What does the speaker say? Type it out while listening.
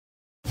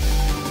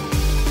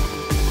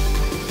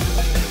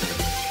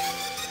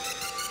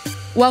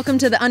Welcome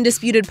to the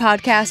Undisputed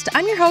podcast.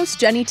 I'm your host,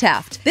 Jenny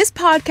Taft. This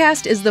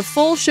podcast is the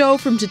full show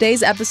from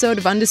today's episode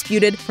of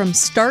Undisputed from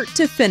start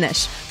to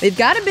finish. We've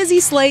got a busy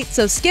slate,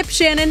 so skip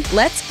Shannon.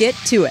 Let's get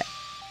to it.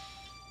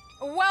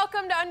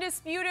 Welcome to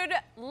Undisputed,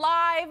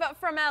 live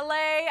from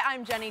LA.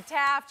 I'm Jenny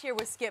Taft here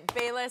with Skip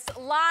Bayless,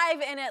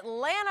 live in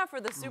Atlanta for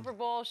the Super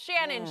Bowl.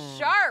 Shannon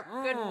Sharpe.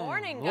 Good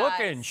morning, guys.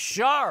 Looking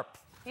sharp.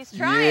 He's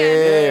trying.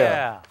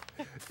 Yeah.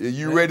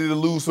 You ready to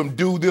lose some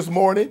dew this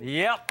morning?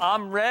 Yep,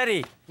 I'm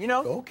ready. You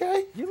know,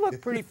 Okay. you look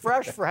pretty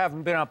fresh for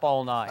having been up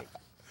all night.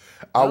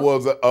 I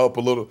was up a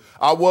little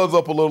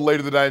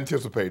later than I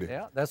anticipated.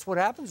 Yeah, that's what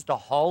happens to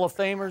Hall of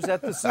Famers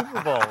at the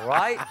Super Bowl,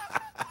 right?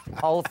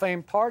 Hall of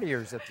Fame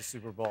partiers at the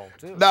Super Bowl,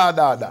 too. Nah.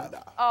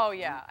 Oh,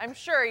 yeah. I'm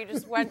sure he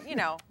just went,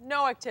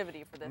 no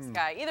activity for this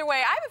guy. Either way, I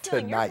have a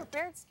feeling Tonight. you're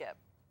prepared, Skip,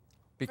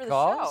 Because for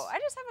the show. I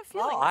just have a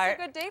feeling it's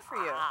a good day for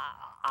you.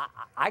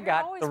 I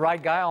got the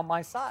right guy on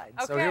my side.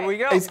 So Okay. here we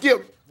go.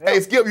 Hey,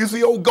 Skip, you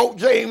see old Goat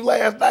James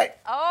last night?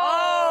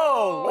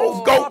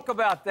 Oh, let's talk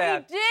about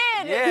that. He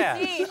did, Yeah.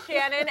 indeed,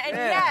 Shannon. And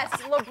Yeah.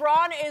 yes,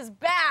 LeBron is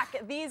back.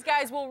 These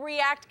guys will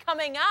react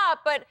coming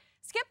up. But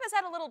Skip has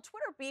had a little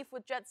Twitter beef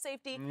with Jet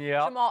safety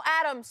Yep. Jamal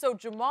Adams. So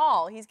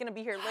Jamal, he's going to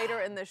be here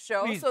later in the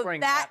show. Please so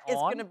bring that that is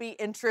on. going to be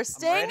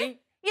interesting. I'm ready.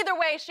 Either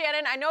way,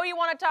 Shannon, I know you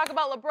want to talk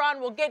about LeBron.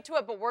 We'll get to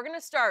it, but we're going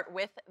to start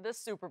with the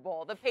Super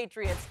Bowl. The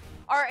Patriots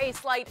are a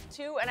slight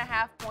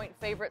 2.5-point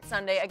favorite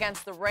Sunday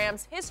against the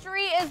Rams.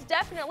 History is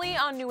definitely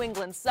on New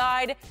England's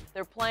side.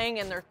 They're playing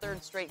in their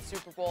third straight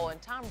Super Bowl,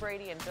 and Tom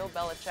Brady and Bill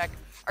Belichick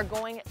are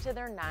going to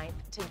their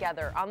ninth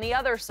together. On the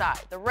other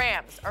side, the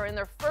Rams are in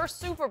their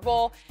first Super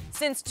Bowl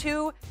since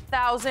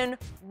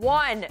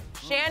 2001.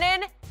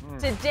 Shannon,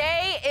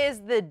 today is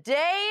the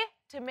day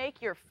to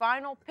make your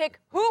final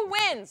pick. Who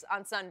wins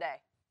on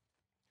Sunday?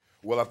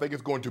 Well, I think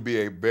it's going to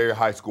be a very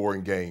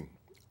high-scoring game.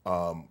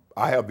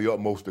 I have the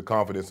utmost of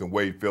confidence in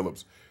Wade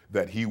Phillips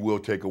that he will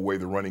take away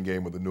the running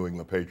game of the New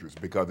England Patriots,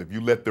 because if you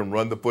let them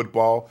run the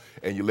football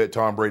and you let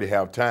Tom Brady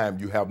have time,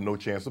 you have no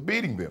chance of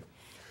beating them.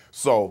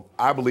 So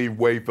I believe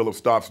Wade Phillips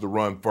stops the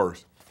run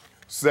first.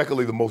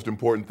 Secondly, the most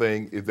important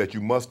thing is that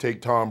you must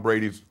take Tom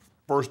Brady's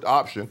first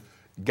option.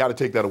 You got to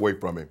take that away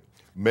from him.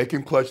 Make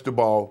him clutch the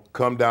ball,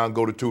 come down,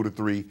 go to 2 to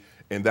 3,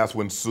 and that's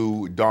when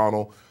Sue,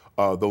 Donald,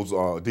 those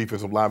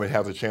defensive linemen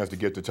has a chance to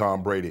get to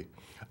Tom Brady.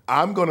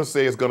 I'm going to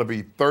say it's going to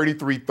be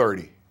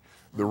 33-30.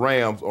 The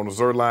Rams on the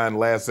third line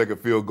last-second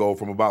field goal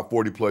from about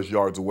 40-plus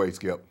yards away,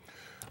 Skip.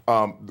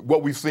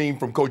 What we've seen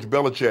from Coach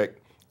Belichick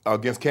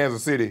against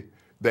Kansas City,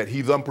 that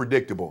he's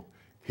unpredictable.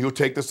 He'll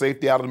take the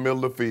safety out of the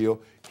middle of the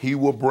field. He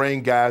will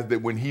bring guys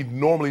that when he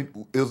normally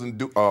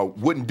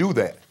wouldn't do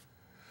that.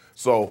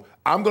 So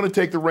I'm going to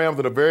take the Rams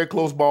in a very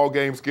close ball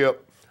game,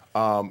 Skip.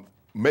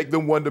 Make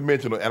them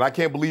one-dimensional. And I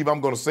can't believe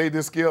I'm going to say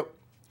this, Skip.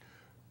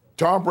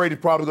 Tom Brady's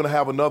probably going to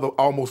have another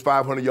almost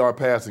 500-yard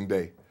passing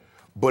day.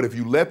 But if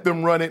you let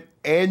them run it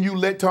and you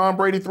let Tom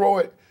Brady throw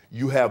it,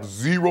 you have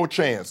zero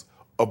chance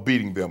of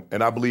beating them.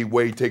 And I believe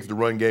Wade takes the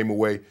run game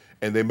away,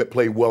 and they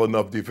play well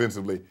enough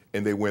defensively,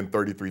 and they win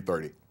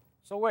 33-30.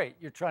 So wait,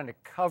 you're trying to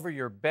cover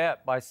your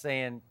bet by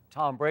saying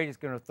Tom Brady's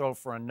going to throw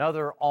for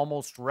another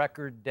almost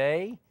record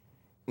day,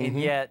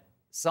 and yet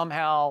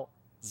somehow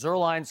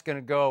Zerline's going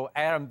to go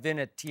Adam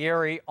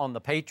Vinatieri on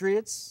the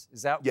Patriots?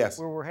 Is that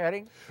where we're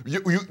heading?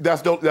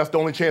 That's the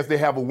only chance they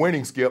have of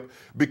winning, Skip,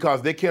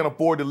 because they can't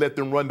afford to let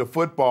them run the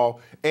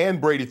football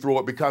and Brady throw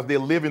it because they're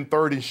living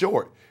third and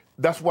short.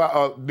 That's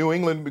why New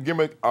England,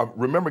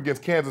 remember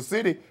against Kansas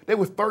City, they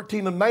was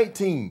 13 of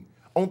 19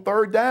 on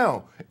third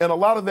down, and a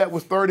lot of that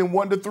was 3rd and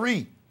 1 to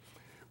 3.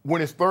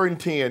 When it's 3rd and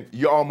 10,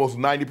 you're almost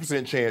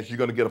 90% chance you're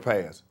going to get a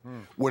pass.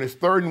 When it's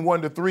 3rd and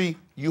 1 to 3,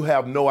 you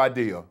have no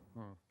idea.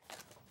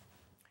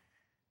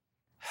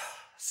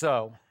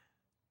 So,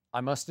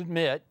 I must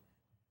admit,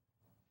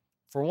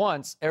 for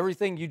once,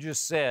 everything you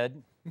just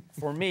said,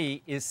 for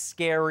me, is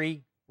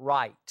scary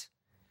right.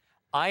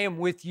 I am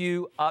with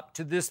you up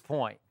to this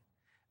point.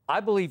 I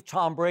believe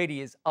Tom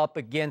Brady is up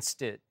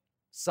against it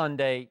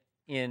Sunday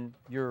in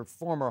your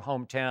former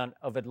hometown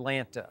of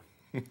Atlanta.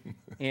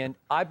 And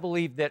I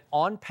believe that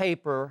on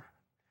paper,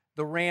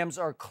 the Rams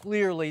are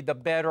clearly the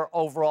better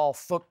overall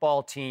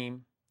football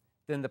team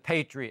than the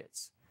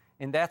Patriots.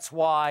 And that's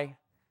why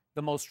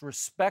the most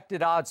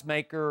respected odds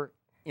maker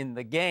in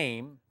the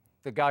game,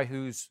 the guy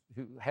who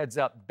heads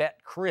up Bet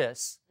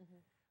Chris,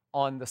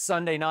 on the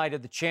Sunday night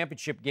of the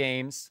championship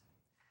games,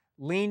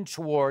 leaned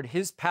toward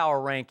his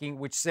power ranking,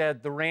 which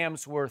said the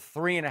Rams were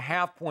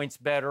 3.5 points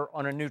better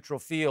on a neutral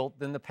field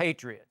than the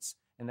Patriots.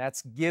 And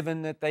that's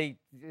given that the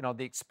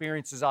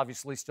experience is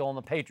obviously still on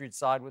the Patriots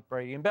side with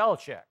Brady and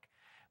Belichick.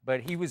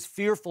 But he was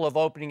fearful of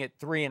opening at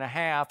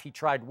 3.5. He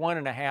tried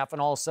 1.5, and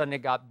all of a sudden it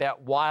got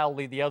bet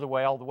wildly the other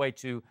way, all the way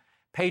to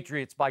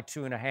Patriots by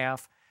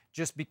 2.5,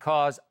 just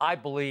because I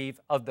believe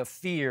of the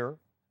fear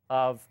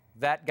of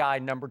that guy,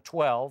 number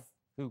 12,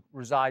 who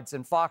resides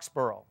in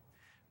Foxborough.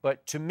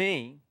 But to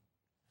me,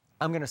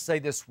 I'm going to say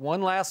this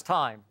one last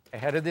time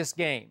ahead of this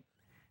game.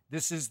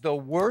 This is the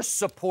worst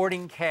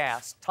supporting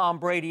cast Tom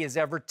Brady has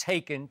ever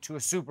taken to a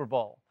Super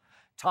Bowl.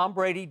 Tom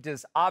Brady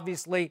does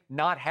obviously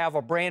not have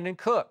a Brandon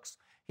Cooks.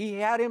 He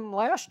had him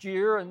last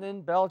year, and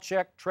then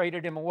Belichick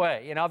traded him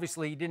away. And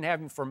obviously, he didn't have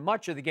him for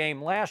much of the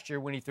game last year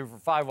when he threw for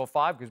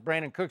 505 because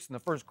Brandon Cooks in the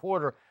first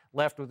quarter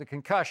left with a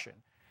concussion.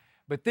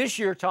 But this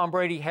year, Tom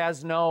Brady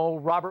has no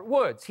Robert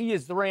Woods. He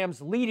is the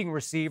Rams' leading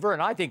receiver,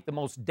 and I think the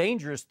most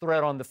dangerous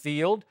threat on the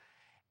field.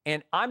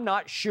 And I'm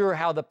not sure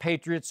how the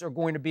Patriots are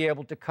going to be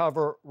able to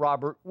cover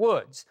Robert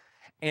Woods.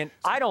 And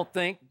I don't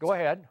think, go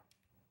ahead.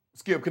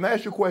 Skip, can I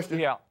ask you a question?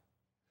 Yeah.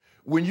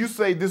 When you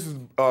say this is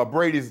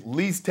Brady's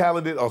least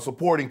talented or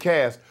supporting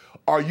cast,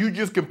 are you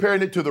just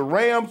comparing it to the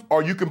Rams, or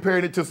are you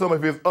comparing it to some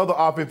of his other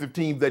offensive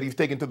teams that he's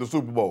taken to the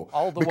Super Bowl?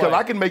 All the because way.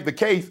 I can make the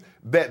case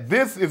that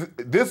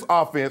this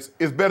offense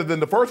is better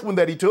than the first one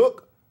that he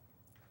took.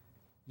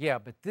 Yeah,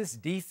 but this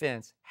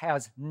defense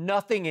has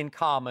nothing in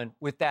common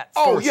with that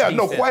Oh, first yeah,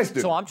 defense. no question.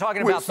 So I'm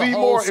talking With about the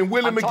Seymour whole, and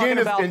Willie I'm talking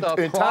McGinnis about and the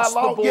Ty Law.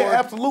 across-the-board Yeah,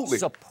 absolutely.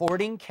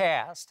 supporting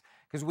cast.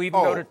 Because we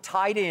even go to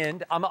tight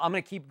end. I'm going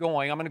to keep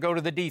going. I'm going to go to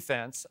the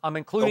defense. I'm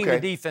including the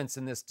defense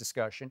in this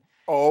discussion.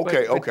 Oh,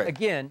 okay, but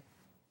again,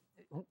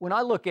 when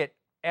I look at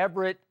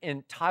Everett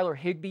and Tyler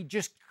Higbee,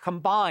 just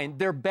combined,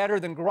 they're better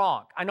than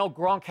Gronk. I know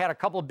Gronk had a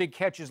couple of big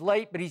catches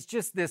late, but he's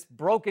just this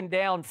broken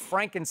down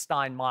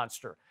Frankenstein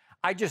monster.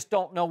 I just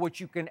don't know what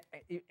you can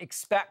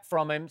expect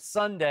from him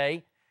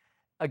Sunday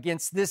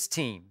against this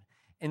team.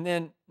 And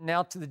then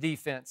now to the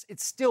defense.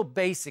 It's still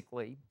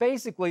basically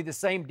the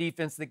same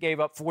defense that gave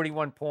up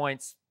 41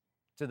 points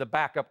to the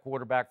backup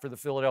quarterback for the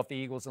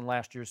Philadelphia Eagles in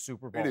last year's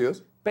Super Bowl. It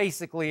is.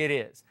 Basically, it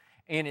is.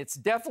 And it's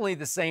definitely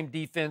the same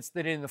defense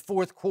that in the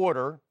fourth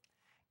quarter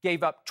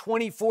gave up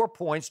 24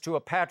 points to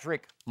a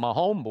Patrick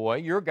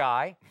Mahomes, your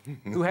guy,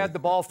 who had the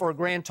ball for a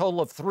grand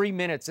total of 3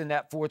 minutes in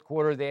that fourth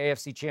quarter of the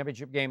AFC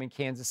Championship game in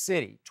Kansas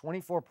City.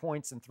 24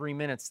 points in 3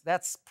 minutes.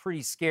 That's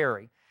pretty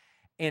scary.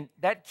 And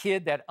that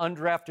kid, that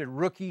undrafted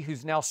rookie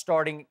who's now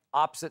starting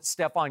opposite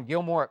Stephon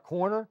Gilmore at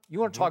corner, you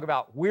want to talk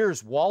about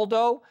where's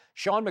Waldo?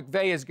 Sean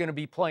McVay is going to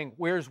be playing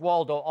where's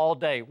Waldo all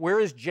day.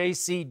 Where is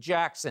J.C.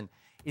 Jackson?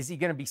 Is he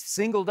going to be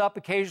singled up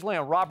occasionally?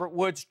 And Robert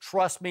Woods,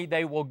 trust me,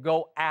 they will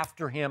go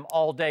after him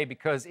all day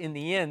because in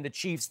the end, the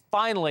Chiefs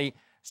finally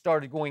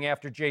started going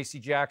after J.C.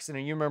 Jackson.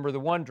 And you remember the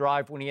one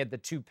drive when he had the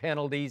 2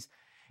 penalties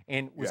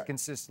and was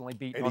consistently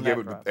beaten on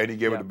that drive. And he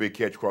gave it a big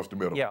catch across the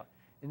middle. Yeah.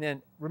 And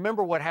then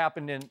remember what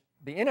happened in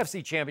the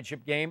NFC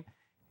Championship game.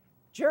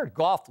 Jared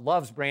Goff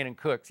loves Brandon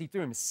Cooks. He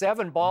threw him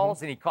 7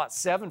 balls, and he caught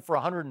 7 for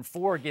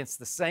 104 against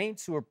the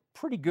Saints, who are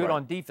pretty good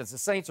on defense. The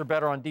Saints are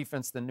better on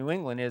defense than New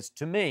England is,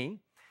 to me.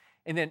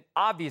 And then,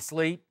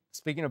 obviously,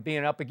 speaking of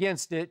being up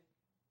against it,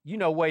 you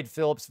know Wade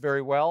Phillips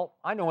very well.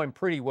 I know him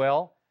pretty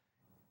well.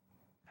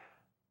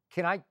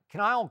 Can I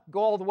go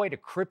all the way to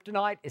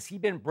kryptonite? Has he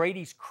been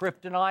Brady's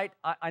kryptonite?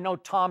 I know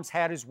Tom's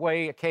had his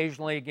way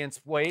occasionally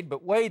against Wade,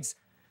 but Wade's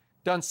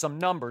done some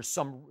numbers,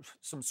 some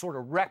sort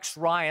of Rex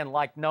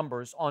Ryan-like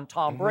numbers on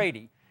Tom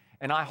Brady.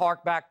 And I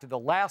hark back to the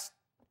last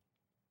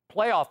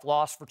playoff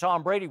loss for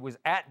Tom Brady was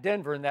at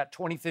Denver in that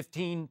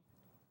 2015,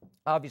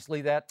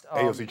 obviously that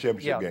AFC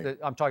Championship game.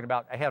 I'm talking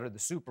about ahead of the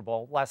Super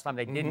Bowl, last time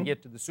they didn't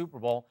get to the Super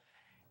Bowl.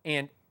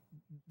 And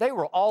they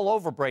were all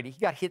over Brady.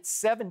 He got hit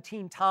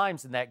 17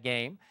 times in that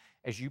game.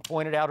 As you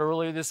pointed out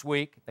earlier this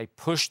week, they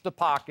pushed the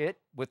pocket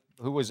with,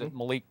 who was it,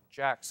 Malik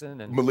Jackson?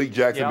 And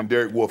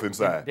Derek Wolfe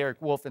inside. Derek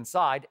Wolfe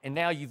inside. And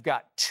now you've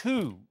got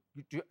two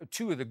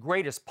of the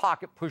greatest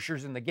pocket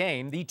pushers in the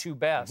game, the 2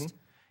 best,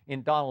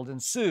 in Donald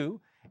and Sue.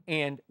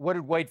 And what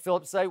did Wade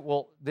Phillips say?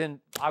 Well, then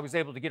I was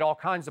able to get all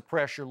kinds of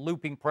pressure,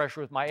 looping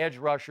pressure with my edge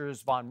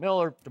rushers, Von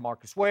Miller,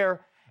 DeMarcus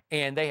Ware,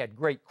 and they had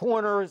great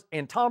corners.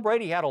 And Tom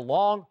Brady had a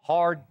long,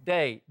 hard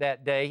day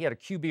that day. He had a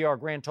QBR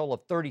grand total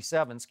of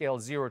 37, scale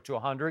of 0 to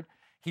 100.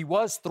 He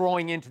was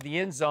throwing into the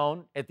end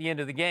zone at the end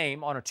of the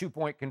game on a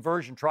 2-point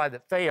conversion try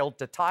that failed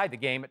to tie the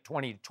game at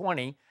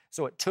 20-20.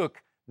 So it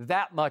took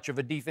that much of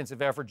a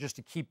defensive effort just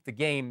to keep the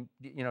game,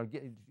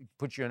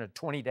 put you in a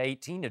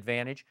 20-18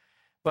 advantage.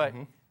 But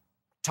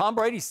Tom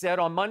Brady said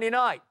on Monday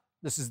night,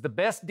 this is the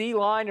best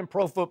D-line in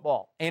pro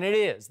football, and it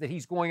is, that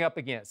he's going up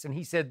against. And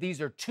he said these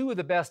are 2 of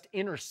the best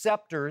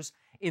interceptors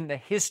in the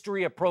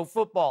history of pro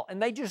football,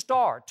 and they just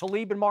are.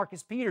 Talib and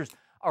Marcus Peters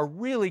are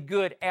really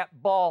good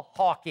at ball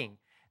hawking.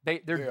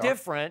 They're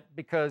different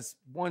because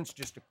one's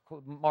just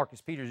Marcus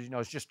Peters,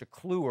 is just a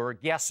cluer, a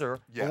guesser.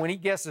 Yeah. But when he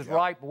guesses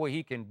right, boy,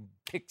 he can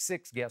pick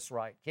 6 guess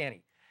right, can't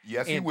he?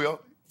 Yes, he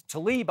will.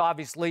 Talib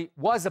obviously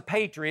was a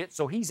Patriot,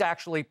 so he's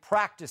actually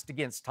practiced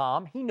against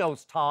Tom. He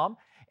knows Tom.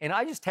 And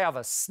I just have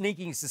a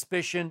sneaking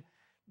suspicion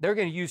they're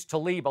going to use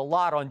Talib a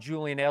lot on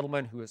Julian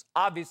Edelman, who is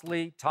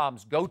obviously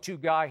Tom's go-to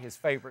guy, his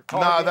favorite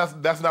target.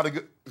 No, that's not a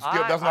good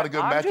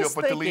matchup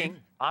for Talib.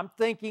 I'm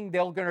thinking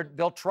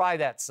they'll try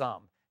that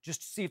some,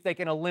 just to see if they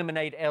can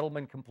eliminate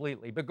Edelman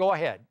completely. But go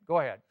ahead.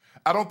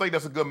 I don't think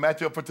that's a good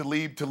matchup for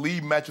Talib.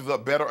 Talib matches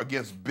up better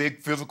against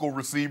big physical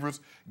receivers.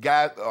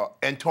 Guys,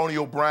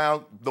 Antonio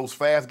Brown, those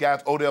fast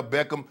guys, Odell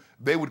Beckham,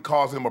 they would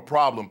cause him a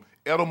problem.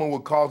 Edelman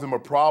would cause him a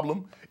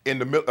problem in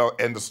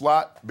the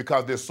slot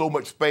because there's so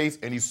much space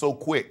and he's so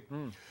quick.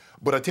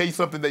 But I tell you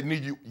something that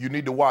you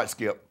need to watch,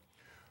 Skip.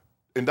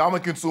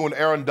 Ndamukong Suh and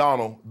Aaron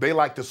Donald, they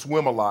like to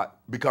swim a lot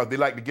because they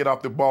like to get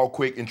off the ball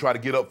quick and try to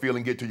get upfield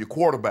and get to your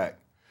quarterback.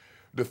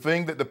 The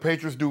thing that the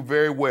Patriots do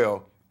very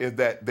well is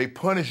that they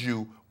punish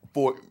you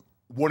for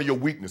one of your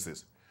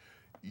weaknesses.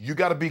 You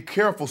got to be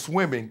careful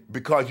swimming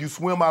because you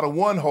swim out of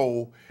one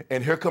hole,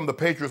 and here come the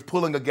Patriots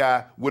pulling a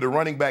guy with a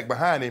running back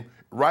behind him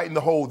right in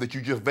the hole that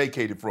you just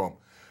vacated from.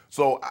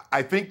 So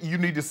I think you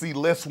need to see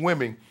less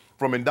swimming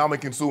from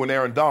Ndamukong Suh and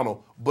Aaron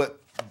Donald,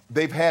 but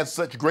they've had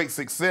such great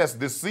success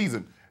this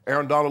season.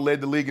 Aaron Donald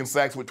led the league in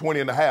sacks with 20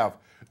 and a half.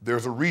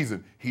 There's a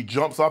reason. He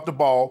jumps off the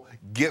ball,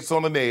 gets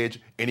on an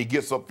edge, and he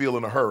gets upfield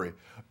in a hurry.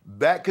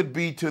 That could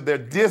be to their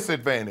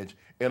disadvantage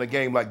in a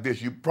game like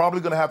this. You're probably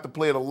going to have to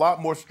play it a lot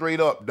more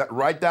straight up,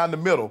 right down the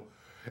middle.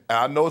 And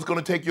I know it's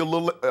going to take you a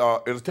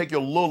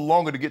little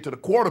longer to get to the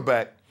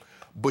quarterback,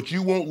 but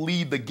you won't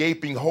leave the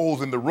gaping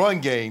holes in the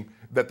run game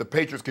that the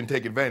Patriots can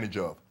take advantage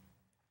of.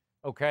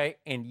 Okay,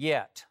 and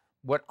yet,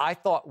 what I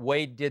thought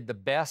Wade did the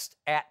best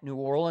at New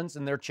Orleans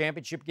in their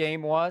championship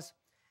game was,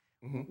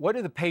 what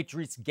do the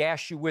Patriots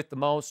gash you with the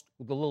most?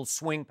 The little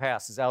swing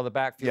passes out of the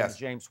backfield to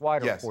James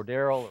White or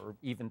Cordero or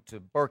even to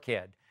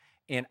Burkhead.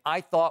 And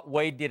I thought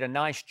Wade did a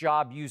nice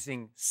job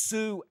using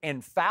Suh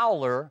and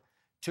Fowler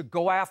to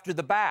go after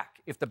the back.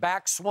 If the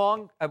back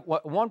swung, at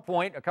one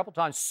point, a couple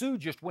times, Suh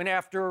just went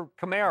after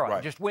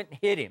Kamara, just went and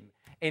hit him.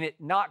 And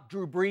it knocked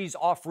Drew Brees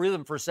off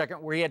rhythm for a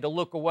second where he had to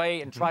look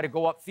away and try to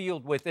go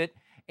upfield with it.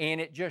 And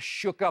it just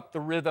shook up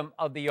the rhythm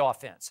of the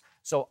offense.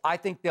 So I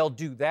think they'll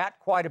do that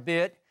quite a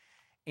bit.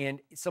 And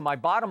so my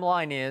bottom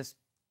line is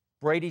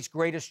Brady's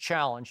greatest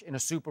challenge in a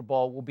Super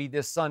Bowl will be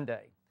this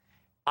Sunday.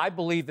 I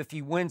believe if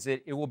he wins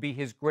it, it will be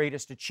his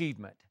greatest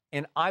achievement.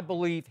 And I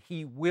believe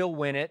he will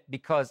win it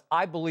because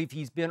I believe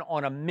he's been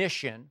on a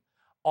mission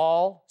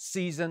all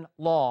season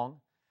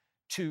long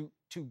to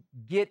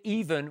get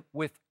even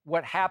with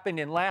what happened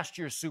in last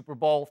year's Super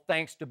Bowl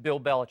thanks to Bill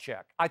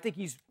Belichick. I think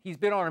he's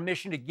been on a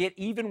mission to get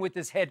even with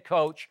his head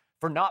coach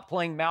for not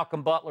playing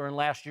Malcolm Butler in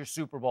last year's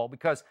Super Bowl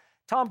because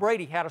Tom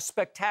Brady had a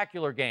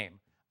spectacular game.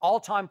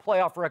 All-time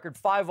playoff record,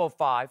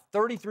 505,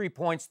 33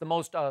 points, the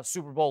most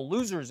Super Bowl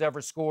losers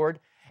ever scored.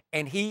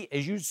 And he,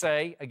 as you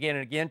say, again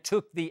and again,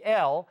 took the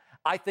L,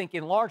 I think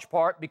in large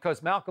part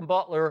because Malcolm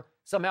Butler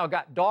somehow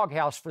got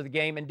doghouse for the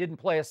game and didn't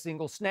play a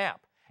single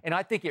snap. And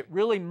I think it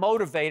really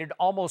motivated,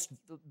 almost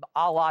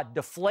a la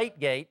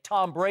Deflategate,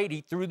 Tom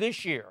Brady through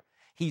this year.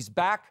 He's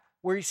back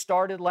where he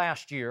started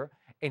last year,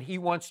 and he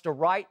wants to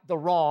right the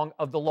wrong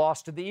of the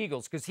loss to the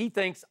Eagles because he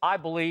thinks, I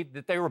believe,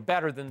 that they were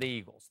better than the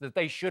Eagles, that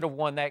they should have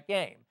won that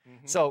game.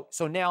 So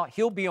now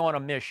he'll be on a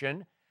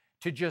mission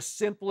to just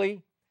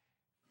simply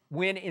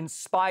win in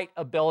spite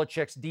of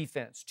Belichick's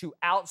defense, to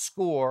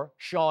outscore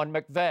Sean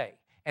McVay.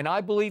 And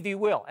I believe he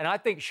will. And I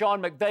think Sean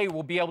McVay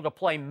will be able to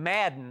play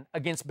Madden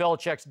against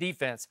Belichick's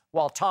defense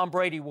while Tom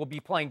Brady will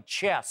be playing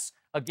chess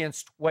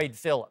against Wade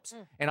Phillips.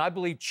 And I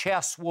believe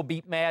chess will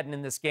beat Madden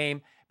in this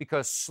game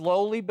because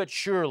slowly but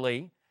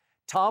surely,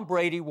 Tom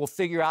Brady will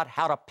figure out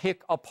how to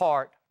pick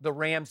apart the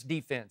Rams'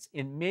 defense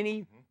in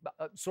many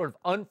sort of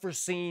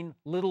unforeseen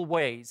little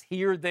ways.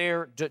 Here,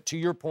 there, to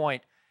your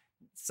point,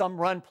 some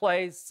run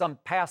plays, some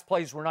pass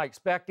plays we're not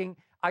expecting.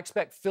 I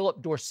expect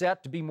Philip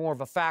Dorsett to be more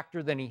of a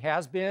factor than he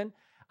has been.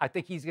 I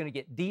think he's going to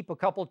get deep a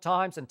couple of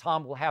times, and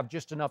Tom will have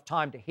just enough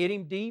time to hit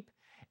him deep.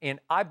 And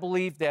I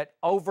believe that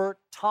over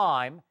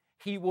time,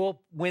 he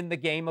will win the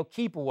game of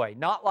keep away.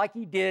 Not like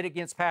he did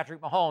against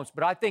Patrick Mahomes,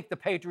 but I think the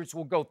Patriots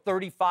will go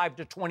 35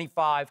 to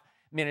 25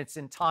 minutes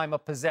in time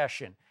of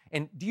possession.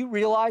 And do you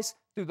realize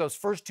through those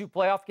first two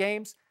playoff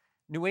games,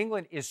 New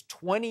England is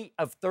 20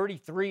 of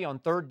 33 on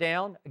third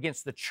down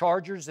against the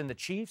Chargers and the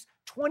Chiefs.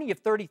 20 of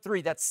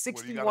 33, that's 61%.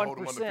 Well, you got to hold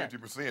them under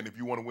 50% if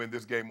you want to win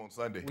this game on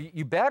Sunday. Well,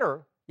 you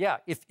better. Yeah,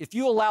 if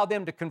you allow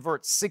them to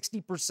convert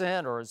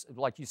 60%, or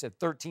like you said,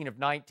 13 of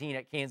 19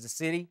 at Kansas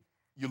City,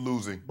 you're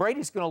losing.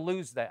 Brady's going to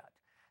lose that.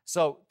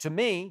 So to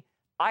me,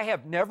 I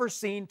have never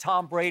seen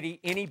Tom Brady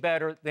any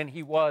better than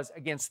he was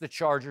against the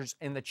Chargers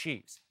and the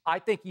Chiefs. I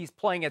think he's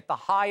playing at the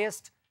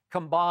highest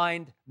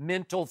combined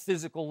mental,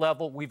 physical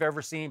level we've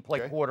ever seen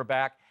play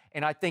quarterback,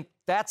 and I think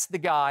that's the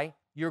guy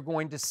you're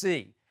going to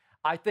see.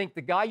 I think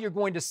the guy you're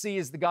going to see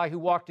is the guy who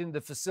walked into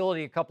the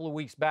facility a couple of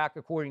weeks back,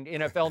 according to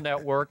NFL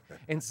Network,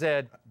 and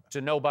said to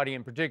nobody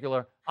in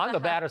particular, I'm the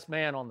baddest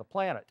man on the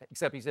planet,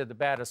 except he said the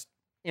baddest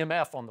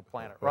MF on the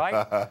planet, right?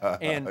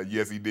 And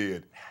yes, he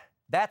did.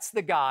 That's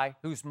the guy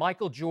who's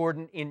Michael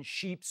Jordan in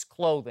sheep's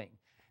clothing.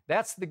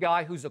 That's the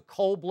guy who's a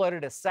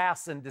cold-blooded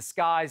assassin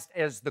disguised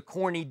as the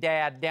corny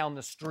dad down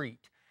the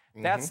street.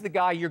 That's the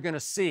guy you're going to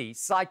see.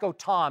 Psycho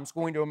Tom's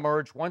going to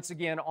emerge once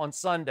again on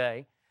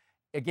Sunday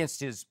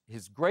against his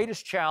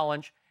greatest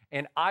challenge,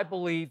 and I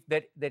believe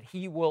that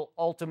he will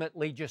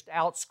ultimately just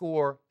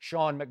outscore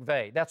Sean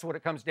McVay. That's what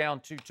it comes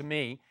down to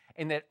me,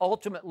 and that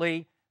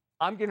ultimately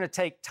I'm going to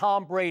take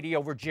Tom Brady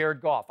over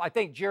Jared Goff. I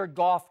think Jared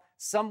Goff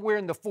somewhere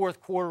in the fourth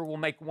quarter will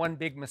make one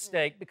big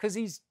mistake because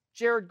he's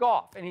Jared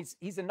Goff, and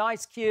he's a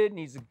nice kid, and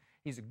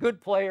he's a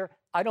good player.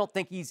 I don't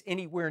think he's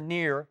anywhere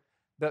near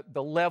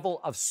the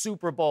level of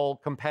Super Bowl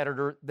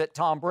competitor that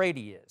Tom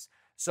Brady is.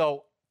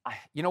 So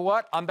You know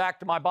what? I'm back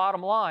to my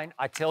bottom line.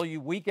 I tell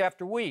you week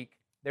after week,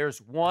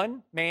 there's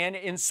one man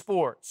in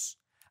sports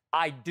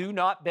I do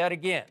not bet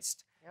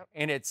against,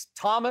 and it's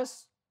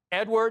Thomas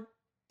Edward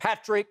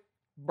Patrick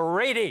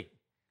Brady.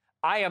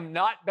 I am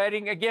not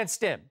betting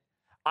against him.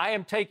 I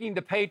am taking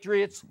the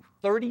Patriots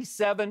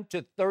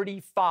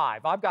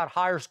 37-35. I've got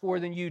higher score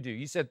than you do.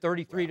 You said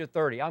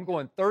 33-30. I'm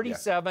going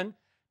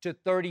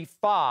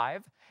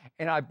 37-35,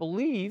 and I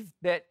believe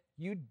that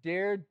you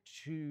dared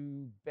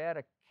to bet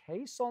a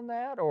case on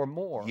that or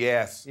more.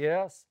 Yes.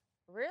 Yes.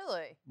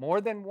 Really? More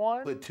than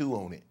one? Put 2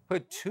 on it.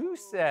 Put 2,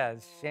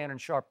 says Shannon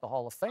Sharpe, the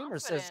Hall of Famer,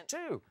 says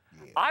Confident. 2.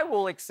 Yeah. I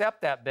will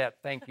accept that bet.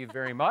 Thank you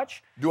very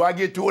much. Do I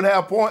get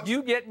 2.5 points?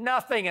 You get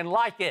nothing and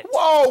like it.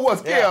 Whoa,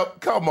 what's Yeah. Skip?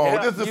 Come on,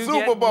 Yeah, this is the you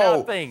Super get Bowl.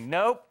 Nothing.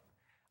 Nope.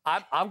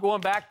 I'm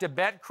going back to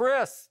bet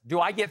Chris. Do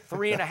I get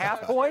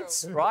 3.5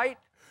 points? Right?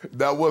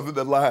 That wasn't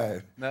the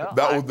line. No,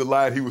 that was the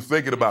line he was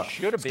thinking about.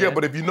 should have Skip, been.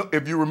 but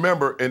if you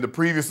remember, in the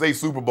previous 8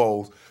 Super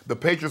Bowls, the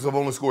Patriots have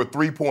only scored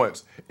 3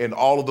 points in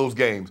all of those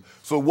games.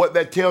 So what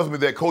that tells me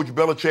that Coach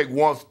Belichick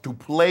wants to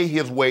play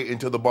his way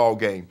into the ball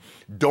game.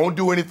 Don't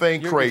do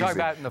anything You're crazy. talking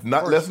about in the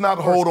Let's not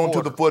first hold on to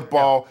quarter. the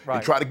football Yeah, right.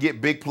 and try to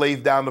get big plays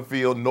down the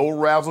field. No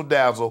razzle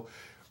dazzle.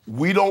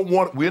 We're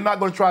not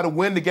going to try to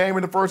win the game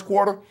in the first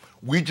quarter.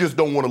 We just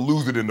don't want to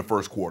lose it in the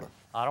first quarter.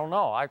 I don't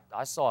know.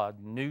 I saw a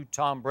new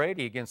Tom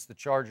Brady against the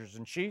Chargers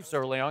and Chiefs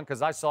early on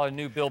because I saw a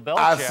new Bill Belichick.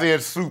 I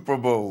said Super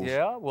Bowls.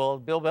 Yeah, well,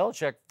 Bill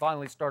Belichick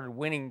finally started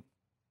winning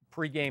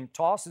pregame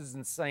tosses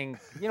and saying,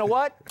 you know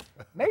what?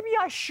 Maybe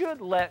I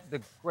should let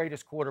the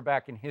greatest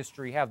quarterback in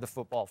history have the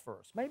football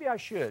first. Maybe I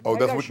should. Oh,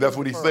 Maybe that's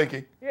what he's defer.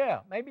 thinking? Yeah,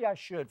 maybe I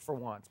should for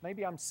once.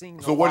 Maybe I'm seeing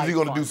the So what is he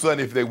light going to do finally.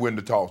 Sunday if they win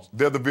the toss?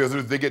 They're the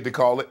visitors. They get to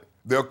call it.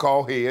 They'll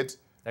call heads.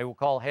 They will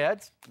call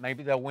heads.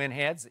 Maybe they'll win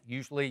heads. It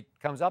usually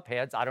comes up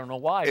heads. I don't know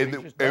why.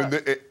 It just does.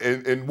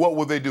 And what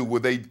will they do?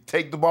 Will they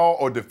take the ball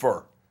or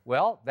defer?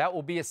 Well, that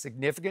will be a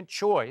significant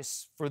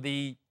choice for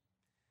the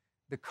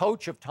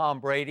coach of Tom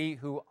Brady,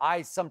 who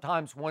I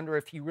sometimes wonder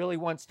if he really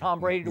wants Tom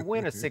Brady to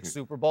win a 6th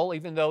Super Bowl,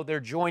 even though they're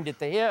joined at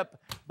the hip.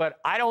 But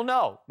I don't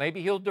know.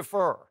 Maybe he'll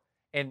defer.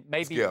 And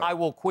maybe Yeah. I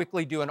will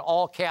quickly do an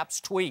all-caps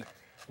tweet.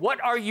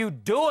 What are you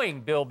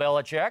doing, Bill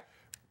Belichick?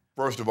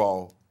 First of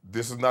all,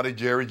 this is not a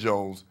Jerry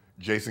Jones,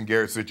 Jason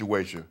Garrett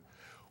situation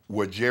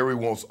where Jerry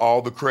wants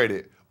all the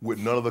credit with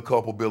none of the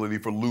culpability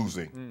for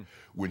losing.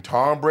 When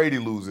Tom Brady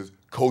loses,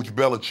 Coach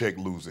Belichick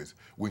loses.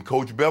 When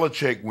Coach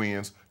Belichick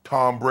wins,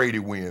 Tom Brady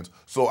wins.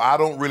 So I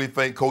don't really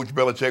think Coach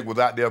Belichick was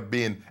out there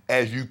being,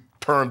 as you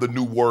termed the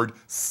new word,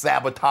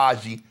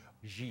 sabotagey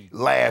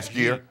last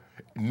year.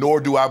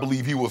 Nor do I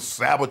believe he will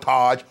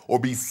sabotage or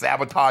be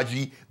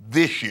sabotagey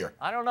this year.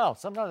 I don't know.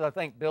 Sometimes I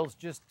think Bill's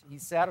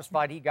he's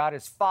satisfied he got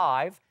his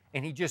 5,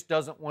 and he just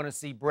doesn't want to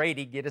see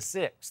Brady get a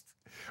 6th.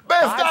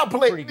 Man, Five's stop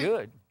playing. pretty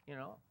good, you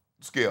know.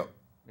 Skip.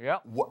 Yeah.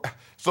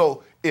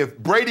 So if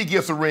Brady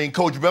gets a ring,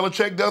 Coach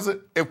Belichick does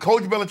it? If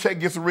Coach Belichick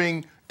gets a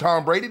ring,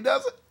 Tom Brady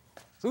does it?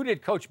 Who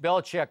did Coach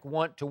Belichick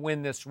want to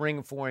win this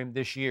ring for him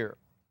this year?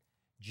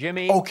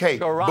 Jimmy But,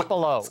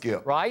 Garoppolo,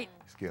 Skip, right?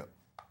 Skip.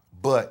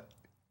 But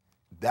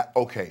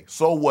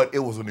so what? It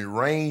was an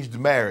arranged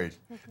marriage.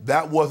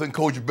 That wasn't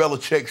Coach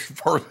Belichick's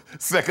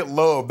second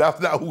love.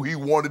 That's not who he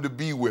wanted to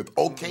be with.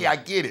 Okay, I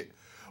get it.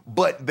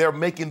 But they're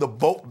making the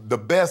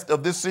best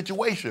of this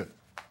situation.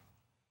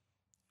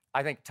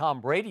 I think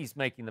Tom Brady's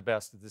making the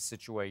best of this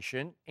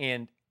situation,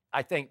 and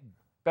I think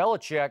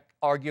Belichick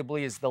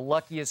arguably is the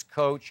luckiest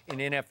coach in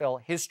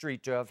NFL history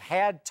to have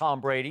had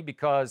Tom Brady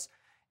because,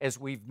 as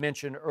we've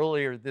mentioned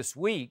earlier this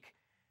week,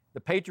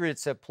 the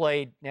Patriots have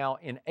played now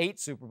in 8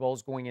 Super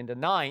Bowls going into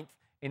 9th,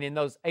 and in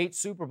those 8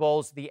 Super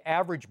Bowls, the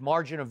average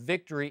margin of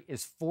victory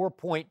is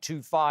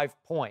 4.25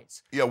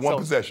 points. Yeah, one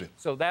possession.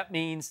 So that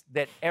means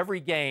that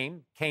every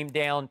game came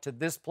down to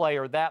this play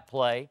or that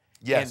play.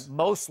 Yes. And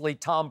mostly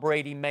Tom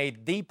Brady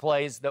made the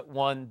plays that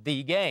won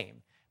the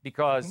game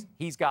because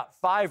he's got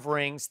 5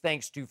 rings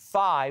thanks to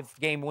 5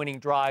 game-winning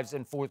drives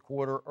in fourth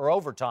quarter or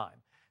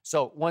overtime.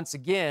 So once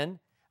again,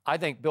 I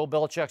think Bill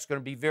Belichick's going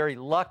to be very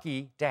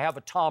lucky to have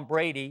a Tom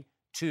Brady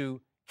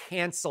to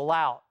cancel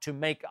out, to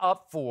make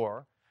up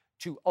for,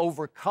 to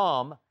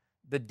overcome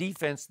the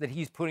defense that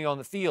he's putting on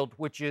the field,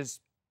 which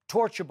is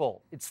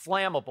torchable. It's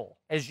flammable,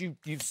 as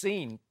you've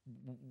seen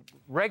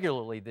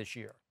regularly this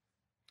year.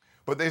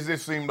 But they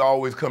just seem to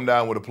always come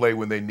down with a play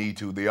when they need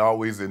to. They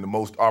always, in the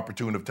most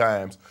opportune of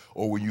times,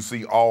 or when you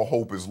see all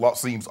hope is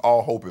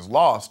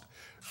lost,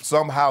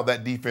 somehow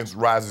that defense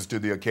rises to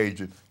the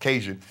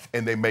occasion,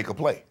 and they make a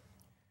play.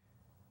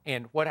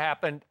 And what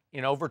happened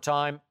in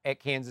overtime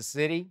at Kansas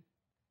City?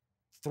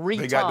 3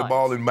 times. They got the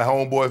ball, and my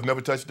homeboys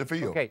never touched the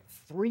field. Okay,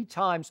 3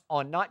 times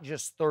on not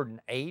just 3rd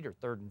and 8 or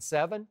 3rd and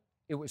 7.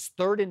 It was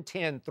 3rd and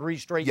 10 3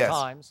 straight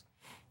times.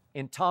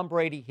 And Tom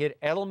Brady hit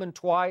Edelman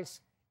twice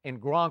and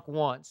Gronk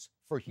once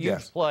for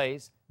huge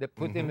plays that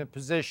put them in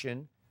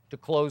position to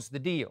close the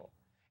deal.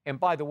 And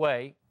by the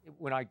way,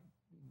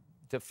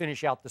 to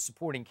finish out the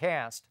supporting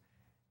cast,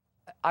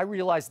 I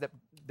realized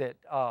that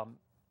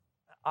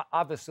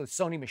obviously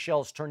Sony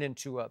Michel's turned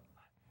into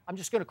I'm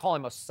just going to call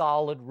him a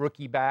solid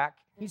rookie back.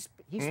 He's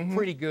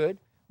pretty good.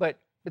 But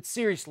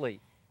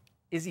seriously,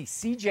 is he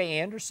C.J.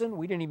 Anderson?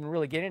 We didn't even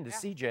really get into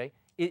C.J.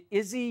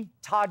 Is he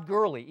Todd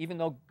Gurley? Even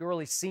though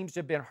Gurley seems to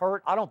have been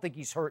hurt, I don't think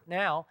he's hurt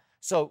now.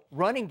 So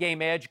running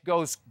game edge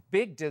goes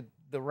big to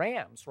the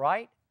Rams,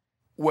 right?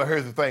 Well,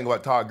 here's the thing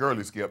about Todd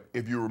Gurley, Skip.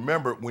 If you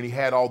remember, when he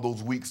had all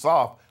those weeks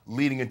off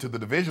leading into the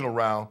divisional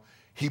round,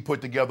 he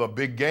put together a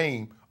big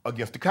game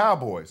against the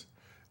Cowboys.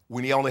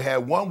 When he only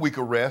had 1 week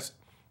of rest,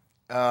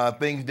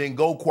 things didn't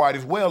go quite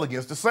as well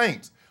against the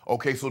Saints.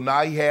 Okay, so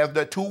now he has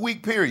that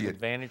 2-week period.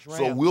 Advantage Rams.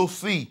 So we'll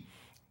see.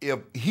 If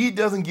he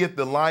doesn't get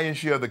the lion's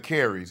share of the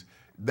carries,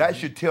 that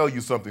should tell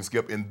you something,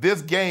 Skip. In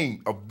this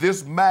game of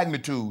this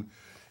magnitude,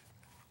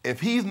 if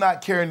he's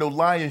not carrying the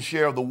lion's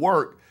share of the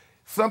work,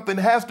 something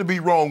has to be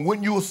wrong.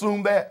 Wouldn't you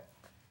assume that?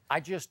 I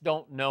just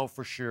don't know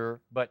for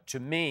sure. But to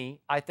me,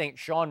 I think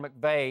Sean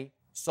McVay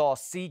saw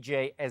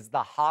CJ as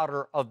the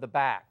hotter of the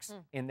backs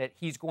in that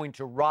he's going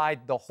to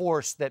ride the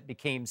horse that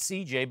became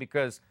CJ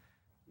because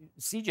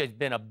CJ's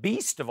been a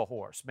beast of a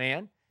horse,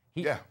 man.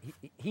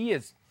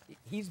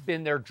 He's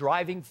been their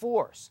driving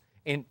force.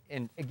 And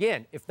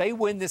again, if they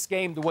win this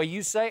game the way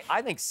you say,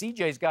 I think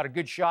CJ's got a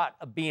good shot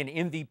of being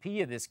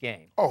MVP of this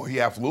game. Oh, he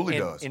absolutely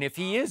does. And if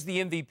he is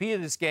the MVP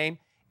of this game,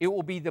 it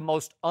will be the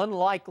most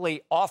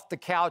unlikely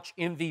off-the-couch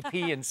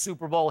MVP in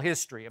Super Bowl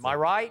history. Am I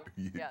right?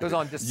 Because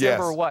on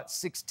December,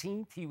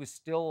 16th, he was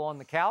still on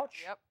the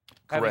couch? Yep.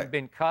 Having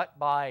been cut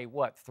by,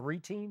 3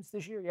 teams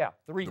this year? Yeah,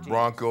 3 teams. The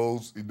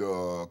Broncos,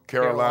 the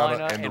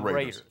Carolina and the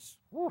Raiders.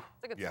 Whew.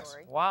 It's a good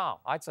story. Wow.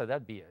 I'd say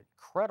that'd be an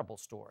incredible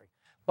story.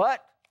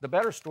 But the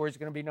better story is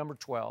going to be number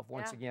 12.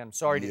 Once again, I'm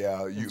sorry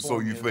to so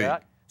you think.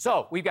 That.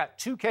 So we've got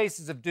 2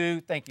 cases of dew.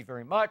 Thank you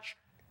very much.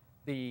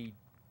 The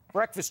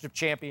Breakfast of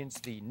Champions,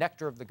 the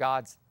Nectar of the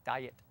Gods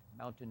Diet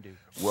Mountain Dew.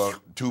 Well,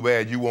 too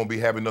bad you won't be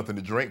having nothing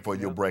to drink for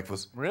your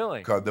breakfast. Really?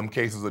 Because them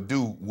cases of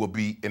dew will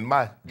be in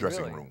my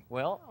dressing room.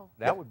 Well,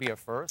 that would be a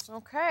first.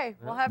 Okay,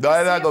 we'll have to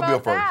see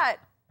about that.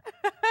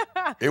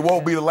 It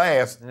won't be the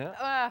last.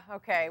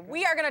 Okay,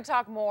 we are going to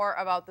talk more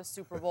about the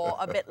Super Bowl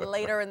a bit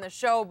later in the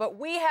show, but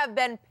we have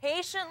been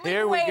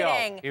patiently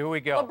waiting. Here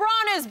we go.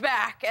 LeBron is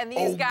back, and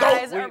these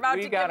guys are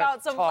about to give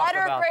out some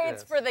letter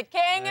grades for the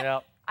king.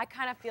 Yep. I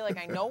kind of feel like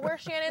I know where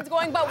Shannon's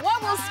going, but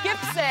what will Skip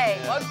say?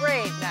 What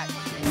grade next?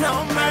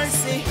 No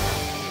mercy.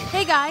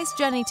 Hey guys,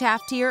 Jenny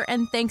Taft here,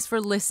 and thanks for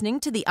listening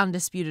to the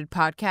Undisputed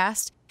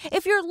podcast.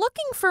 If you're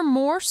looking for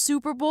more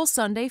Super Bowl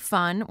Sunday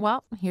fun,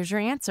 well, here's your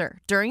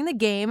answer. During the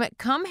game,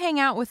 come hang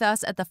out with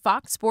us at the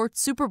Fox Sports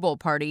Super Bowl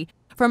party.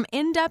 From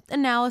in-depth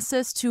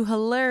analysis to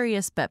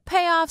hilarious bet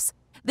payoffs,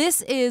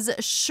 this is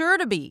sure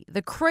to be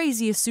the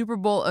craziest Super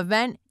Bowl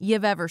event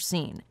you've ever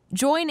seen.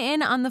 Join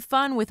in on the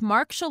fun with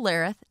Mark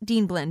Schlereth,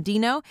 Dean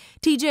Blandino,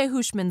 TJ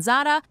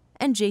Hushmanzada,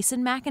 and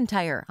Jason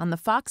McIntyre on the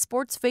Fox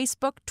Sports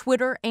Facebook,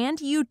 Twitter, and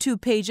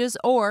YouTube pages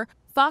or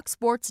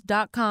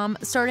foxsports.com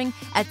starting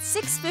at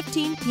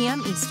 6:15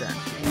 p.m. Eastern.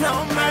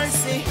 No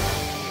mercy.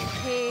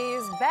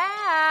 He's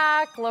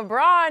back.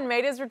 LeBron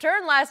made his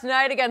return last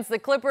night against the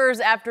Clippers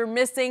after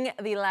missing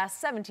the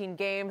last 17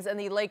 games, and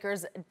the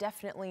Lakers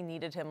definitely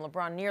needed him.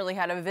 LeBron nearly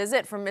had a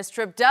visit from Miss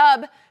Trip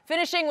Dub,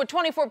 finishing with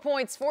 24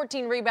 points,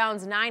 14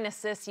 rebounds, 9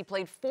 assists. He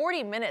played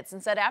 40 minutes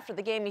and said after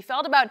the game he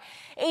felt about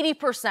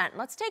 80%.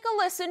 Let's take a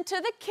listen to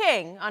the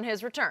King on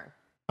his return.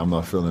 I'm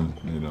not feeling,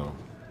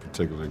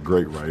 particularly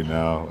great right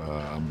now.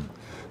 I'm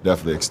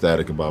definitely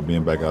ecstatic about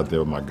being back out there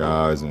with my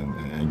guys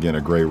and getting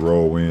a great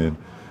role win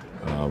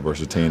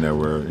versus a team that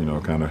we're,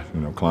 kind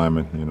of,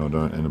 climbing,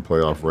 during in the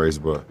playoff race.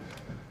 But,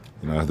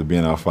 after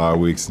being out 5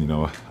 weeks,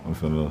 I'm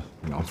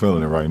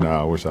feeling it right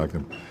now. I wish I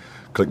could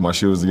click my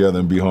shoes together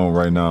and be home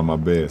right now in my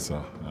bed.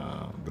 So,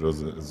 but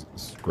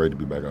it's great to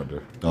be back out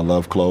there. I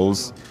love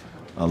clothes.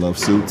 I love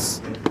suits,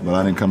 but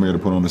I didn't come here to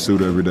put on a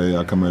suit every day.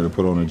 I come here to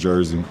put on a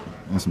jersey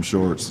and some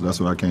shorts. That's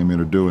what I came here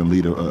to do and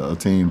lead a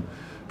team,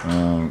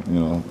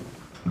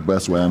 the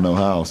best way I know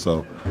how.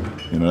 So,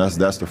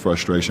 that's the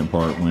frustration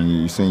part when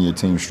you're seeing your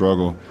team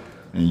struggle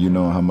and you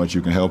know how much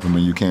you can help them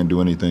and you can't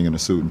do anything in a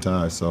suit and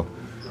tie. So,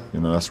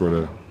 that's where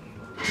the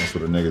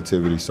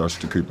negativity starts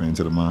to creep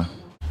into the mind.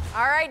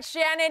 All right,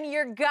 Shannon,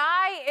 your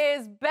guy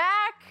is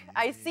back.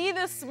 I see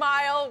the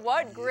smile.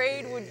 What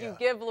grade would you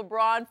give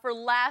LeBron for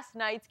last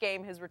night's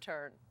game, his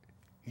return?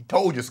 He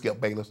told you,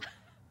 Skip Bayless.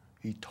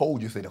 He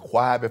told you, said,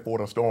 quiet before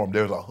the storm.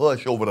 There's a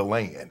hush over the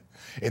land,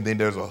 and then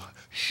there's a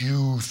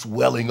huge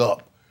swelling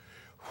up.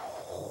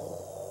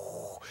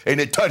 And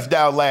it touched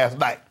down last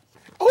night.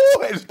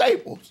 Oh, and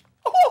Staples.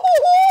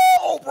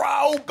 Oh,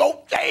 bro,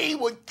 go game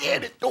would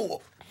get it to him.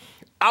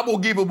 I'm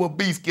going to give him a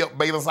B, Skip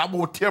Bayless. I'm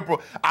going to temper.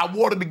 I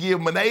wanted to give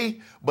him an A,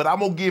 but I'm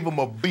going to give him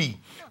a B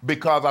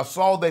because I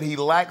saw that he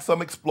lacked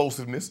some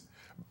explosiveness.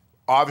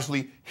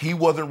 Obviously, he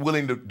wasn't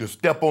willing to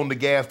step on the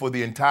gas for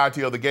the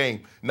entirety of the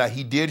game. Now,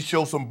 he did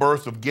show some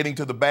bursts of getting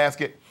to the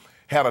basket,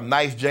 had a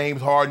nice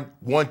James Harden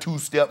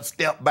 1-2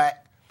 step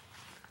back.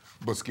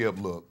 But, Skip,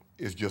 look,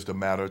 it's just a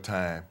matter of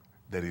time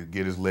that he'll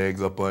get his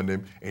legs up under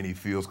him and he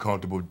feels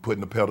comfortable putting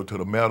the pedal to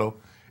the metal.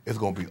 it's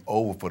going to be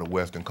over for the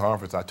Western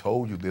Conference. I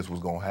told you this was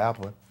going to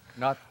happen.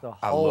 Not the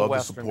I whole love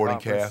Western the supporting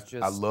Conference, cast.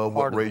 just I love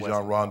part what of the Rajon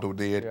Western Rondo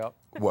Conference. did. Yep.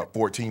 What,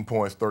 14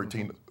 points,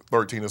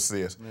 13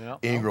 assists. Yep.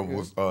 Ingram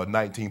was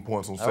 19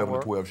 points on 7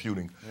 of 12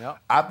 shooting. Yep.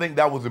 I think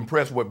that was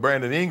impressive with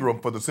Brandon Ingram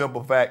for the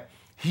simple fact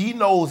he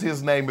knows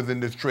his name is in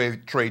this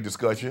trade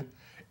discussion,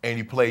 and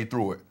he played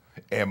through it.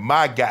 And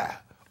my guy,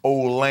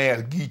 old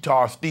Lance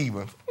Guitar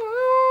Stevens,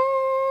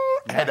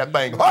 had that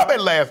thing humming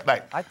last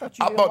night. I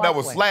thought that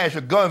was Slash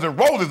of Guns N'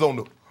 Roses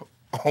on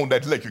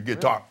that electric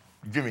guitar.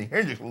 Really? Jimi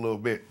Hendrix a little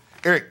bit.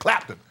 Eric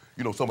Clapton,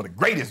 some of the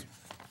greatest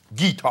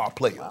guitar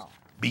players. Wow.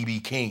 B.B.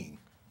 King.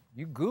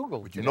 You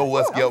Googled. But you know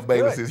what, Skip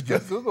Bayless is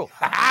just Google.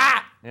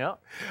 Yeah.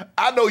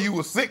 I know you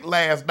were sick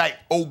last night.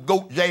 Old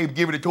Goat James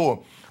giving it to him.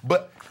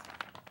 But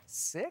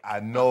sick? I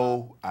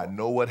know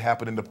what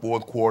happened in the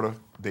fourth quarter.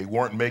 They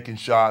weren't making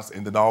shots,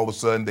 and then all of a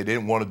sudden they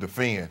didn't want to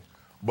defend.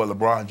 But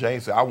LeBron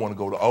James said, I want to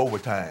go to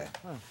overtime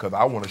because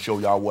I want to show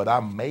y'all what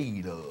I'm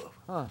made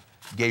of.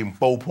 Gave him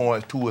 4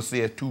 points, 2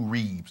 assists, 2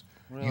 reads.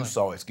 Really? You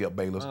saw it, Skip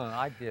Bayless.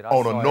 I did.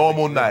 On a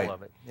normal night,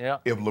 yeah.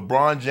 if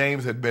LeBron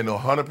James had been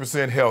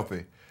 100%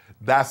 healthy,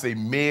 that's a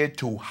mid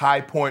to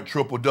high point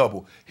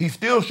triple-double. He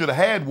still should have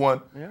had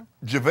one. Yeah.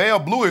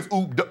 JaVale blew his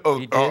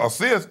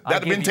assist.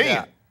 That would have been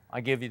 10.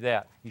 I give you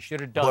that. He should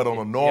have done it. But on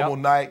a normal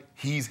night,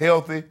 he's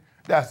healthy.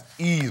 That's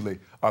easily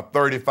a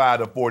 35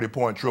 to 40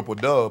 point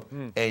triple-dub,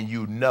 and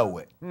you know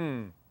it.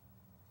 Is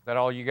that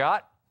all you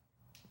got?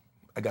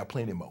 I got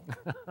plenty more.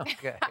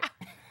 Okay.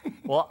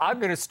 Well, I'm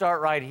going to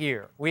start right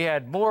here. We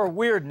had more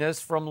weirdness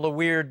from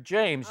LeWeird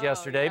James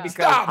yesterday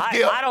because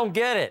I don't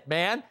get it,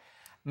 man.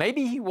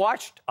 Maybe he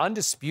watched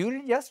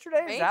Undisputed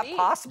yesterday? Maybe. Is that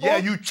possible? Yeah,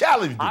 you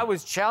challenged him. I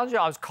was challenging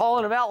him. I was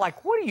calling him out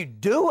like, what are you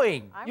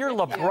doing? You're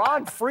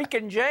LeBron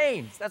freaking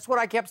James. That's what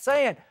I kept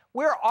saying.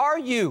 Where are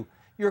you?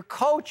 Your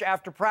coach,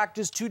 after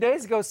practice 2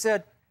 days ago,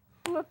 said,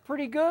 he looked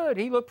pretty good.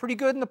 He looked pretty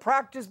good in the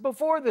practice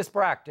before this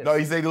practice. No,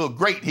 he said he looked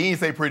great. He didn't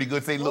say pretty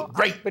good. He said he looked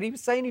great. But he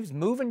was saying he was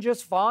moving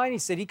just fine. He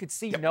said he could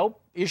see no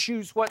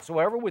issues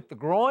whatsoever with the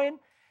groin.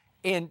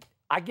 And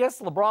I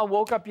guess LeBron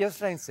woke up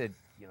yesterday and said,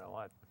 you know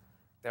what,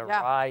 they're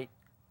right.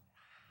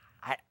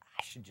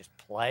 I should just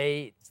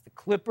play. It's the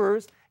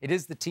Clippers. It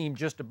is the team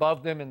just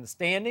above them in the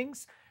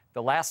standings.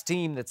 The last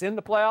team that's in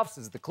the playoffs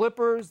is the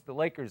Clippers. The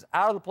Lakers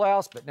out of the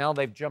playoffs, but now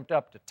they've jumped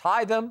up to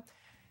tie them.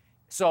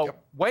 So,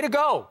 way to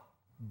go,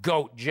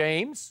 Goat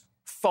James.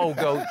 Faux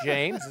Goat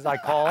James, as I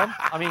call him.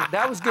 I mean,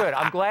 that was good.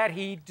 I'm glad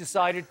he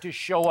decided to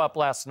show up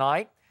last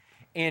night.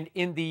 And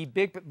in the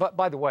big, but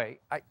by the way,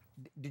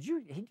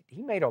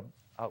 he made a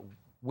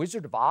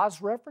Wizard of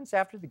Oz reference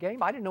after the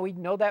game? I didn't know he'd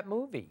know that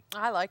movie.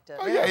 I liked it.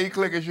 Oh, yeah, he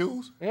click his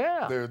shoes.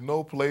 Yeah. There's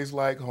no place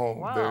like home.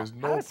 Wow. There's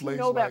no How does place he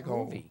know like that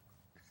home. movie?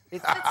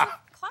 It's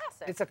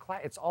a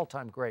classic. It's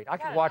all-time great. I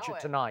could gotta watch know it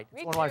it. tonight. Me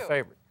It's one of my too.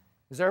 favorites.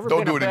 Has there ever Don't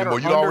been do a it better anymore.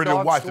 You already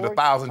underdog watched it story?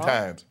 1,000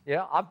 times.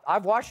 Yeah,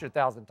 I've watched it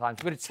 1,000 times,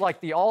 but it's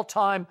like the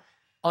all-time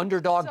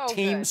underdog So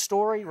team good.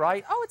 story,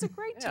 right? Oh, it's a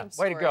great team Way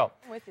story. to go.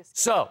 I'm with you, Steve.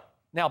 So,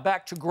 now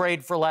back to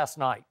grade for last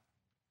night.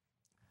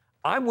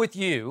 I'm with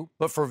you,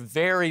 but for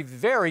very,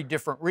 very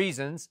different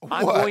reasons.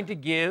 I'm going to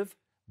give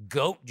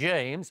Goat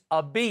James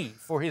a B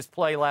for his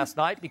play last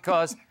night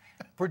because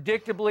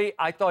predictably,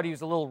 I thought he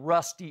was a little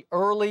rusty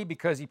early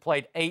because he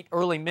played 8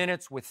 early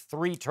minutes with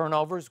 3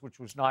 turnovers, which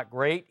was not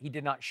great. He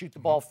did not shoot the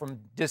ball from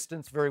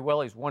distance very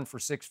well. He's 1 for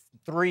 6 from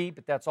 3,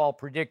 but that's all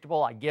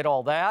predictable. I get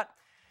all that.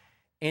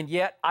 And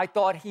yet, I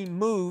thought he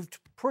moved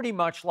pretty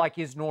much like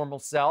his normal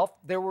self.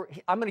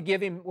 I'm going to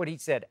give him what he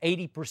said,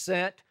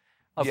 80%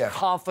 of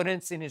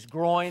confidence in his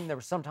groin. There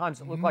were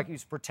sometimes it looked like he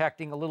was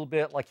protecting a little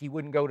bit, like he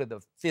wouldn't go to the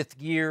 5th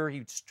gear.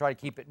 He'd just try to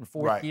keep it in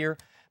 4th gear.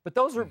 But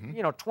those are,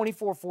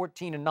 24,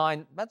 14, and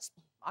 9. That's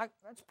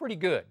pretty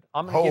good.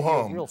 I'm going to give you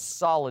a real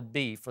solid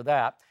B for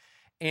that.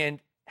 And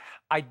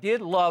I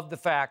did love the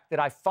fact that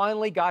I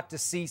finally got to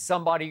see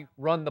somebody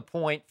run the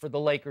point for the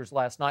Lakers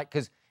last night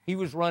because he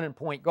was running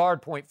point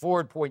guard, point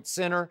forward, point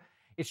center.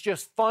 It's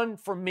just fun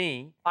for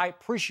me. I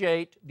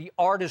appreciate the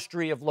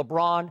artistry of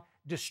LeBron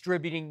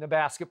distributing the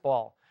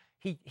basketball.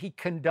 He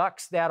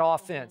conducts that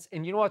offense.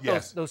 And you know what?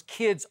 Those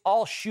kids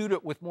all shoot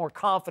it with more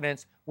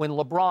confidence when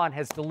LeBron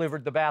has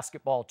delivered the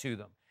basketball to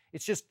them.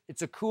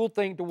 It's a cool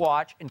thing to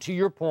watch. And to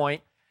your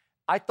point,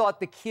 I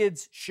thought the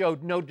kids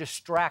showed no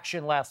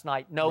distraction last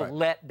night, no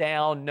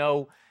letdown,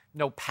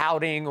 no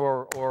pouting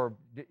or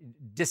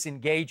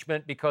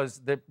disengagement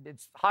because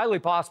it's highly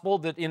possible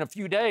that in a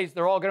few days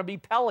they're all going to be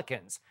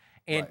Pelicans.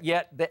 And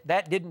yet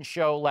that didn't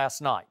show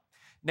last night.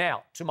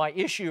 Now, to my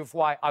issue of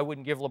why I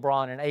wouldn't give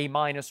LeBron an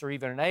A- or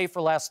even an A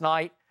for last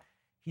night,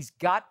 he's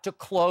got to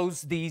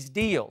close these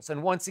deals.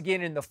 And once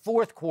again, in the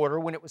fourth quarter,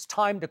 when it was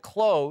time to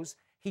close,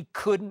 he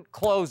couldn't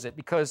close it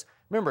because,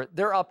 remember,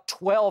 they're up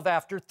 12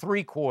 after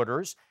 3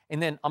 quarters.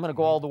 And then I'm going to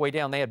go all the way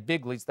down. They had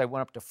big leads. They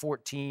went up to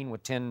 14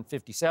 with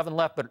 10:57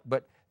 left,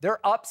 but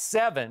they're up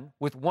 7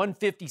 with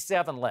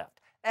 1:57 left.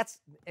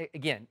 That's,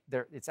 again,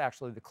 it's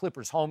actually the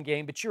Clippers' home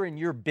game, but you're in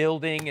your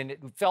building, and it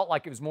felt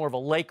like it was more of a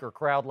Laker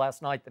crowd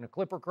last night than a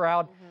Clipper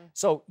crowd.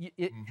 So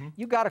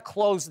you got to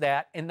close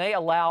that, and they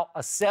allow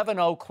a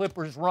 7-0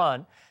 Clippers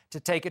run to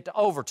take it to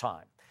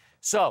overtime.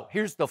 So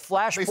here's the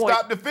flashpoint. They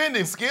stopped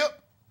defending,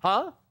 Skip.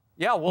 Huh?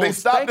 Yeah, well, they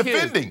stopped thank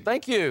defending. You.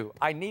 Thank you.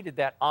 I needed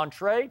that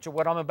entree to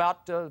what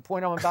the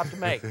point I'm about to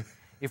make.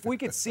 If we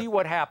could see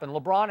what happened,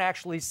 LeBron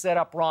actually set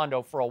up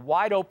Rondo for a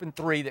wide-open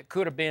three that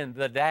could have been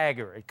the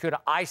dagger. It could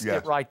have iced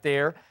it right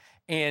there,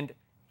 and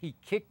he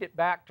kicked it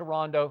back to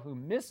Rondo, who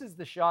misses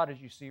the shot,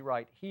 as you see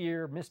right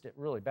here. Missed it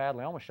really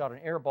badly. Almost shot an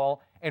air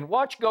ball. And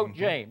watch Goat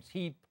James.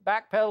 He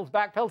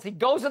backpedals. He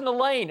goes in the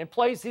lane and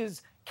plays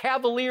his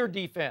cavalier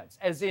defense,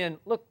 as in,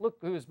 look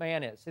who his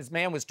man is. His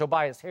man was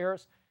Tobias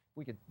Harris.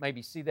 We could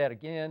maybe see that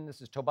again.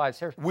 This is Tobias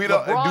Harris.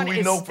 LeBron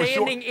is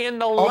standing in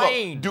the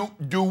lane.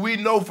 Do we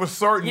know for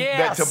certain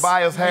that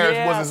Tobias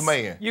Harris was his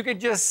man? You could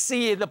just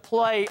see the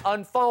play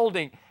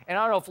unfolding. And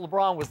I don't know if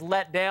LeBron was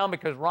let down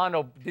because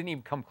Rondo didn't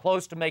even come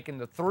close to making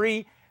the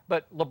three.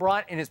 But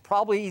LeBron, and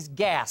he's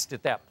gassed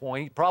at that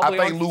point. I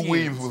think Lou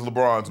Williams was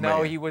LeBron's man.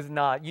 No, he was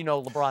not. You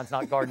know LeBron's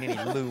not guarding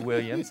any Lou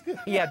Williams.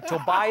 He had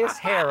Tobias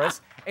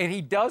Harris, and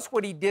he does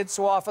what he did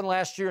so often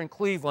last year in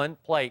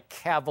Cleveland, play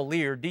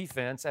cavalier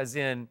defense, as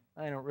in,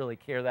 I don't really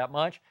care that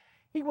much.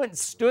 He went and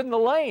stood in the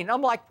lane.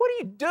 I'm like, what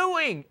are you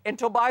doing? And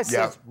Tobias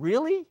says,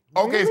 really?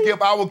 Okay, really?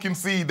 Skip, I will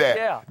concede that.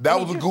 Yeah. That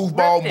was a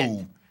goofball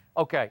move.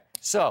 Okay,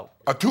 so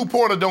a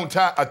two-pointer doesn't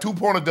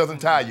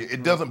tie you.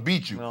 It doesn't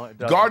beat you. No, it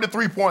doesn't. Guard the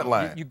three-point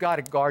line. You got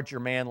to guard your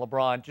man,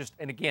 LeBron.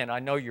 And again, I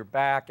know you're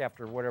back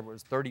after whatever it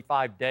was,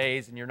 35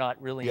 days, and you're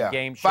not really in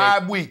game shape.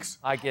 5 weeks.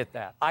 I get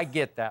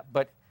that.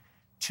 But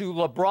to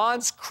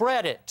LeBron's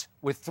credit,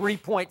 with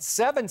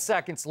 3.7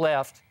 seconds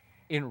left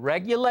in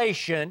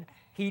regulation,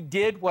 he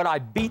did what I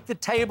beat the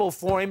table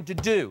for him to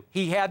do.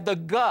 He had the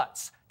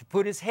guts to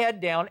put his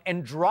head down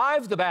and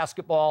drive the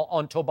basketball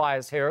on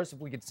Tobias Harris, if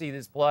we could see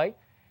this play.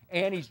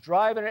 And he's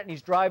driving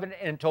it,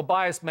 and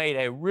Tobias made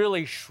a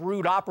really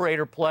shrewd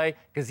operator play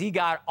because he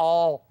got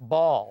all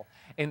ball.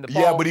 And the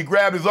ball, but he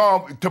grabbed his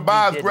arm.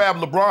 Tobias grabbed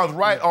LeBron's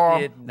right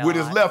arm with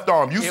his left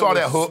arm. You saw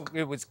that hook.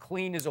 It was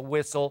clean as a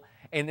whistle.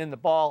 And then the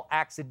ball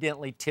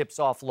accidentally tips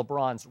off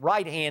LeBron's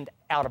right hand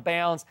out of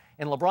bounds,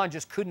 and LeBron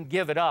just couldn't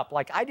give it up.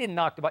 Like, I didn't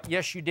knock the ball.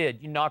 Yes, you did.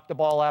 You knocked the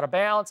ball out of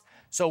bounds,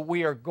 so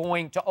we are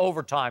going to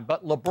overtime.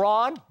 But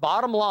LeBron,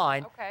 bottom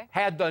line,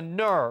 had the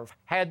nerve,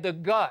 had the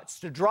guts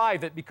to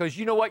drive it, because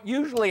you know what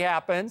usually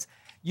happens?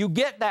 You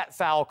get that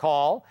foul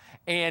call,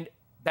 and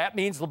that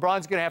means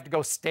LeBron's going to have to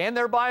go stand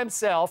there by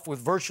himself with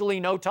virtually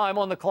no time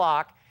on the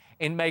clock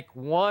and make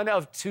one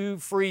of 2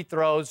 free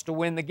throws to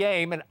win the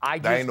game, and I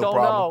just don't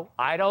know.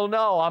 I don't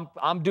know.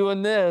 I'm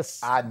doing this.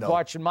 I know.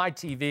 Watching my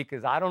TV,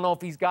 because I don't know if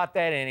he's got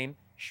that in him.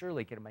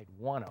 Surely could have made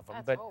one of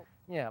them. But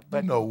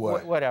you know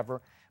what? Whatever.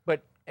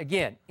 But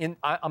again,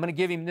 I'm going to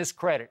give him this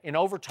credit. In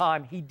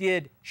overtime, he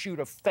did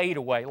shoot a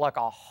fadeaway, like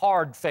a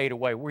hard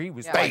fadeaway, where he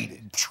was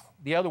faded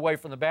the other way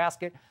from the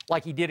basket,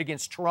 like he did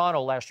against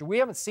Toronto last year. We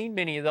haven't seen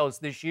many of those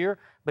this year,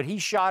 but he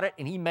shot it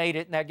and he made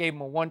it, and that gave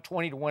him a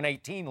 120 to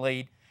 118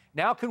 lead.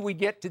 Now can we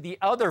get to the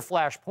other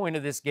flashpoint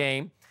of this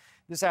game?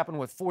 This happened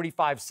with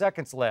 45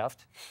 seconds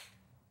left.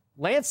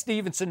 Lance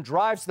Stevenson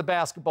drives the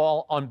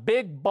basketball on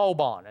Big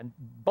Boban, and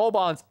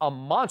Boban's a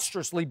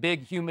monstrously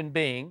big human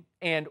being.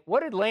 And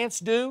what did Lance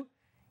do?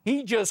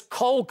 He just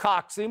cold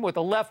cocks him with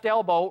a left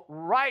elbow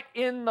right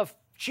in the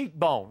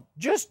cheekbone.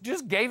 Just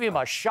gave him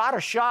a shot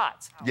of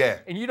shots. Yeah.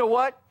 And you know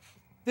what?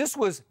 This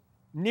was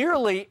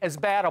nearly as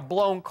bad a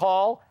blown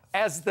call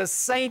as the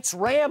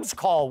Saints-Rams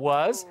call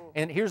was.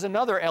 And here's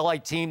another LA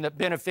team that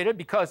benefited,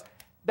 because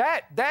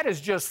that is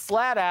just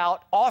flat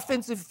out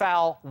offensive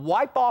foul,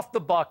 wipe off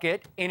the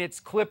bucket, and it's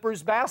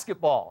Clippers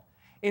basketball.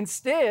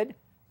 Instead,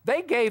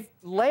 they gave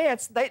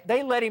Lance,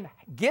 they let him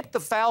get the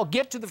foul,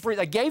 get to the free,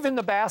 they gave him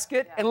the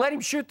basket and let him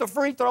shoot the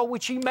free throw,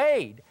 which he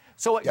made.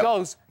 So it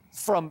goes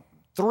from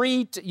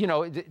 3 to,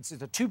 it's a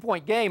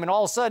 2-point game, and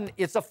all of a sudden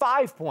it's a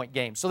 5-point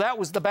game. So that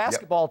was the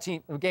basketball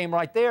team game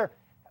right there.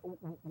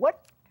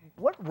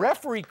 What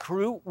referee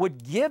crew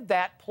would give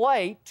that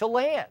play to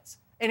Lance?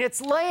 And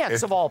it's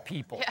Lance, of all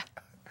people. Yeah.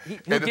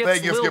 And the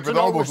thing is, Skip, it's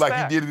almost like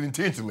he did it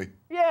intentionally.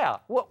 Yeah.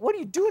 What are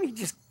you doing? He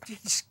just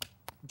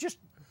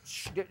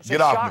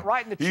get off shot me.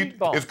 right in the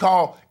cheekbone.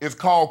 It's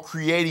called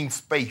creating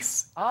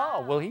space.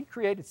 Oh, well, he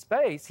created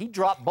space. He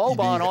dropped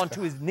Boban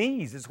onto his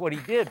knees is what he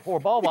did. Poor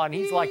Boban.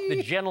 He's like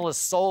the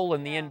gentlest soul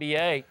in the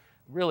NBA.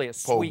 Really a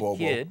sweet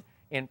kid.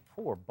 And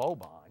poor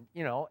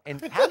Boban,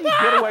 And how do you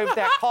get away with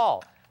that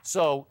call?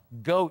 So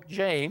Goat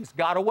James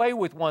got away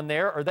with one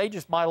there, or they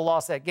just might have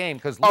lost that game.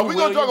 Are we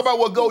going to talk about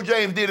what Goat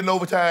James did in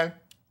overtime?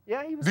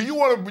 Yeah, he was. Do you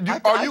want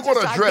to? Are you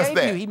going to address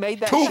that? He made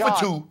that 2 shot.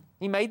 for 2.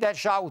 He made that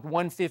shot with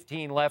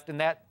 1:15 left,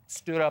 and that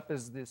stood up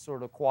as this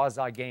sort of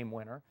quasi-game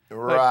winner.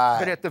 Right.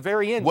 But at the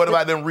very end. What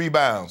about them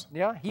rebounds?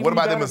 Yeah. What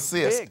about them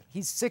assists? Big.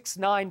 He's 6'9",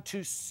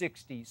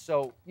 260.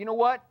 So you know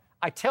what?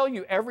 I tell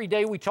you, every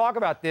day we talk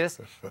about this,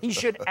 he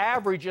should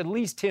average at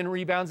least 10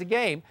 rebounds a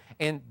game.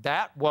 And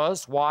that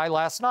was why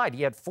last night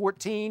he had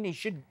 14. He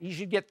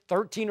should get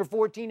 13 or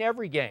 14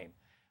 every game.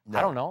 No.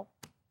 I don't know,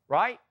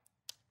 right?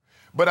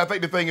 But I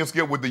think the thing is,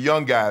 Skip, with the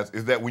young guys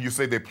is that when you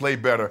say they play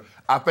better,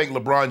 I think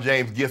LeBron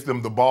James gets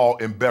them the ball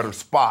in better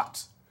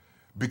spots.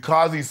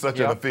 Because he's such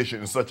an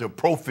efficient and such a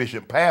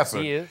proficient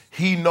passer,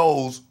 he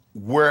knows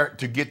where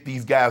to get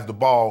these guys the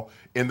ball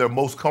in their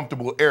most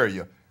comfortable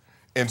area.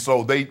 And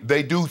so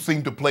they do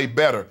seem to play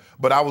better.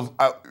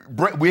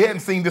 But we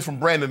hadn't seen this from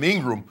Brandon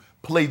Ingram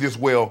play this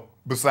well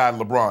beside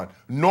LeBron.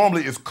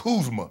 Normally it's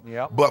Kuzma.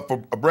 But for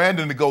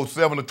Brandon to go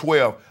 7 of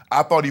 12,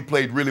 I thought he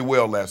played really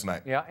well last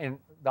night. Yeah, and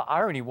the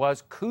irony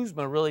was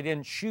Kuzma really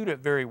didn't shoot it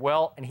very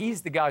well, and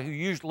he's the guy who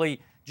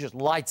usually just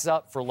lights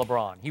up for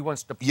LeBron. He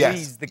wants to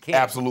please the king.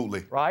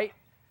 Absolutely. Right?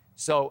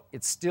 So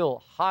it's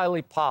still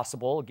highly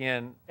possible,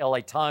 again,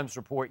 LA Times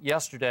report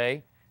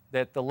yesterday,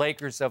 that the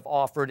Lakers have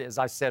offered, as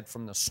I said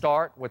from the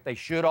start, what they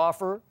should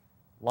offer,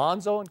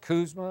 Lonzo and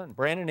Kuzma and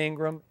Brandon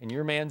Ingram and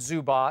your man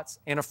Zubats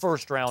and a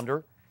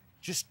first-rounder.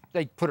 Just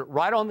they put it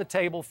right on the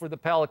table for the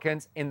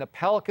Pelicans, and the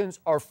Pelicans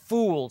are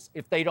fools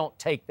if they don't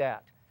take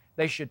that.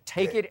 They should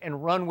take it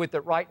and run with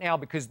it right now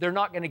because they're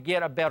not going to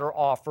get a better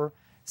offer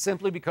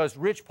simply because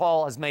Rich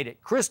Paul has made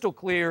it crystal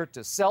clear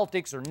to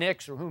Celtics or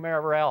Knicks or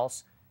whomever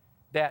else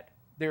that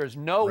there is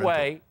no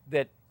way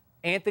that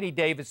Anthony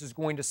Davis is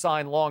going to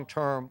sign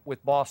long-term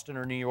with Boston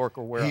or New York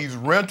or wherever. He's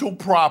rental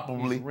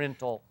property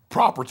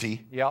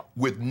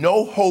with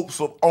no hopes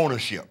of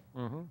ownership.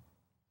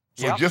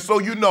 So just so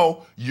you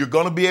know, you're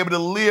going to be able to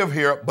live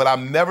here, but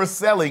I'm never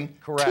selling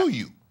to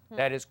you.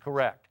 That is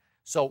correct.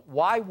 So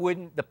why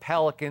wouldn't the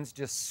Pelicans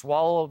just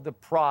swallow the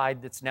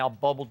pride that's now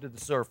bubbled to the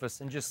surface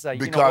and just say,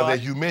 because you know what?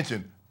 As you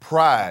mentioned,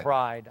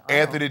 pride.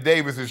 Anthony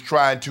Davis is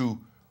trying to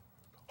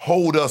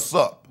hold us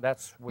up.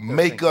 That's what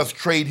make us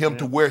trade him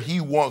to where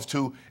he wants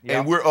to,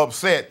 and we're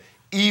upset,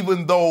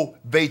 even though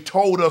they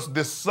told us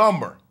this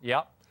summer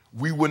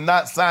we would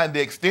not sign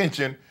the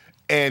extension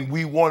and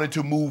we wanted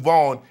to move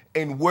on,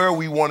 and where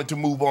we wanted to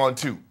move on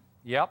to.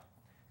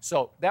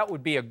 So that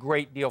would be a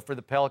great deal for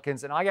the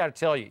Pelicans. And I got to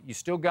tell you, you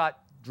still got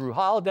Drew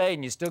Holiday,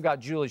 and you still got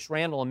Julius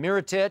Randle and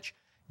Mirotic.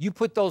 You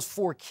put those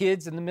 4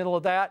 kids in the middle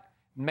of that,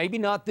 maybe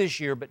not this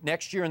year, but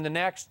next year and the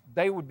next,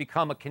 they would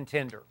become a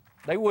contender.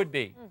 They would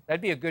be.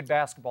 That'd be a good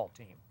basketball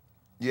team.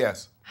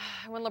 Yes.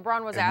 When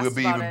LeBron was asked we'll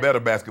be about even it,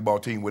 better basketball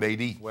team with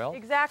AD. Well,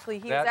 exactly.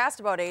 He was asked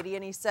about AD,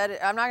 and he said,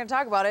 I'm not going to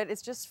talk about it.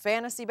 It's just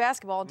fantasy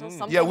basketball until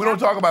something we don't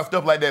talk about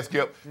stuff like that,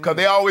 Skip, because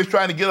they're always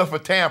trying to get us for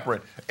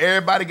tampering.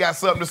 Everybody got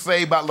something to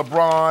say about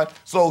LeBron,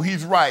 so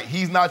he's right.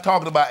 He's not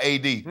talking about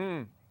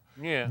AD.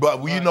 But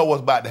we know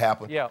what's about to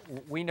happen. Yeah,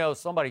 we know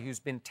somebody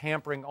who's been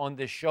tampering on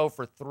this show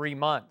for 3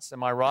 months.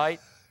 Am I right?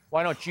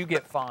 Why don't you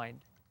get fined?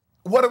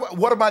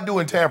 What am I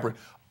doing tampering?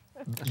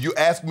 You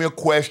ask me a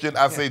question,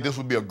 I say this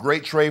would be a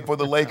great trade for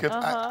the Lakers.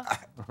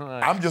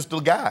 I'm just a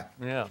guy.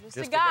 Just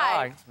a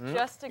guy.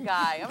 Just a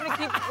guy. I'm going to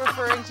keep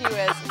referring to you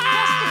as just a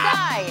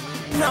guy.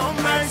 No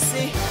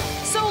mercy.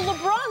 So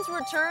LeBron's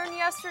return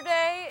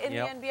yesterday in the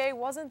NBA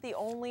wasn't the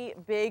only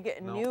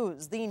big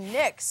news. The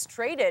Knicks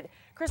traded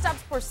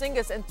Kristaps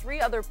Porzingis and 3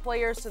 other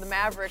players to the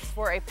Mavericks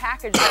for a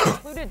package that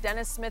included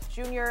Dennis Smith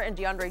Jr. and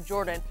DeAndre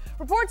Jordan.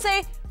 Reports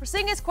say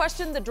Porzingis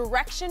questioned the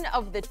direction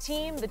of the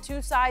team. The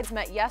 2 sides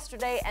met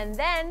yesterday, and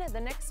then the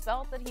Knicks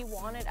felt that he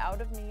wanted out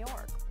of New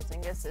York.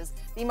 Porzingis is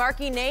the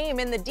marquee name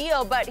in the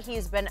deal, but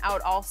he's been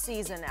out all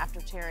season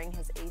after tearing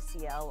his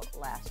ACL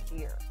last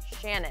year.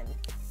 Shannon,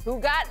 who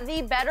got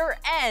the better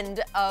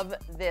end of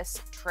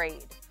this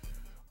trade?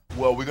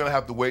 Well, we're going to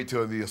have to wait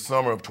till the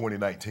summer of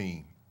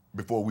 2019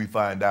 before we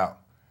find out.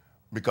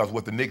 Because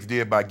what the Knicks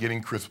did by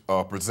getting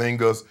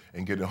Porzingis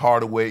and getting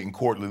Hardaway and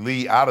Courtney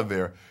Lee out of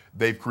there,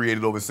 they've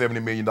created over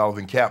 $70 million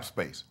in cap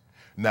space.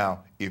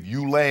 Now, if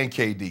you land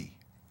KD,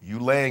 you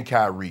land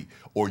Kyrie,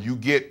 or you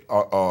get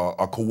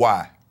a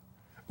Kawhi,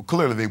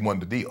 clearly they won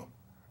the deal.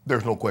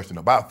 There's no question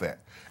about that.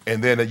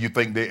 And then you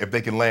think that if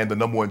they can land the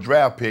 #1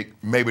 draft pick,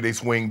 maybe they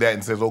swing that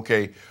and says,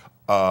 okay,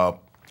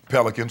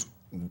 Pelicans,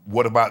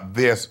 what about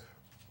this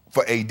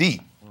for AD?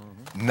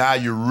 Now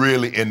you're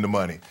really in the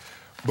money.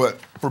 But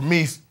for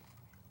me,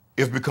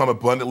 it's become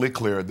abundantly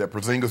clear that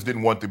Porzingis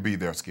didn't want to be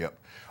there, Skip.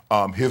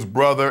 His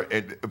brother,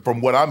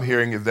 from what I'm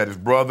hearing, is that his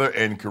brother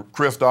and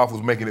Kristaps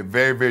was making it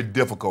very, very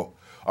difficult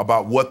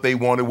about what they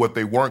wanted, what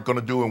they weren't going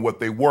to do, and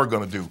what they were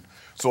going to do.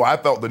 So I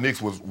thought the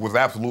Knicks was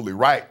absolutely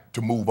right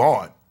to move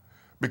on.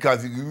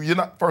 Because you're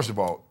not, first of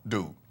all,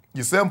 dude,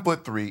 you're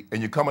 7'3"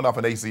 and you're coming off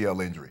an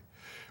ACL injury.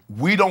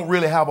 We don't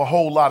really have a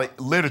whole lot of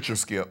literature,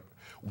 Skip.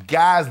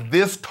 Guys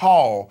this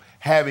tall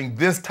having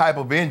this type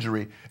of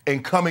injury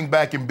and coming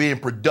back and being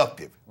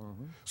productive.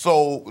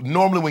 So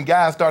normally when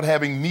guys start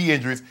having knee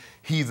injuries,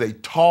 he's a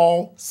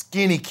tall,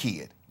 skinny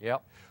kid.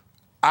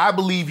 I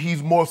believe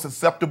he's more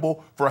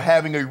susceptible for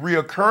having a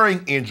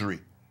reoccurring injury.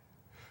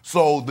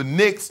 So the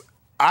Knicks,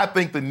 I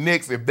think the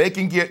Knicks, if they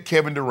can get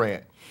Kevin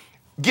Durant,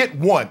 get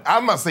one.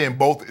 I'm not saying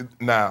both.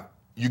 Now,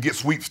 you get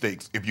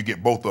sweepstakes if you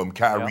get both of them,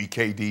 Kyrie,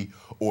 KD,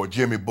 or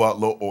Jimmy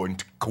Butler, or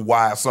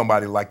Kawhi,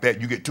 somebody like that.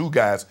 You get two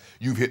guys,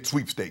 you've hit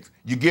sweepstakes.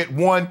 You get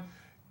one,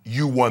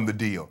 you won the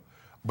deal.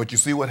 But you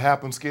see what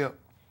happened, Skip?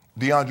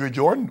 DeAndre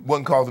Jordan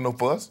wasn't causing no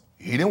fuss.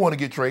 He didn't want to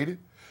get traded.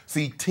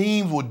 See,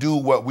 teams will do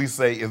what we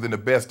say is in the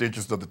best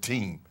interest of the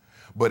team.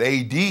 But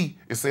AD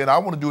is saying, I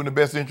want to do in the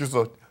best interest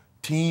of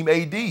Team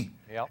AD.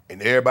 Yep.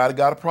 And everybody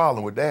got a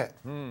problem with that.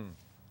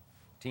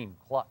 Team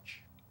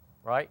clutch,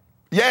 right?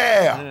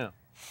 Yeah.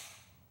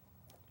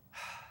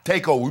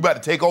 Take over. We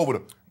about to take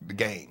over the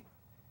game.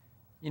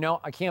 You know,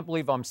 I can't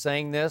believe I'm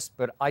saying this,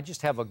 but I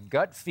just have a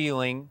gut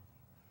feeling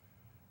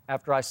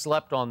after I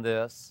slept on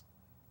this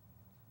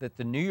that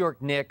the New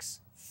York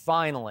Knicks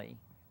finally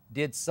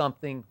did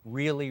something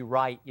really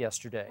right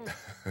yesterday.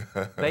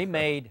 They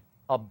made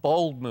a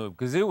bold move,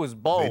 because it was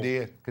bold. They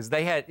did. Because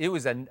it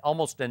was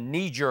almost a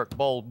knee-jerk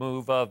bold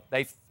move of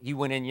he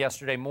went in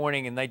yesterday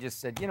morning and they just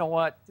said, you know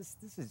what, this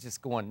is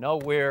just going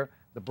nowhere.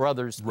 The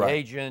brother's the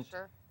agent.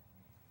 Sure.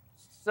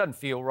 Doesn't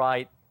feel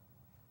right.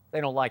 They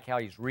don't like how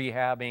he's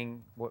rehabbing,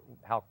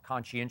 how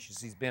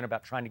conscientious he's been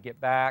about trying to get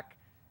back.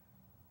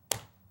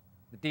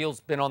 The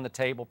deal's been on the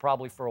table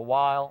probably for a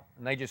while,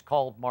 and they just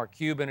called Mark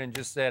Cuban and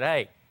just said,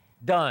 hey,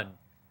 done.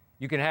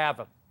 You can have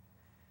him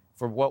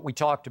for what we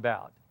talked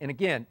about. And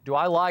again, do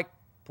I like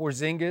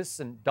Porzingis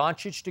and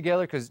Doncic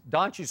together? Because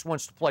Doncic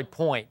wants to play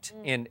point,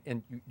 and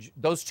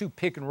those two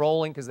pick and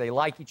rolling because they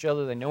like each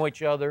other, they know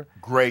each other.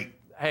 Great.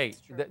 Hey,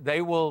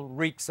 they will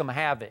wreak some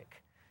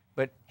havoc.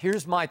 But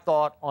here's my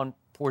thought on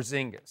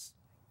Porzingis.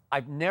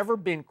 I've never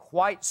been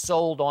quite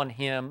sold on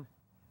him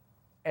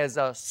as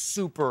a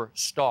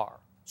superstar.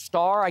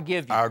 Star, I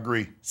give you. I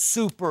agree.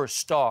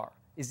 Superstar.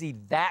 Is he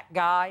that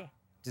guy?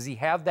 Does he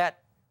have that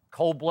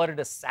cold-blooded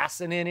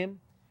assassin in him?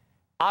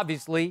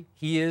 Obviously,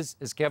 he is,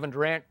 as Kevin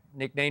Durant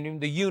nicknamed him,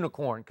 the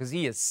unicorn, because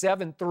he is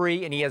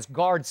 7'3", and he has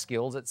guard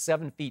skills at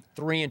 7 feet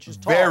 3 inches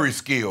tall. Very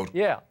skilled.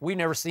 Yeah, we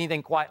never seen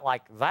anything quite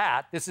like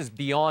that. This is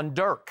beyond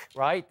Dirk,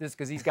 right? This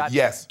because he's got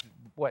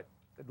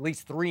at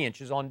least 3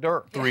 inches on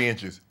Dirk. 3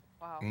 inches.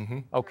 Wow.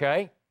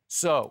 Okay,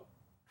 so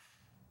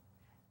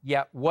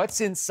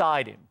what's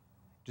inside him?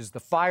 Does the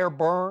fire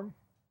burn?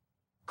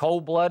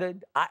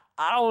 Cold-blooded? I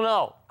don't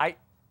know.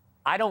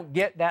 I don't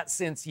get that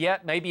sense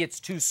yet. Maybe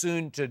it's too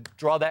soon to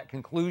draw that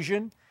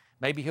conclusion.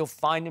 Maybe he'll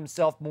find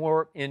himself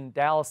more in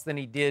Dallas than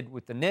he did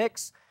with the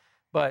Knicks.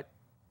 But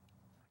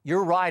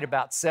you're right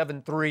about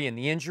 7'3" and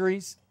the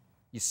injuries.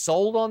 You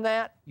sold on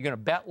that? You're going to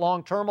bet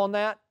long-term on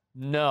that?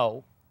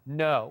 No.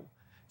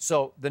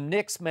 So the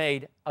Knicks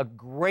made a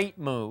great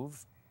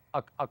move,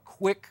 a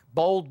quick,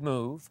 bold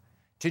move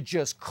to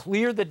just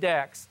clear the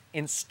decks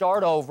and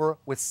start over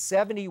with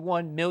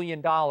 $71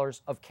 million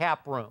of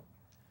cap room.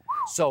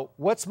 So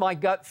what's my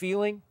gut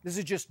feeling? This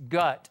is just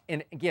gut.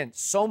 And again,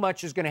 so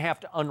much is going to have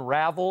to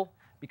unravel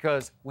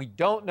because we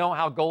don't know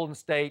how Golden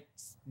State,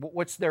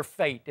 what's their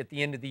fate at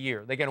the end of the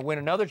year? Are they going to win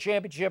another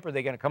championship or are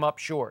they going to come up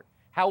short?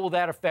 How will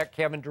that affect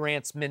Kevin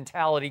Durant's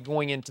mentality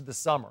going into the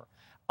summer?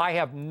 I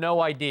have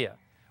no idea.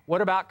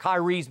 What about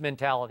Kyrie's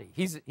mentality?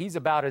 He's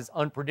about as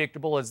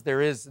unpredictable as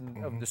there is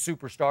of the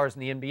superstars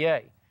in the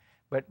NBA.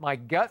 But my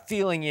gut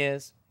feeling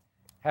is,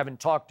 having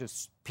talked to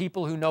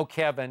people who know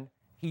Kevin,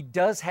 he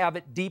does have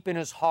it deep in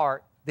his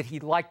heart that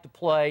he'd like to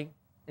play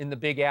in the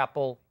Big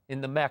Apple,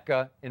 in the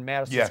Mecca, in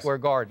Madison Square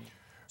Garden.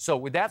 So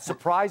would that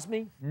surprise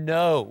me?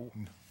 No.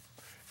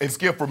 And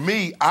Skip, for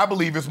me, I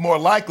believe it's more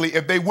likely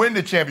if they win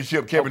the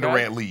championship, Kevin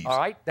Durant leaves. All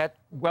right, that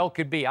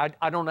could be.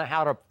 I don't know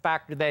how to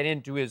factor that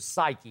into his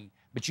psyche,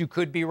 but you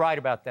could be right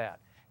about that.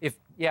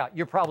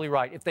 You're probably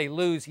right. If they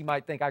lose, he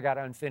might think I got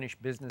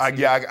unfinished business. I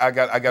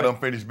got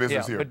unfinished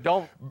business here.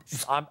 But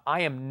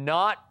I am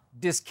not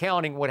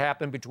discounting what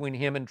happened between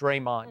him and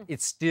Draymond.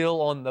 It's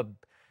still on the,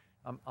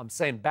 I'm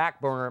saying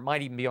back burner. It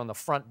might even be on the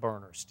front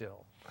burner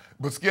still.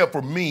 But Skip,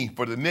 for me,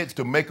 for the Knicks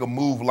to make a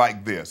move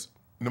like this,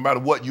 no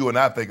matter what you and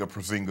I think of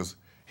Porzingis,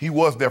 he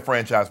was their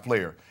franchise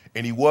player,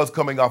 and he was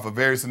coming off a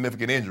very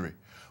significant injury.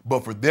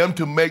 But for them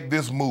to make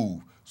this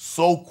move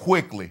so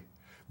quickly,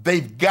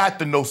 they've got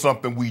to know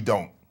something we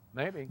don't.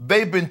 Maybe.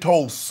 They've been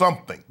told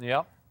something.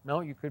 Yep.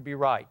 No, you could be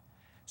right.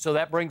 So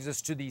that brings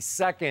us to the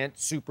second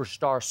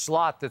superstar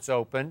slot that's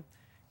open.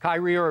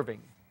 Kyrie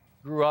Irving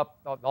grew up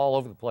all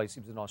over the place.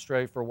 He was in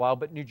Australia for a while,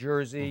 but New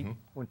Jersey,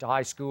 went to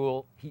high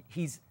school.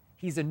 He's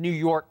a New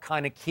York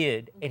kind of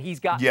kid, and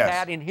he's got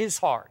that in his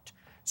heart.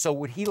 So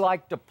would he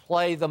like to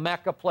play the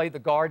Mecca, play the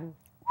Garden?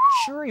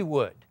 Sure he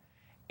would.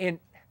 And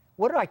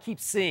what do I keep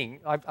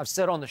seeing? I've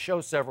said on the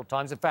show several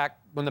times. In fact,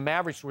 when the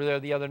Mavericks were there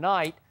the other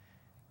night,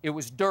 it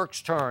was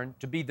Dirk's turn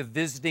to be the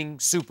visiting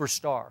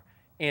superstar.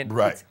 And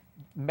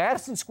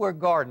Madison Square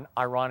Garden,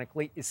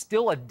 ironically, is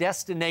still a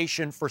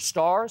destination for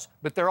stars,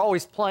 but they're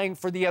always playing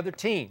for the other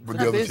team, for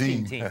the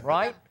visiting team,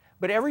 right?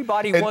 But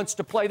everybody wants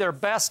to play their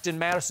best in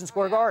Madison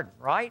Square Garden,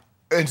 right?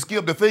 And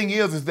Skip, the thing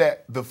is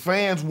that the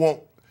fans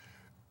want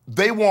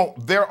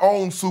their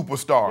own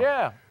superstar.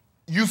 Yeah.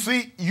 You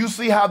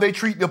see how they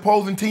treat the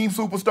opposing team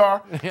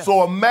superstar? Yeah.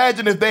 So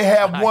imagine if they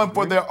have one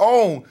for their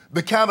own,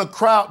 the kind of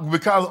crowd, the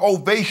kind of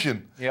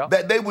ovation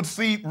that they would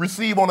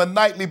receive on a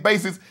nightly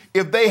basis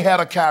if they had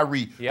a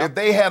Kyrie, if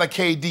they had a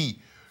KD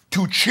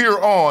to cheer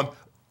on,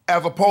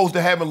 as opposed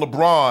to having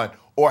LeBron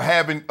or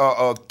having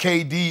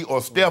KD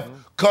or Steph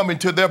come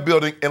into their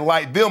building and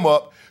light them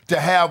up, to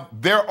have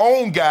their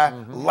own guy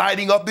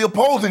lighting up the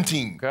opposing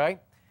team. Okay.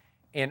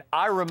 And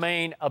I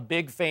remain a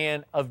big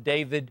fan of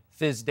David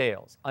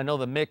Fizdale's. I know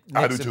the Knicks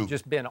have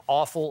just been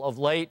awful of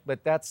late,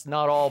 but that's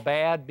not all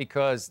bad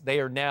because they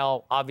are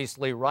now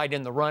obviously right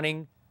in the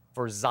running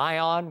for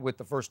Zion with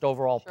the first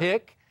overall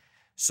pick.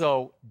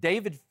 So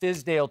David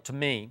Fizdale, to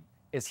me,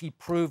 as he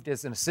proved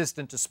as an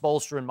assistant to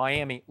Spoelstra in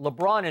Miami,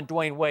 LeBron and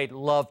Dwayne Wade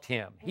loved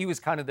him. He was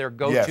kind of their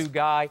go-to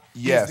guy.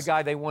 He was the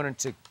guy they wanted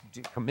to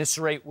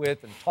commiserate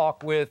with and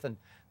talk with, and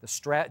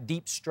the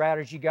deep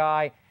strategy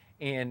guy.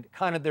 And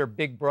kind of their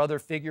big brother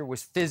figure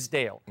was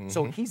Fizdale.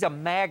 So he's a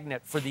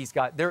magnet for these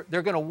guys. They're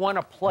going to want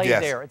to play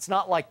there. It's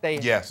not like they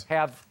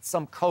have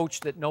some coach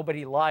that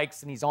nobody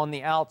likes and he's on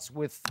the outs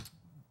with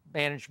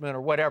management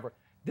or whatever.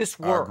 This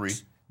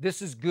works.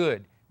 This is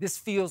good. This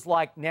feels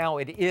like now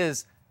it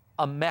is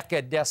a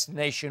Mecca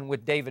destination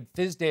with David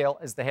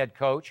Fizdale as the head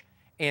coach.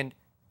 And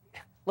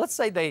let's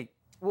say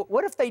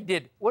what if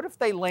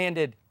they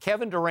landed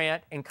Kevin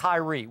Durant and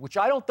Kyrie, which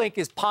I don't think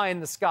is pie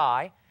in the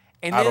sky.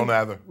 And I don't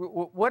either.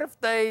 What if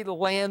they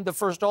land the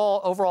first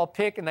overall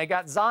pick and they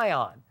got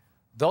Zion?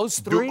 Those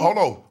three?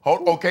 Hold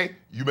on. Okay,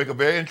 you make a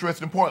very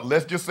interesting point.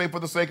 Let's just say, for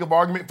the sake of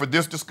argument, for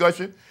this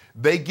discussion,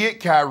 they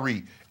get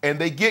Kyrie and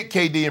they get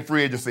KD in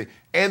free agency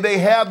and they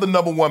have the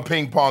 #1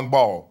 ping pong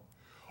ball.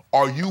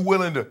 Are you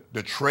willing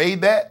to trade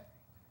that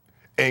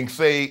and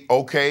say,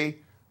 okay,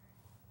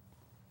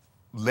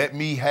 let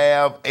me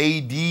have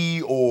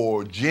AD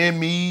or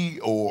Jimmy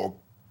or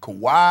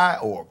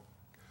Kawhi or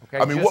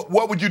I mean,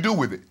 what would you do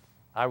with it?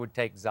 I would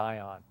take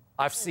Zion.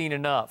 I've seen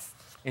enough.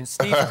 And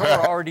Steve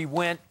Kerr already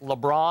went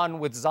LeBron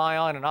with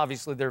Zion, and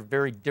obviously they're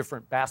very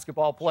different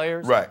basketball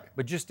players. Right.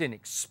 But just an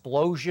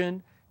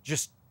explosion,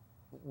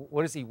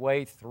 what does he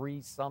weigh,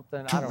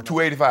 3-something? I don't know.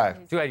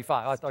 285.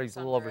 285. I thought he was a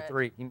little over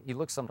 3. He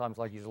looks sometimes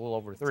like he's a little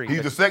over 3.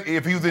 He's the second.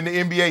 If he was in the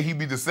NBA, he'd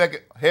be the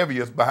second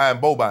heaviest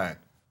behind Boban.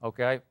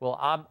 Okay.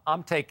 Well,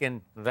 I'm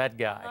taking that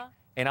guy,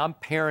 and I'm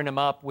pairing him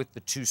up with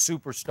the 2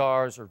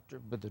 superstars, or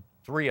with the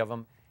 3 of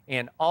them,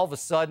 and all of a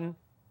sudden,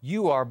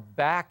 you are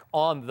back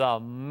on the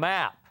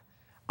map.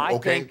 I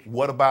think,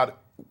 what about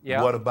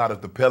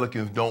if the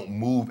Pelicans don't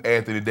move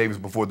Anthony Davis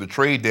before the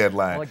trade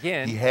deadline? Well,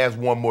 again, he has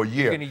one more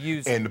year.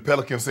 And the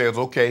Pelicans says,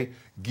 okay,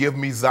 give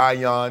me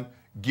Zion,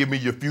 give me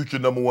your future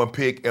 #1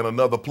 pick and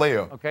another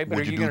player. Okay, but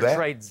would are you going to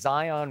trade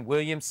Zion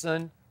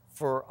Williamson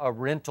for a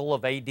rental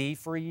of AD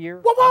for a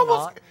year?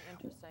 Well,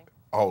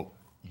 oh,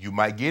 you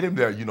might get him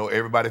there. You know,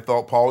 everybody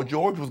thought Paul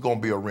George was going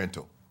to be a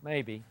rental.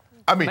 Maybe.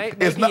 I mean,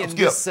 it's not,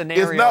 Skip,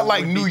 it's not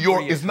like New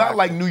York. It's not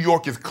like New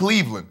York is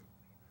Cleveland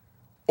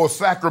or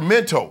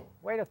Sacramento.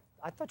 Wait,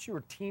 I thought you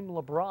were Team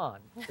LeBron.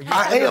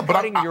 I am,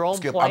 but your own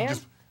plan?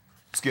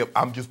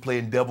 I'm just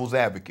playing devil's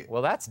advocate.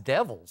 Well, that's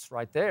devils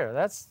right there.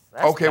 That's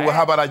okay. bad. Well,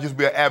 how about I just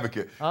be an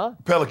advocate?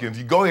 Pelicans,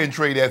 you go ahead and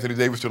trade Anthony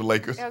Davis to the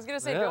Lakers. Yeah, I was going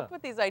to say, don't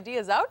put these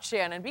ideas out,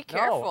 Shannon. Be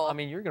careful. No, I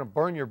mean, you're going to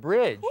burn your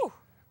bridge. Whew.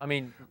 I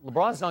mean,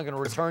 LeBron's not going to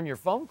return your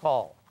phone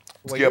call.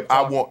 Skip,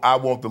 I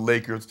want the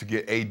Lakers to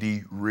get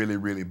AD really,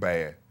 really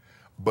bad.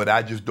 But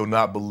I just do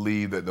not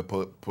believe that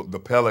the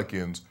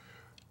Pelicans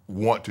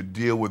want to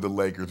deal with the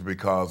Lakers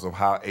because of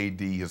how AD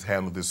has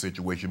handled this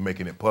situation,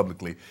 making it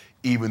publicly,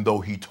 even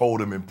though he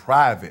told him in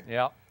private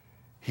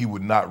he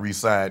would not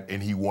re-sign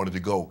and he wanted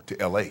to go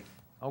to L.A.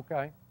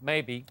 Okay,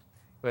 maybe.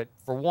 But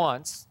for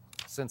once,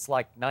 since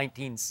like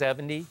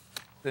 1970,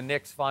 the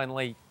Knicks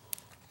finally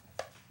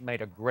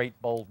made a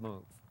great, bold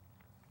move.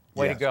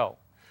 Way to go.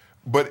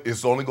 But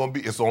it's only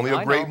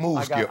a great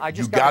move, Skip.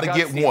 You got to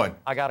get one.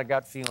 I got a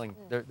gut feeling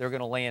they're going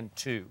to land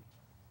 2.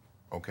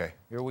 Okay.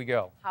 Here we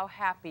go. How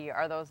happy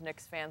are those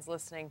Knicks fans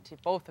listening to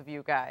both of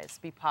you guys?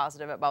 Be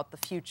positive about the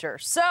future.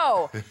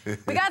 So,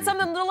 we got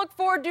something to look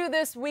forward to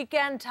this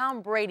weekend.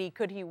 Tom Brady,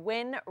 could he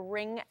win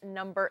ring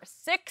number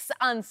 6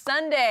 on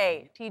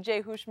Sunday?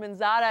 TJ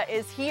Houshmandzadeh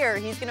is here.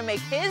 He's going to make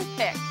his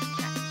pick.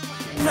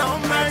 No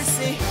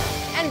mercy.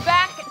 And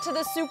back to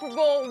the Super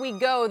Bowl we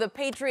go. The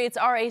Patriots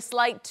are a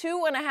slight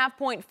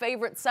 2.5-point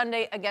favorite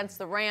Sunday against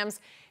the Rams.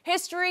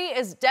 History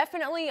is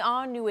definitely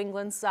on New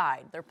England's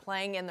side. They're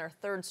playing in their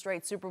 3rd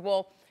straight Super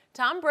Bowl.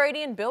 Tom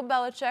Brady and Bill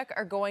Belichick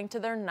are going to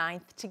their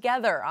 9th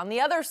together. On the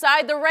other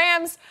side, the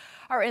Rams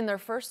are in their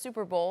first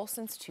Super Bowl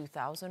since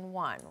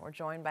 2001. We're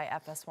joined by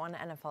FS1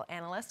 NFL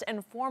analyst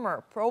and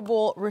former Pro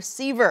Bowl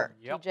receiver,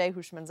 TJ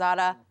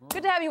Houshmandzadeh.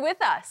 Good to have you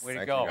with us. Way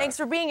to go. Thanks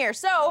for being here.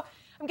 So,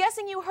 I'm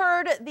guessing you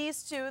heard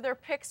these 2, their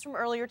picks from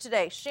earlier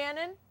today.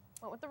 Shannon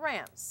went with the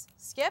Rams.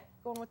 Skip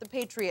going with the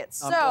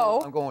Patriots.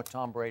 I'm going with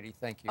Tom Brady.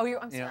 Thank you. Oh,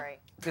 I'm sorry.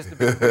 Just to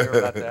be clear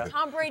about that.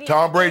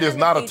 Tom Brady is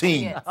not a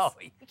team. No,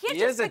 you can't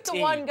just pick the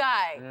one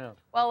guy. Yeah.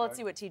 Well, let's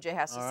see what TJ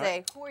has to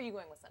say. Who are you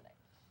going with Sunday?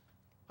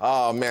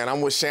 Oh man,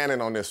 I'm with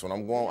Shannon on this one.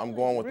 I'm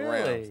going with the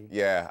Rams.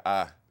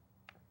 Yeah.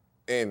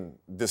 And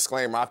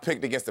disclaimer, I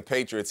picked against the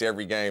Patriots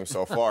every game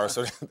so far,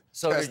 so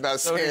that's not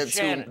saying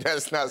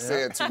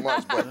too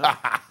much.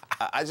 But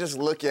I just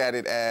look at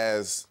it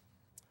as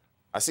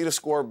I see the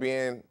score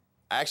being.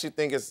 I actually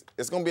think it's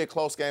going to be a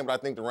close game, but I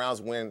think the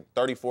Rams win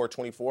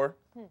 34-24.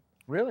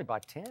 Really, by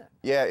 10?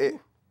 Yeah.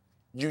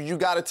 You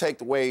got to take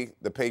away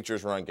the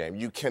Patriots' run game.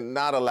 You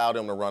cannot allow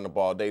them to run the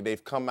ball.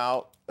 They've come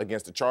out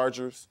against the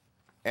Chargers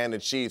and the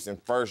Chiefs in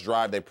first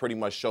drive. They pretty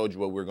much showed you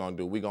what we're going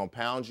to do. We're going to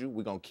pound you.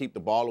 We're going to keep the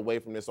ball away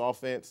from this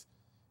offense.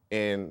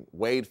 And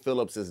Wade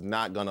Phillips is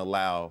not going to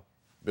allow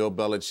Bill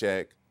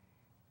Belichick,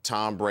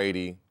 Tom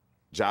Brady,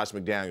 Josh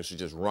McDaniels to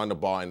just run the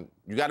ball. And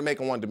you got to make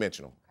them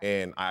one-dimensional.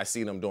 And I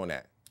see them doing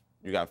that.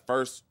 You got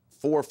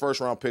four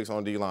first-round picks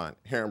on D-line.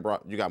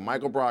 You got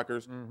Michael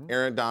Brockers,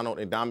 Aaron Donald,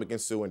 and Ndamukong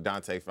Suh, and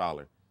Dante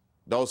Fowler.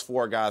 Those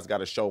four guys got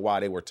to show why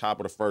they were top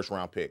of the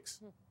first-round picks.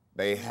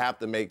 They have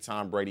to make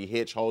Tom Brady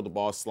hitch, hold the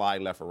ball,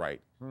 slide left or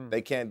right.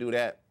 They can't do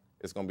that.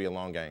 It's going to be a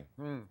long game.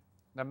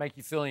 That make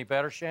you feel any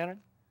better, Shannon?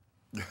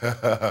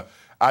 I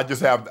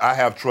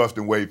have trust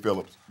in Wade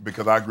Phillips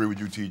because I agree with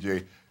you,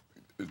 TJ.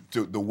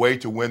 The way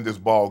to win this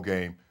ball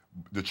game,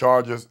 the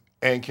Chargers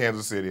and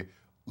Kansas City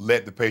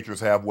let the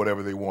Patriots have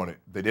whatever they wanted.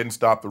 They didn't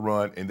stop the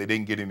run, and they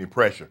didn't get any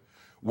pressure.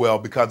 Well,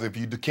 because if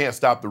you can't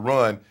stop the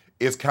run,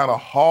 it's kind of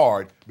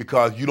hard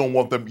because you don't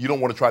want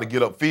to try to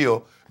get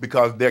upfield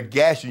because they're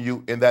gashing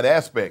you in that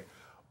aspect.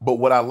 But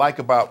what I like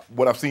about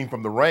what I've seen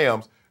from the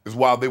Rams is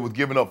while they was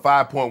giving up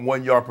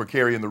 5.1 yards per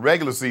carry in the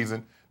regular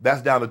season,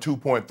 that's down to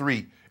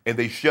 2.3, and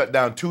they shut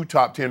down two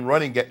top 5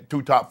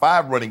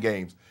 running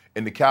games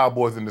in the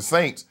Cowboys and the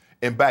Saints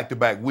in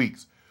back-to-back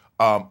weeks.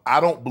 I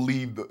don't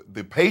believe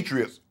the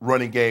Patriots'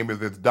 running game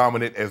is as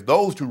dominant as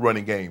those two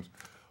running games.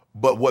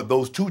 But what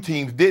those two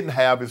teams didn't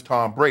have is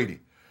Tom Brady.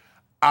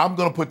 I'm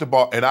going to put the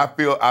ball, and I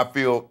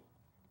feel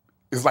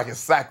it's like it's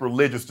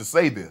sacrilegious to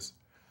say this.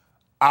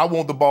 I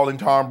want the ball in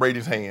Tom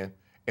Brady's hand,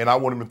 and I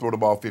want him to throw the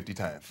ball 50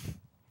 times.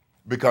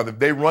 Because if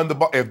they run the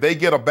ball, if they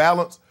get a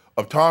balance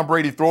of Tom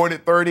Brady throwing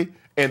it 30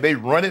 and they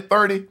run it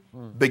 30,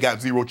 they got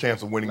zero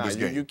chance of winning this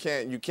game. You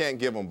can't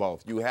give them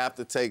both. You have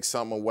to take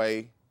some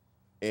away,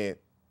 and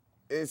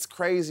it's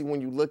crazy when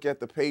you look at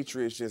the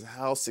Patriots, just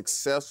how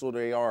successful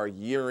they are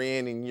year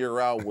in and year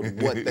out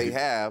with what they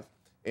have.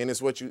 And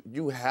it's what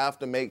you have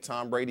to make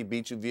Tom Brady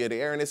beat you via the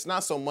air. And it's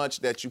not so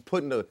much that you're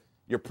putting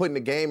the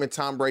game in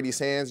Tom Brady's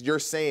hands. You're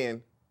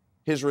saying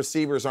his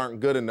receivers aren't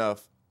good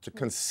enough to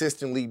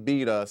consistently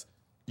beat us.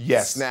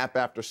 Yes. Snap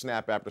after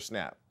snap after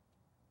snap.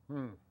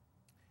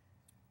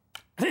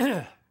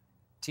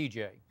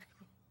 TJ,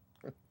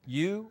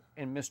 you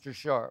and Mr.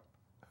 Sharpe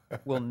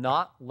will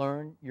not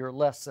learn your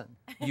lesson.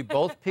 You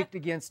both picked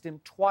against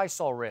him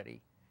twice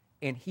already,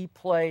 and he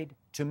played,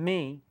 to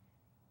me,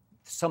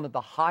 some of the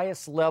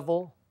highest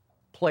level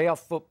playoff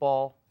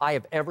football I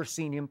have ever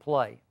seen him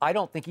play. I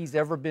don't think he's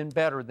ever been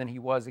better than he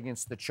was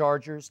against the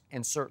Chargers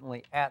and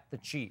certainly at the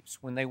Chiefs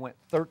when they went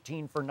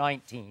 13 for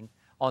 19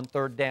 on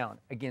third down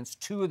against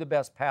two of the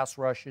best pass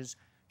rushes,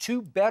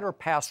 two better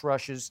pass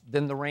rushes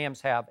than the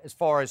Rams have as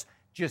far as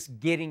just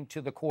getting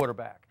to the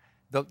quarterback.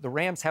 The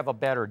Rams have a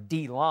better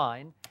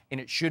D-line, and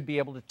it should be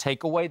able to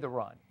take away the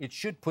run. It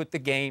should put the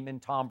game in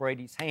Tom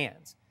Brady's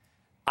hands.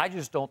 I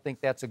just don't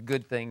think that's a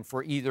good thing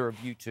for either of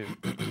you two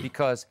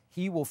because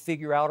he will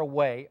figure out a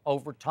way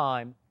over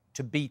time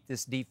to beat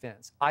this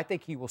defense. I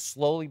think he will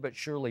slowly but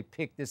surely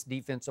pick this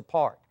defense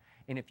apart.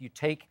 And if you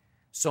take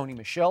Sony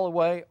Michel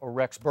away or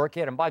Rex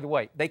Burkhead, and by the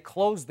way, they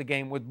closed the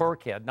game with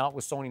Burkhead, not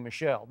with Sony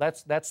Michel.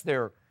 That's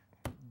their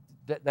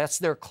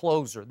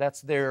closer.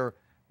 That's their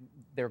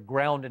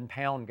ground and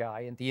pound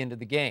guy at the end of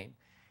the game.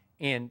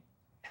 And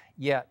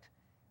yet,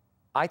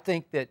 I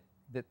think that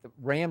the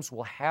Rams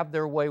will have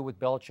their way with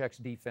Belichick's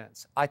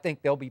defense. I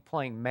think they'll be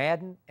playing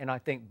Madden, and I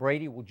think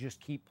Brady will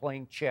just keep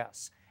playing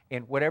chess.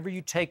 And whatever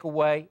you take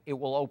away, it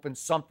will open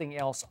something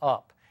else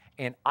up.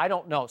 And I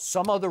don't know,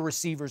 some other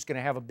receiver's going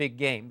to have a big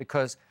game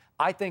because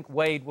I think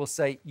Wade will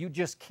say, you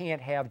just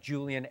can't have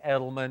Julian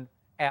Edelman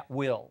at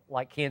will,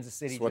 like Kansas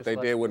City. That's what they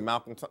did with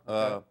Michael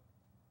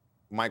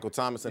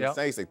Thomas and the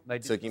Saints. They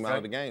took him out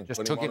of the game.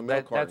 Just took him.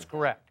 That's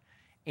correct.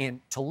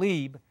 And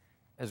Talib,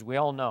 as we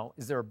all know,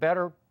 is there a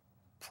better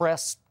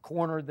press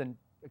corner than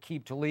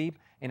Aqib Talib?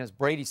 And as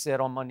Brady said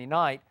on Monday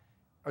night,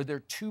 are there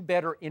two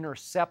better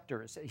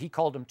interceptors? He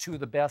called them two of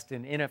the best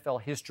in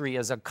NFL history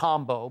as a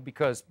combo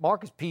because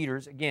Marcus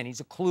Peters, again, he's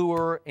a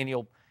cluer and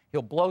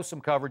he'll blow some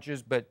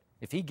coverages, but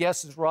if he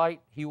guesses right,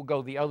 he will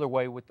go the other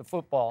way with the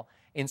football.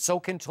 And so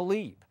can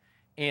Talib.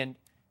 And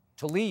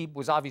Talib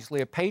was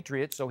obviously a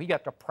Patriot, so he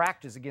got to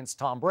practice against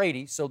Tom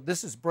Brady. So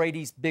this is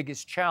Brady's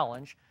biggest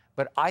challenge.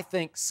 But I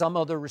think some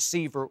other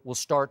receiver will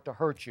start to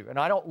hurt you. And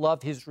I don't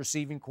love his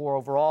receiving core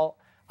overall.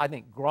 I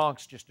think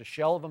Gronk's just a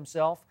shell of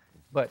himself.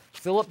 But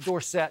Philip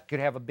Dorsett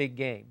could have a big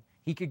game.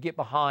 He could get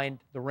behind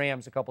the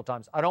Rams a couple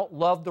times. I don't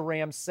love the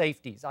Rams'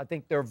 safeties. I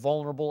think they're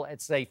vulnerable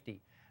at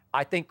safety.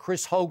 I think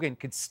Chris Hogan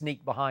could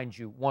sneak behind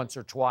you once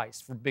or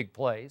twice for big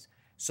plays.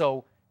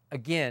 So,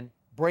 again,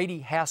 Brady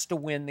has to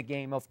win the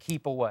game of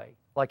keep away.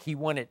 Like he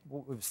won it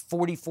was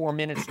 44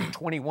 minutes to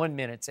 21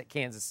 minutes at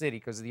Kansas City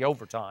because of the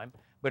overtime.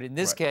 But in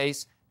this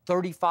case,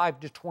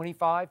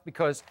 35-25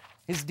 because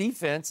his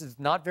defense is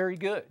not very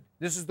good.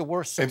 This is the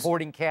worst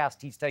supporting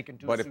cast he's taken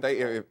to. But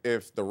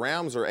if the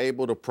Rams are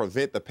able to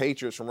prevent the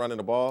Patriots from running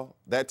the ball,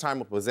 that time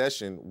of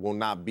possession will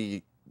not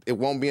be. It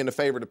won't be in the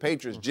favor of the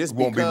Patriots just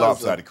because won't be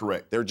lopsided.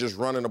 Correct. They're just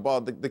running the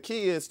ball. The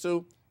key is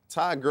too.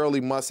 Todd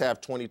Gurley must have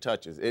 20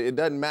 touches. It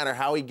doesn't matter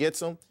how he gets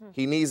them.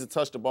 He needs to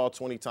touch the ball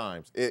 20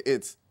 times.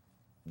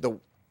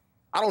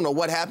 I don't know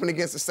what happened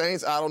against the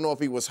Saints. I don't know if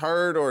he was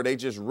hurt or they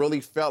just really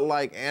felt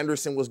like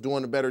Anderson was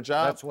doing a better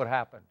job. That's what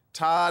happened.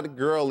 Todd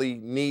Gurley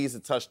needs to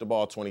touch the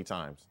ball 20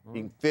 times.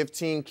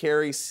 15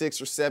 carries,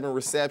 6 or 7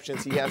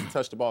 receptions. He has to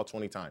touch the ball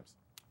 20 times.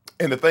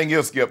 And the thing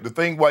is, Skip, the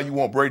thing why you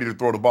want Brady to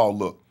throw the ball,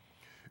 look,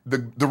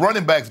 the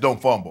running backs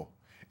don't fumble.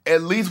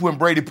 At least when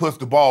Brady puts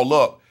the ball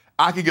up,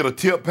 I can get a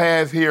tip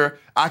pass here.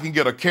 I can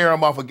get a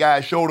carom off a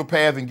guy's shoulder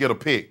pass and get a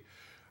pick.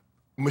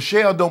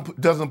 Michelle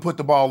doesn't put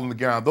the ball on the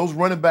ground. Those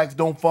running backs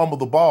don't fumble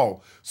the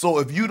ball. So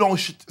if you don't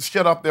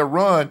shut up their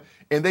run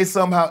and they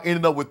somehow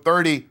ended up with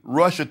 30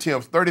 rush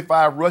attempts,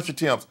 35 rush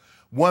attempts,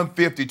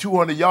 150,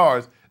 200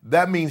 yards,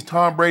 that means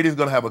Tom Brady's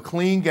going to have a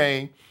clean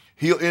game.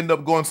 He'll end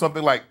up going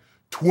something like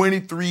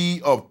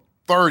 23 of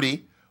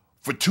 30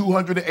 for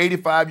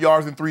 285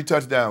 yards and 3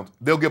 touchdowns.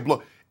 They'll get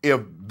blown.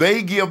 If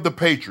they give the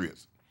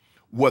Patriots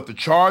what the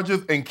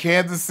Chargers and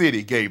Kansas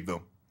City gave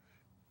them,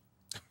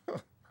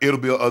 it'll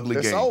be an ugly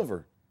game. It's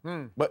over.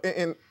 But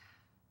and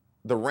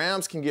the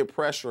Rams can get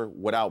pressure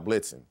without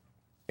blitzing.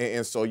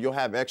 And so you'll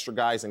have extra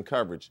guys in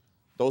coverage.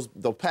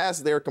 The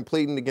passes they're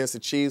completing against the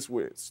Chiefs,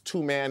 where it's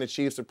 2-man, the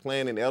Chiefs are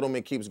playing, and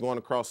Edelman keeps going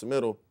across the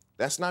middle,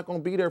 that's not going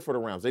to be there for the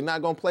Rams. They're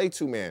not going to play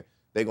 2-man.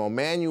 They're going to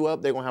man you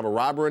up. They're going to have a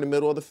robber in the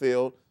middle of the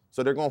field.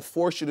 So they're going to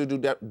force you to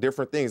do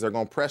different things. They're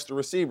going to press the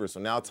receiver. So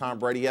now Tom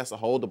Brady has to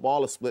hold the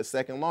ball a split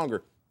second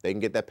longer. They can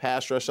get that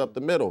pass rush up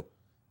the middle.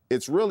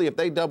 It's really, if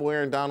they double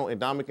Aaron Donald and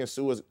Dominican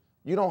Suez,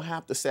 you don't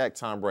have to sack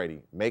Tom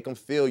Brady. Make him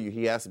feel you.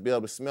 He has to be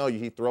able to smell you.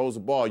 He throws the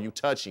ball. You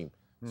touch him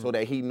so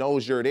that he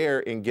knows you're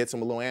there and gets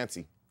him a little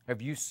antsy.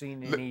 Have you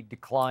seen any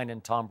decline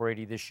in Tom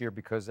Brady this year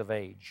because of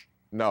age?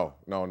 No.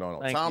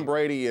 Tom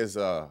Brady is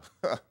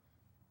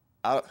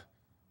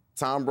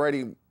Tom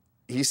Brady,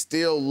 he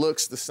still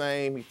looks the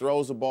same. He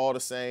throws the ball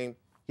the same.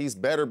 He's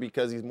better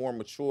because he's more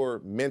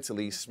mature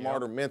mentally,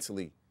 smarter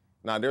mentally.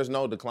 Now, there's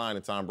no decline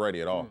in Tom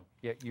Brady at all.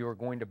 Yet you are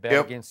going to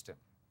bet against him.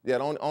 Yeah,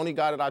 the only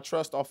guy that I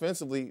trust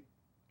offensively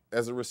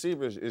as a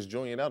receiver is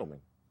Julian Edelman.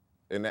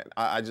 And that,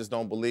 I just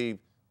don't believe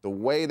the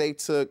way they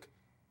took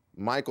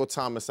Michael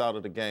Thomas out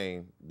of the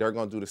game, they're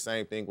going to do the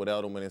same thing with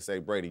Edelman and say,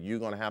 Brady, you're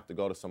going to have to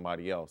go to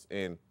somebody else.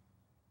 And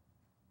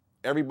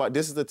everybody,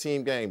 this is a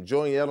team game.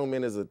 Julian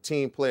Edelman is a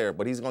team player,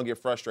 but he's going to get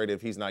frustrated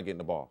if he's not getting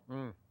the ball.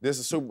 This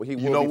is super. He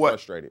will be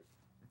frustrated.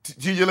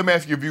 Gigi, let me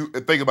ask you if you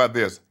think about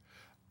this.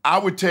 I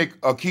would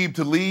take Aqib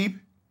Talib,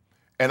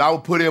 and I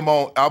would put him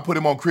on. I'll put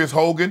him on Chris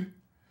Hogan,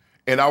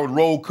 and I would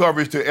roll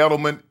coverage to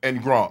Edelman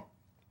and Gronk.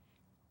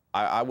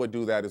 I would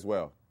do that as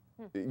well.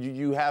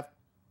 You have.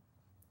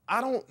 I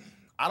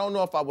don't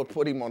know if I would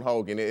put him on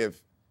Hogan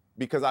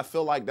because I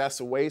feel like that's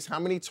a waste. How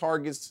many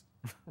targets?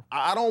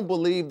 I don't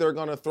believe they're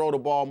going to throw the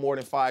ball more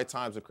than 5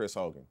 times to Chris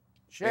Hogan.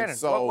 Shannon,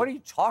 so, what are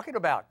you talking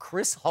about?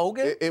 Chris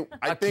Hogan?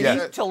 I think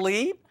Aqib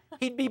Talib?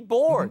 He'd be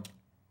bored.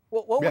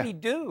 What would he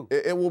do?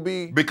 It will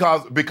be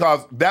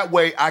because that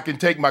way I can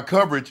take my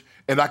coverage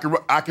and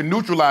I can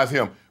neutralize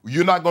him.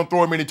 You're not going to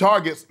throw him any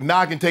targets. Now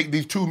I can take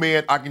these 2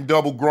 men. I can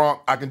double Gronk.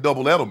 I can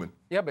double Edelman.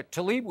 Yeah, but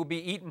Talib will be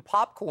eating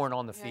popcorn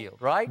on the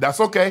field, right? That's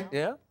okay.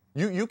 Yeah.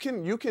 You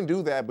can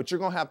do that, but you're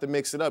going to have to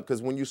mix it up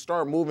because when you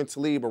start moving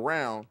Talib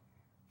around,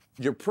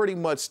 you're pretty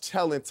much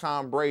telling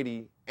Tom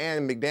Brady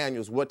and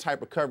McDaniels what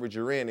type of coverage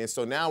you're in. And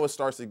so now it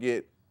starts to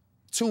get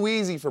too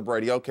easy for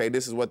Brady. Okay,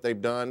 this is what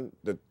they've done.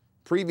 The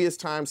previous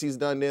times he's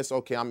done this,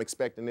 okay, I'm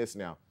expecting this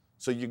now.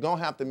 So you're going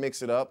to have to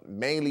mix it up,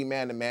 mainly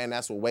man-to-man.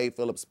 That's what Wade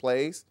Phillips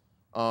plays.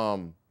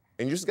 And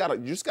you just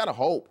gotta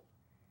hope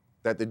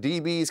that the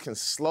DBs can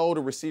slow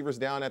the receivers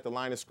down at the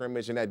line of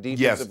scrimmage and that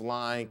defensive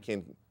line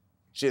can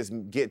just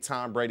get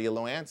Tom Brady a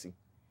little antsy.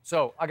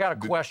 So I got a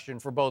question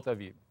for both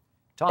of you.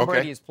 Tom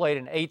Brady has played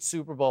in 8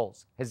 Super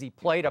Bowls. Has he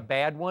played a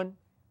bad one?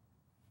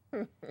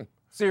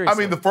 Seriously. I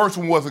mean, the first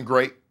one wasn't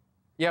great.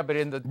 Yeah,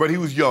 but but he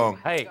was young.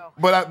 Hey. He's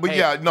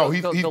played well.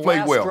 The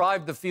last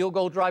drive, the field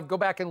goal drive, go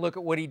back and look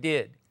at what he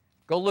did.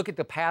 Go look at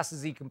the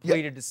passes he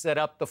completed to set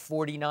up the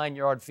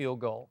 49-yard field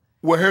goal.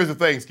 Well, here's the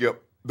thing,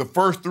 Skip. The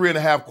first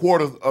 3.5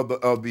 quarters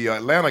of the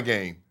Atlanta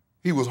game,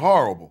 he was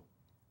horrible.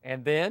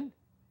 And then?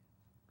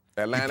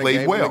 Atlanta played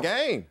gave well. him the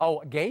game.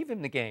 Oh, gave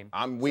him the game.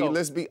 I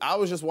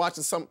was just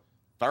watching some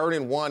 3rd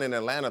and 1 and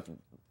Atlanta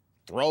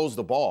throws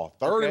the ball.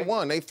 3rd and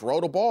 1, they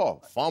throw the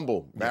ball.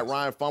 Fumble. Matt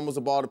Ryan fumbles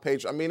the ball to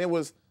Patriots. I mean, it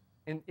was.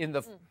 In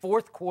the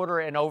 4th quarter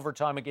and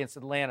overtime against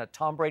Atlanta,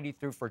 Tom Brady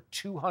threw for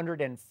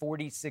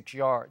 246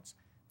 yards.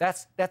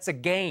 That's a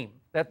game.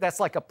 That's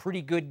like a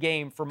pretty good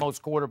game for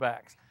most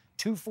quarterbacks.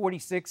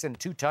 246 and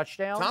 2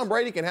 touchdowns. Tom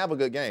Brady can have a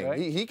good game. Right.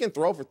 He can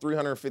throw for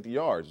 350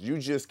 yards. You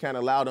just can't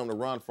allow them to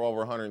run for over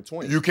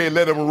 120. You can't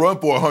let him run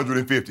for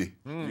 150.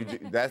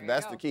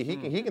 That's the key.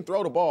 He can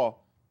throw the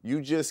ball.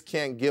 You just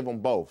can't give them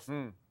both.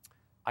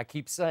 I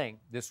keep saying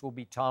this will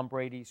be Tom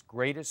Brady's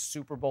greatest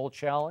Super Bowl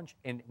challenge,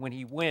 and when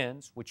he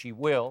wins, which he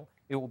will,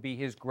 it will be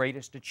his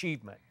greatest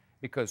achievement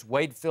because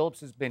Wade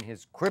Phillips has been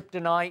his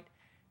kryptonite.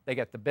 They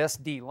got the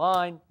best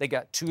D-line. They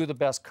got 2 of the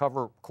best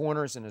cover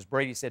corners, and as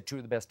Brady said, 2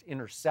 of the best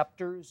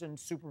interceptors in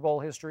Super Bowl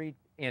history.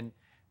 And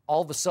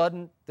all of a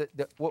sudden,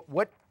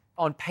 what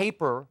on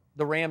paper,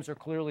 the Rams are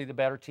clearly the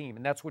better team,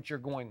 and that's what you're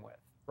going with,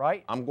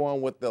 right? I'm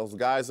going with those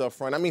guys up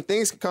front. I mean,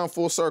 things can come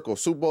full circle.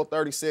 Super Bowl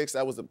 36,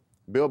 that was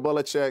Bill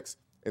Belichick's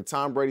and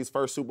Tom Brady's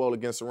first Super Bowl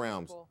against the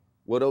Rams. Cool.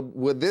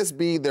 Would this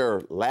be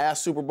their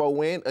last Super Bowl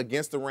win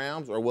against the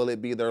Rams, or will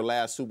it be their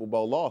last Super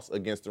Bowl loss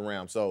against the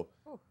Rams? So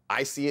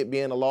I see it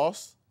being a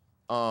loss.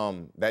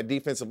 That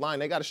defensive line,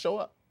 they got to show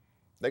up.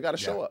 They got to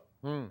show up.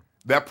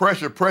 That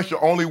pressure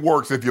only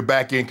works if your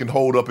back end can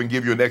hold up and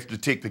give you an extra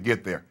tick to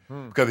get there.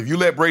 Because if you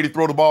let Brady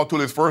throw the ball to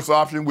his first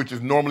option, which is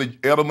normally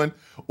Edelman,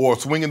 or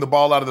swinging the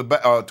ball out of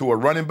the to a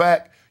running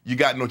back, you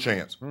got no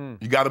chance.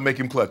 You got to make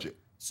him clutch it.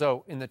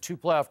 So in the 2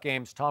 playoff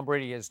games, Tom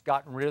Brady has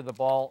gotten rid of the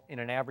ball in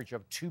an average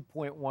of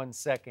 2.1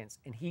 seconds,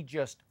 and he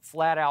just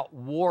flat out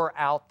wore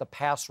out the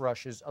pass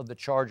rushes of the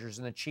Chargers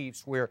and the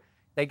Chiefs, where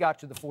they got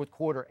to the fourth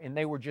quarter and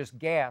they were just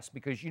gassed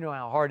because you know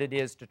how hard it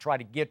is to try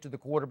to get to the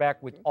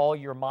quarterback with all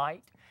your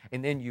might,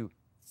 and then you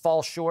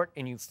fall short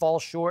and you fall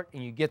short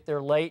and you get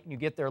there late and you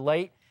get there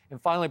late,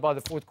 and finally by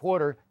the fourth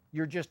quarter,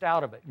 you're just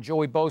out of it. And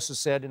Joey Bosa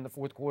said in the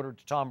fourth quarter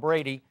to Tom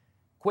Brady,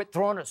 quit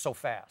throwing it so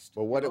fast.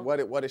 But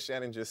what did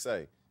Shannon just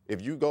say?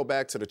 If you go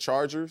back to the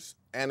Chargers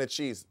and the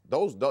Chiefs,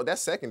 that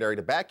secondary,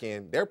 the back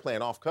end, they're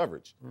playing off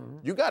coverage.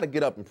 You got to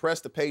get up and press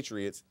the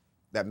Patriots.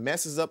 That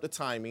messes up the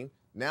timing.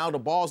 Now the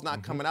ball's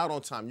not coming out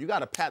on time. You got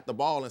to pat the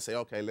ball and say,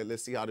 okay,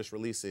 let's see how this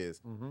release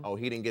is. Oh,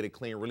 he didn't get a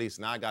clean release.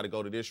 Now I got to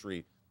go to this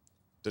read.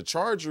 The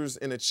Chargers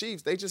and the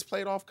Chiefs, they just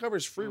played off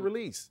coverage, free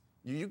release.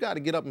 You got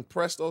to get up and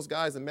press those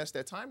guys and mess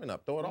that timing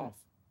up. Throw it off.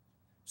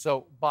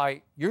 So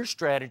by your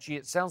strategy,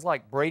 it sounds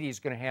like Brady's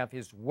going to have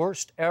his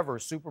worst ever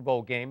Super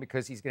Bowl game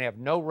because he's going to have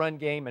no run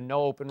game and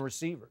no open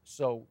receivers.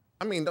 So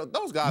I mean,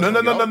 those guys. No.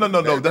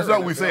 That's not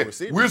what we're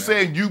saying. We're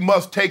saying you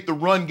must take the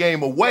run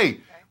game away.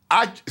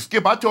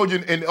 Skip, I told you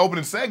in the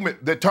opening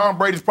segment that Tom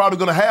Brady's probably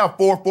going to have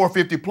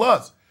 450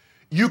 plus.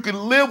 You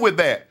can live with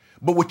that.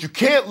 But what you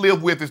can't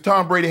live with is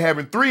Tom Brady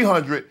having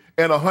 300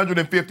 and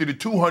 150 to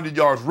 200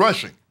 yards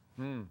rushing.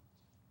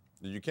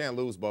 You can't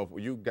lose both.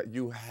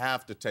 You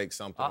have to take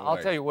something away. I'll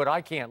tell you what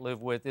I can't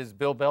live with is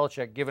Bill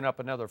Belichick giving up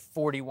another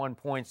 41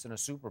 points in a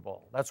Super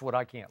Bowl. That's what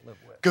I can't live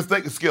with.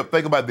 Because Skip,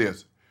 think about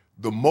this.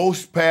 The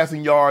most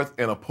passing yards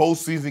in a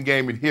postseason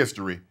game in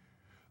history,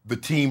 the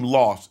team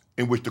lost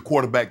in which the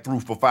quarterback threw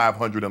for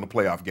 500 in a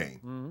playoff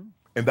game.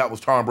 And that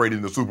was Tom Brady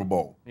in the Super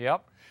Bowl.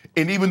 Yep.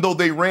 And even though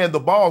they ran the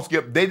ball,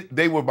 Skip,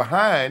 they were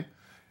behind.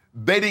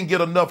 They didn't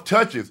get enough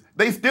touches.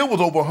 They still was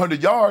over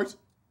 100 yards.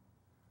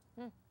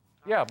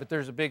 Yeah, but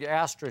there's a big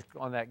asterisk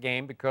on that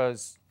game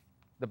because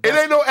the best, it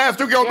ain't no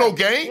asterisk on no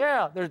game.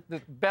 Yeah, the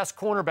best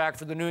cornerback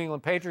for the New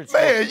England Patriots.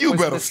 Man, you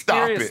better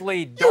stop it. You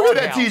hear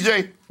that,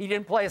 TJ? He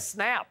didn't play a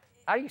snap.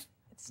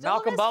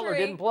 Malcolm Butler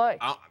didn't play.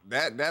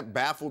 That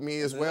baffled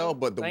me as well,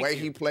 but the way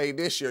he played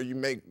this year, you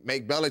make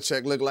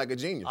Belichick look like a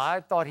genius.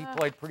 I thought he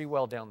played pretty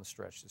well down the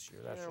stretch this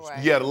year. That's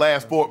just yeah, the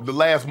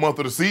last month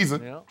of the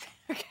season. Yeah.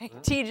 Okay,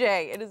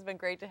 TJ, it has been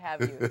great to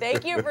have you.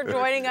 Thank you for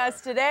joining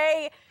us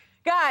today.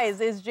 Guys,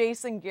 is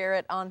Jason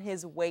Garrett on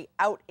his way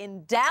out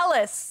in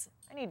Dallas?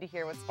 I need to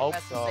hear what Skip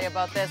has to say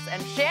about this.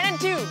 And Shannon,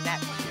 too,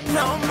 next.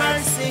 No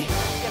mercy.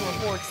 And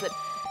reports that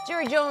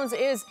Jerry Jones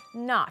is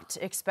not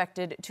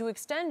expected to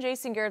extend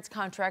Jason Garrett's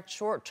contract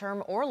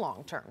short-term or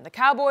long-term. The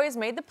Cowboys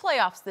made the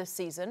playoffs this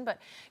season, but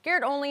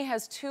Garrett only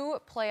has 2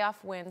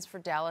 playoff wins for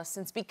Dallas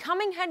since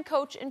becoming head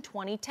coach in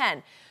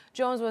 2010.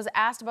 Jones was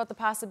asked about the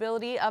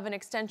possibility of an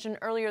extension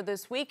earlier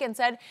this week and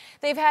said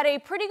they've had a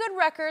pretty good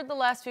record the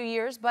last few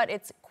years, but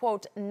it's,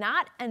 quote,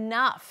 not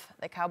enough.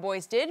 The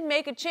Cowboys did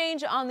make a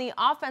change on the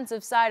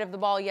offensive side of the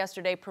ball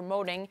yesterday,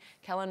 promoting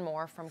Kellen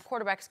Moore from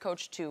quarterback's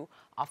coach to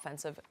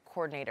offensive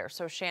coordinator.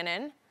 So,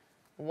 Shannon,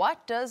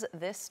 what does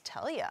this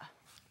tell you?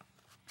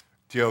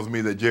 Tells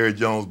me that Jerry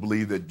Jones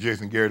believes that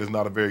Jason Garrett is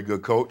not a very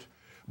good coach.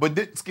 But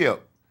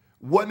Skip,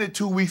 wasn't it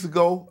 2 weeks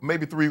ago,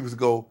 maybe 3 weeks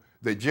ago,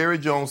 that Jerry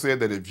Jones said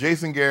that if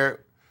Jason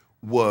Garrett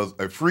was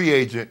a free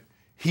agent,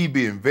 he'd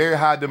be in very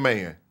high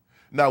demand.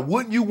 Now,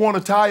 wouldn't you want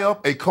to tie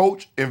up a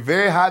coach in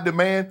very high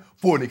demand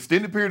for an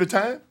extended period of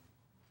time?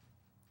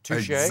 Touché.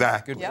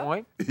 Exactly. Good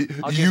point.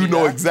 You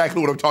know exactly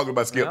what I'm talking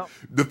about, Skip. Yep.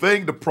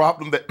 The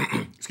problem that,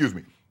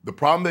 the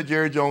problem that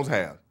Jerry Jones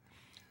has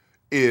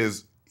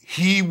is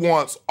he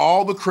wants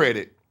all the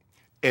credit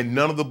and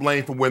none of the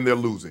blame for when they're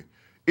losing.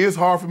 It's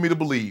hard for me to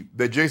believe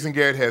that Jason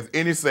Garrett has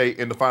any say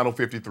in the final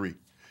 53.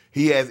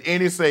 He has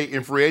any say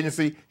in free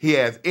agency. He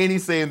has any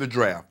say in the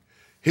draft.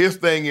 His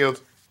thing is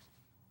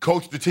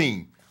coach the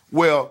team.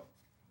 Well,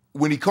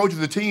 when he coaches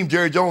the team,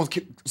 Jerry Jones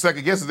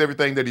second guesses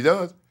everything that he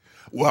does.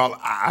 Well,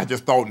 I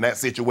just thought in that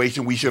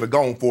situation we should have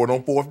gone for it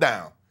on fourth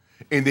down.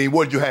 And then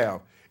what did you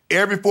have?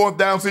 Every fourth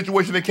down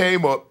situation that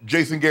came up,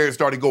 Jason Garrett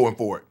started going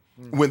for it.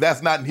 When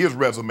that's not in his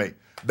resume.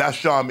 That's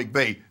Sean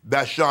McVay.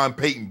 That's Sean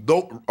Payton.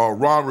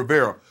 Ron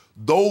Rivera.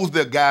 Those are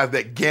the guys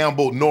that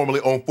gamble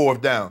normally on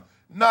fourth down.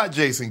 Not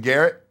Jason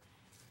Garrett.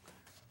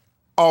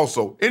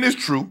 Also, and it's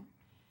true,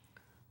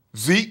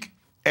 Zeke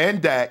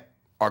and Dak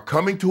are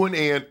coming to an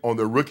end on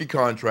their rookie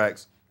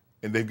contracts,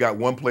 and they've got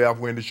one playoff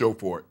win to show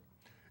for it.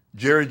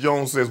 Jerry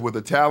Jones says, with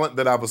the talent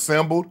that I've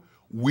assembled,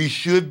 we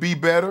should be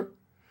better.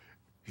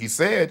 He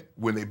said,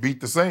 when they beat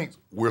the Saints,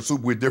 we're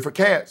different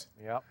cats.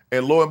 Yep.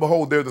 And lo and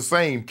behold, they're the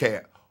same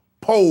cat.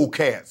 Pole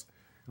cats.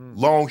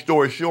 Long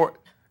story short,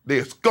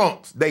 they're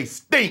skunks. They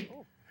stink.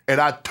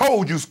 And I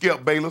told you,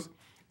 Skip Bayless,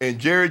 and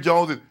Jerry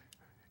Jones,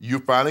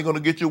 you're finally going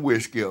to get your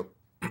wish, Skip.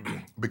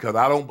 Because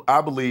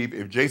I believe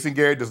if Jason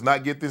Garrett does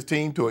not get this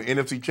team to an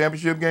NFC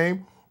Championship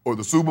game or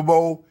the Super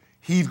Bowl,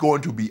 he's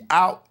going to be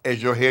out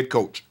as your head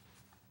coach.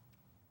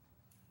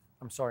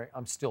 I'm sorry,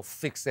 I'm still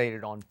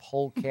fixated on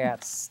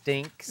polecats,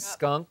 stink,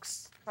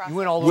 skunks. You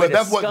went all the way to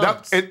that's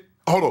skunks.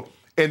 Hold on.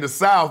 In the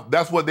South,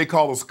 that's what they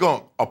call a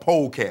skunk, a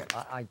polecat.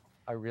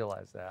 I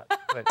realize that.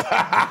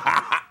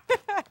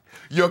 But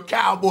Your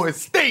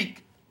Cowboys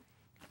stink.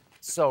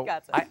 so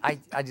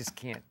I just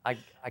can't. I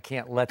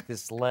can't let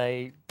this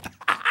lay.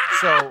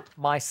 So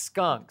my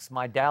skunks,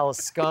 my Dallas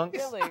Skunks,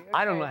 Really?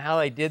 I don't Okay. know how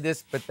they did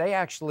this, but they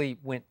actually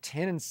went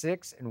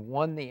 10-6 and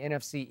won the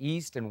NFC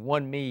East and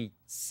won me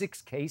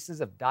 6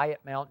 cases of Diet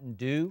Mountain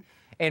Dew.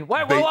 And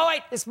wait,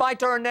 it's my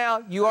turn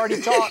now. You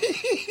already talked.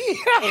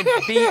 And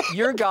beat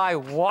your guy,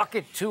 walk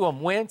it to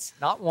him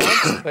not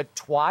once, but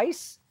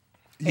twice.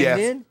 And Yes.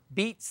 then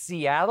beat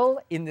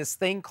Seattle in this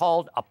thing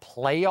called a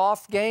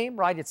playoff game,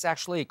 right? It's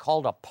actually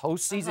called a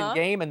postseason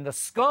game, and the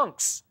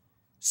Skunks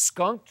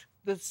skunked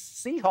the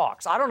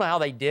Seahawks. I don't know how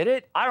they did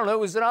it. I don't know. It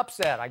was an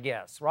upset, I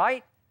guess,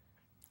 right?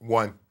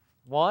 One.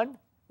 One?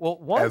 Well,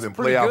 one's As in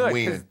pretty playoff good.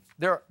 win. 'Cause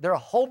there are a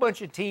whole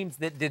bunch of teams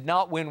that did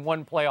not win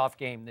one playoff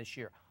game this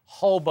year.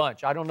 Whole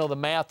bunch. I don't know the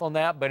math on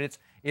that, but it's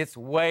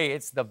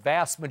the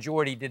vast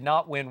majority did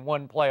not win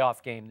one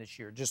playoff game this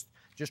year. Just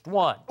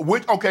one.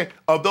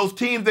 Of those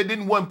teams that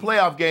didn't win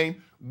playoff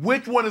game,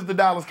 which one is the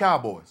Dallas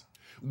Cowboys?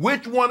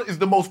 Which one is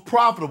the most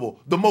profitable,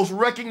 the most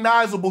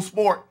recognizable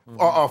sports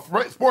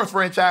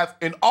franchise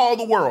in all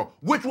the world?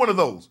 Which one of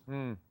those?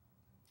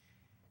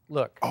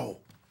 Look,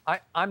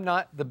 I'm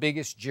not the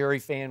biggest Jerry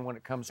fan when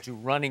it comes to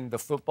running the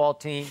football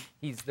team.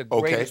 He's the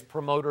greatest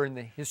promoter in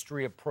the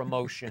history of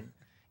promotion.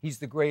 He's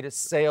the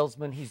greatest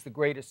salesman. He's the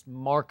greatest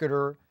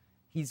marketer.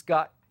 He's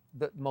got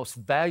the most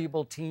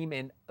valuable team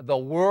in the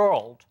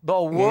world.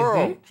 The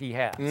world he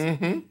has.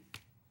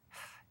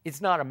 It's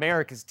not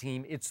America's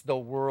team. It's the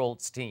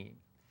world's team.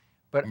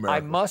 But I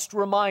must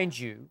remind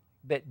you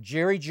that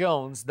Jerry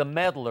Jones, the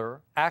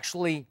meddler,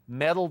 actually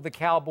meddled the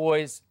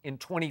Cowboys in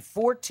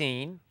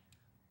 2014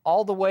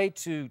 all the way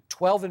to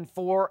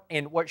 12-4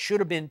 and what should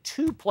have been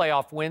 2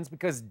 playoff wins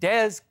because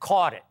Dez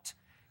caught it.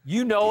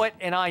 You know it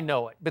and I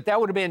know it. But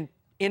that would have been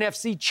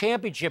NFC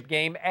Championship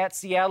game at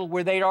Seattle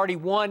where they'd already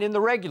won in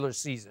the regular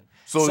season.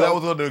 So that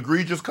was an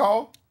egregious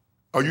call?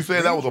 Are you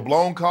saying that was a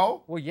blown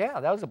call? Well, yeah,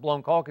 that was a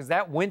blown call because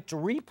that went to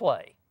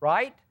replay,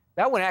 right?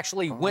 That one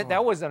actually went,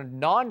 that was a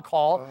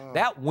non-call.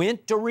 That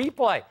went to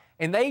replay.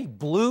 And they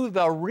blew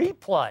the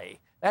replay.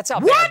 That's how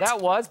bad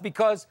that was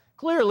because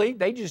clearly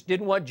they just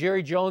didn't want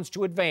Jerry Jones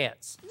to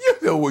advance.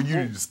 You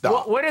need to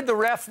stop. What did the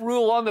ref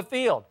rule on the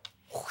field?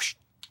 Whoosh,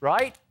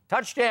 right?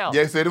 Touchdown.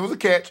 Yeah, he said it was a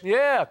catch.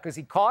 Yeah, because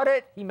he caught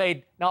it. He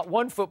made not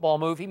one football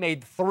move. He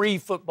made 3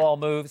 football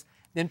moves,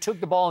 then took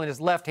the ball in his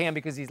left hand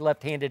because he's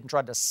left-handed and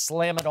tried to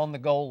slam it on the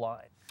goal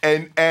line.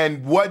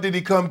 And what did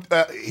he come?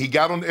 He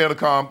got on the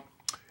intercom.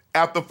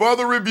 After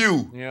further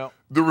review,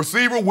 the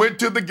receiver went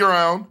to the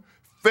ground,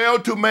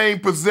 failed to maintain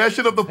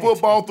possession of the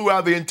football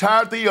throughout the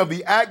entirety of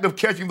the act of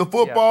catching the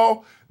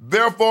football.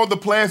 Therefore, the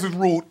pass is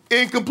ruled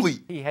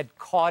incomplete. He had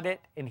caught it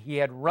and he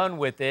had run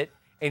with it,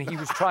 and he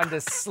was trying to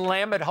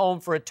slam it home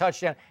for a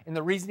touchdown. And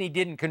the reason he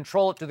didn't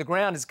control it to the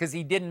ground is because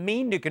he didn't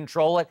mean to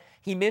control it.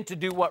 He meant to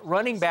do what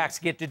running backs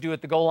get to do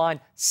at the goal line,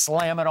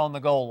 slam it on the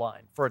goal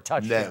line for a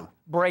touchdown,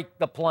 break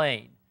the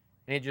plane.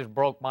 And it just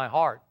broke my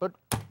heart. But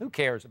who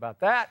cares about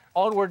that?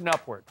 Onward and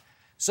upward.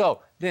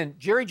 So then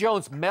Jerry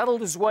Jones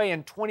meddled his way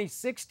in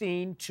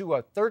 2016 to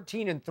a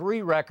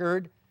 13-3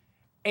 record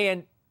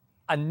and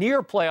a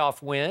near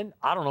playoff win.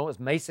 I don't know, it was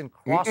Mason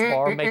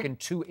Crossbar making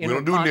 2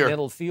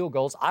 intercontinental field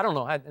goals. I don't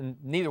know, and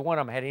neither one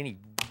of them had any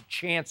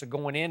chance of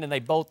going in, and they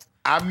both.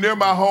 I'm near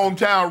my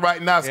hometown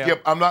right now,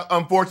 Skip.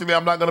 Unfortunately,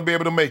 I'm not going to be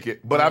able to make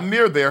it, but I'm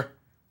near there.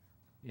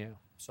 Yeah.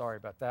 Sorry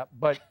about that.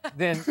 But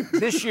then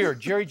this year,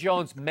 Jerry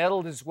Jones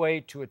meddled his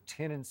way to a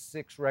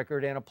 10-6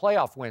 record and a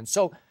playoff win.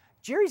 So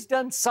Jerry's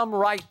done some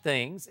right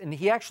things, and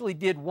he actually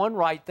did one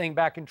right thing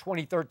back in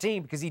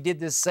 2013 because he did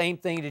this same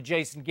thing to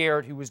Jason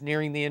Garrett, who was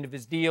nearing the end of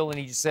his deal, and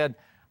he just said,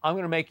 I'm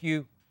going to make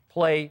you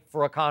play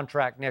for a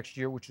contract next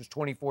year, which was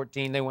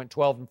 2014. They went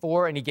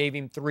 12-4, and he gave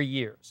him 3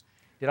 years.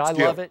 Did I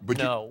love it?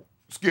 No.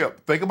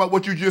 Skip, think about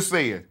what you just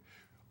said.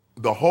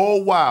 The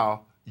whole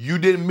while, you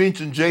didn't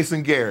mention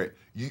Jason Garrett.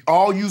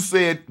 All you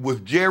said was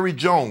Jerry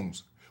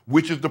Jones,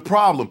 which is the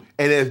problem.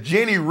 And as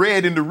Jenny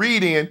read in the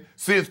read-in,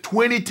 since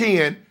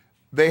 2010,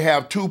 they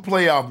have 2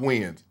 playoff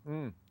wins.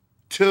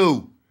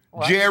 2.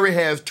 Well, Jerry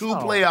has 2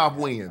 playoff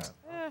wins.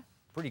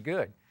 Pretty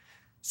good.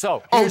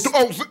 So, but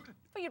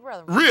you'd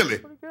rather really?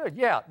 Pretty good,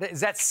 yeah.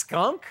 Is that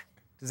skunk?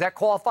 Does that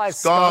qualify as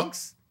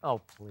skunks? Oh,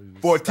 please.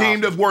 For a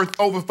team that's worth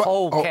over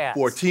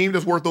for a team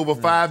that's worth over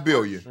 $5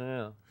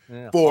 billion.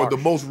 For the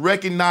most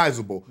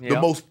recognizable, the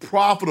most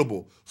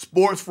profitable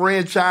sports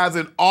franchise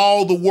in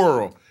all the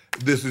world,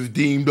 this is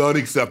deemed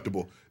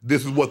unacceptable.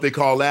 This is what they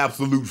call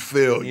absolute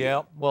failure.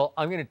 Yeah. Well,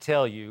 I'm going to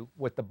tell you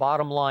what the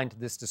bottom line to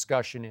this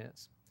discussion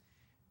is.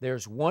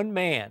 There's one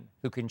man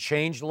who can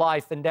change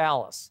life in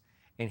Dallas,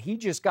 and he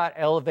just got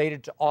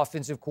elevated to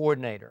offensive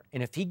coordinator.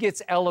 And if he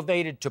gets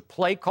elevated to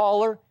play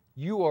caller,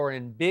 you are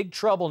in big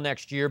trouble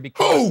next year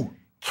because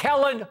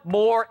Kellen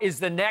Moore is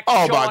the next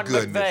Sean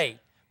McVay.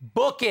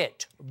 Book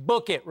it.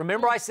 Book it.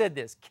 Remember I said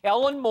this.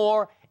 Kellen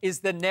Moore is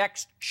the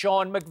next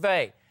Sean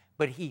McVay.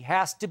 But he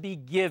has to be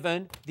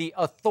given the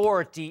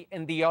authority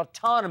and the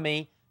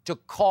autonomy to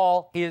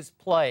call his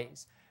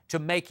plays, to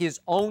make his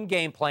own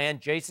game plan.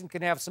 Jason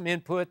can have some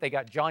input. They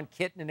got John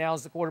Kitna now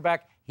as the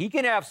quarterback. He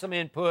can have some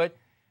input.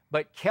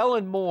 But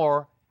Kellen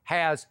Moore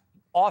has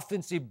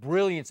offensive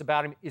brilliance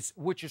about him,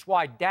 which is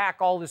why Dak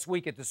all this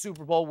week at the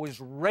Super Bowl was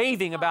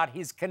raving about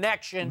his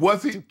connection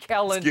to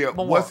Kellen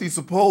Moore. What's he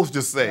supposed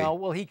to say? No,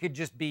 well, he could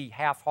just be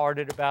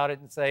half-hearted about it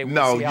and say,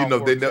 no, you know,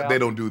 they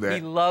don't do that. He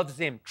loves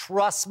him.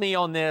 Trust me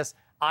on this.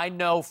 I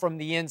know from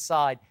the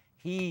inside.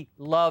 He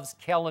loves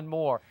Kellen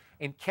Moore.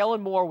 And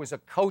Kellen Moore was a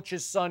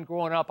coach's son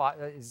growing up.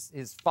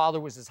 His father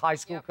was his high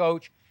school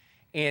coach.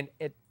 And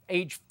at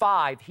age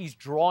 5, he's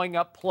drawing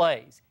up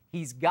plays.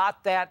 He's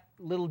got that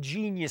little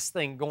genius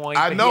thing going.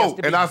 I know,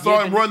 and I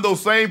saw him run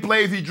those same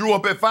plays he drew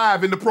up at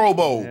 5 in the Pro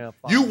Bowl. Yeah,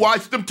 you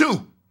watched them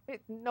too.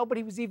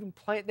 Nobody was even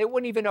playing. They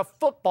weren't even a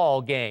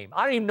football game.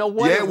 I don't even know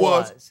what it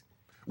was.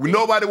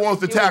 Nobody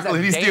wants to tackle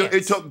it.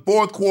 It took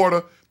fourth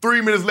quarter, 3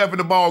 minutes left in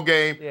the ball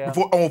game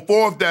on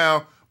 4th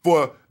down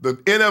for the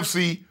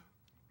NFC.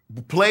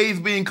 Plays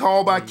being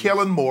called by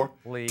Kellen Moore,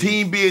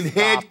 team being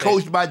head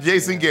coached by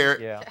Jason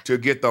Garrett to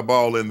get the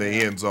ball in the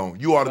end zone.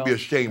 You ought to be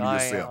ashamed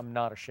of yourself. I'm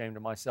not ashamed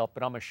of myself,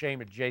 but I'm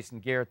ashamed of Jason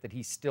Garrett that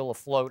he's still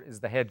afloat as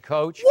the head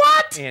coach.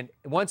 What? And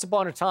once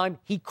upon a time,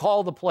 he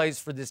called the plays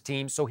for this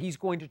team, so he's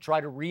going to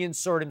try to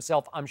reinsert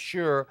himself, I'm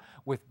sure,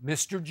 with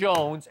Mr.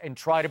 Jones and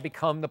try to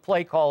become the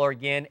play caller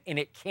again, and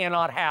it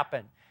cannot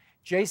happen.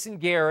 Jason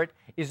Garrett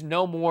is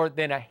no more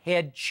than a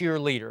head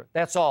cheerleader.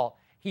 That's all.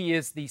 He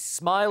is the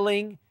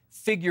smiling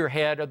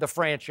figurehead of the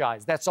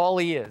franchise. That's all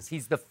he is.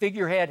 He's the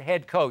figurehead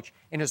head coach.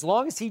 And as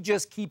long as he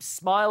just keeps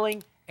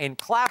smiling and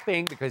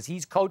clapping because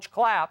he's Coach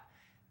Clapp,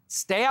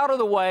 stay out of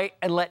the way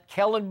and let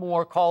Kellen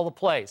Moore call the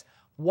plays.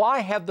 Why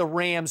have the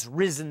Rams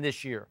risen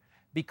this year?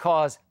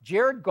 Because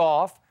Jared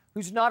Goff,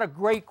 who's not a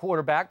great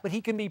quarterback, but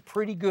he can be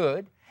pretty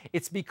good,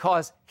 it's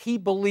because he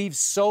believes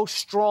so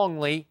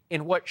strongly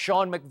in what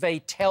Sean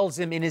McVay tells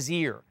him in his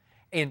ear.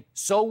 And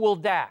so will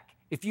Dak.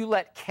 If you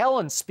let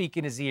Kellen speak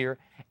in his ear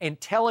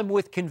and tell him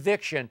with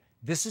conviction,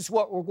 this is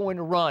what we're going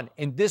to run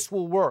and this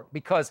will work,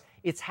 because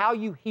it's how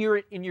you hear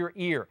it in your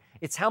ear.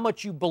 It's how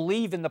much you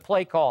believe in the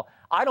play call.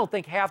 I don't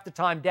think half the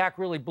time Dak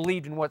really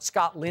believed in what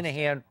Scott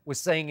Linehan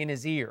was saying in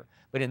his ear.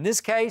 But in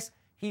this case,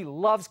 he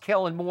loves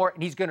Kellen Moore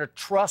and he's going to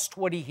trust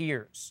what he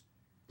hears.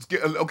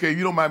 Okay,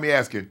 you don't mind me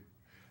asking,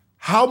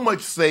 how much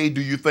say do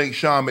you think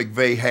Sean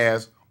McVay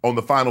has on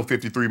the final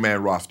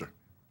 53-man roster?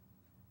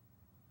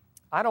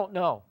 I don't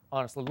know,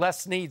 honestly.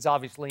 Les Snead's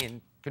obviously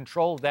in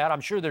control of that. I'm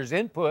sure there's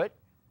input.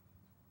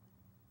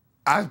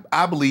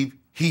 I believe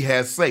he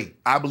has say.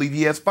 I believe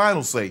he has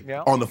final say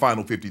on the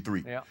final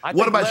 53. Yeah.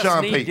 What about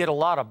Sean Payton? Les Snead did a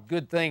lot of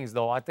good things,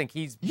 though. I think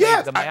he's the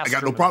master. I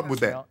got no problem with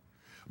that.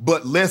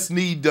 But Les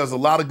Snead does a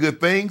lot of good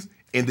things,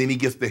 and then he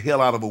gets the hell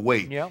out of the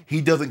way. Yeah.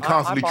 He doesn't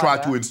constantly try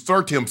to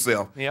insert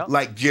himself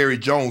like Jerry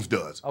Jones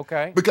does.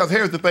 Okay. Because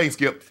here's the thing,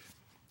 Skip.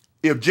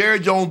 If Jerry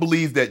Jones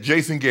believes that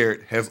Jason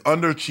Garrett has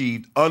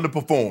underachieved,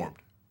 underperformed,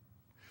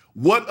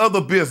 what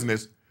other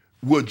business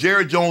will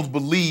Jerry Jones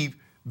believe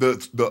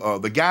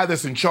the guy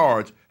that's in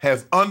charge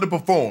has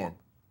underperformed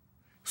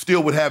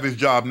still would have his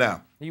job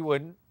now? He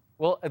wouldn't.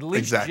 Well, at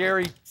least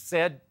Jerry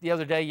said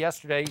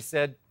yesterday, he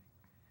said,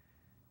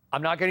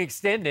 I'm not going to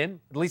extend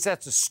him. At least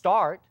that's a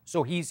start.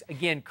 So he's,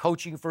 again,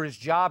 coaching for his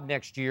job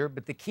next year.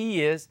 But the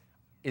key is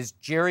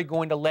Jerry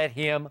going to let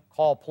him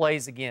call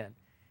plays again?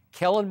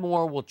 Kellen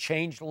Moore will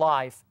change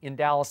life in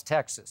Dallas,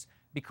 Texas,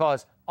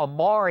 because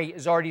Amari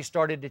has already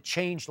started to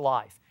change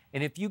life.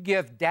 And if you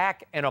give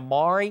Dak and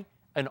Amari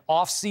an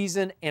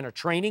offseason and a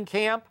training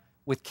camp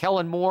with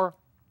Kellen Moore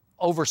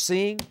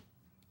overseeing,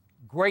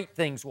 great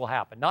things will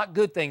happen. Not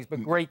good things,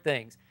 but great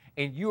things.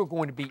 And you are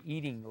going to be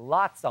eating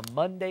lots of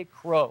Monday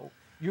crow.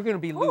 You're going to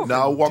be losing.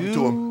 Now, walking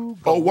to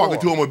him. Walking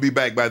to him will be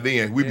back by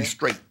then. We'll be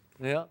straight.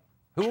 Yeah.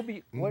 Who will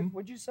be, what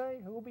would you say?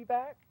 Who will be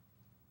back?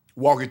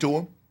 Walking to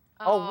him.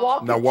 Oh,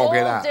 walk Now walk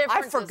it out.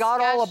 I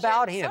forgot all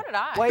about him. So did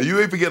I. Wait, You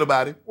ain't forget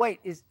about him. wait,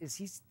 is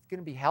he going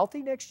to be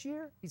healthy next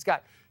year?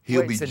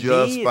 He'll be it's a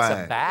just knee, fine.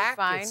 It's a back,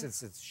 Fine.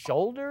 it's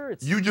shoulder.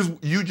 It's You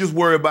just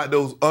worry about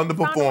those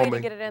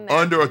underperforming, get it in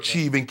there.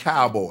 underachieving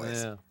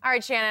Cowboys. Yeah. All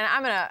right, Shannon,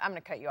 I'm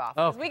gonna cut you off.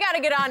 Oh. We got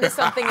to get on to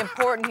something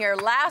important here.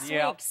 Last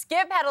Yeah. week,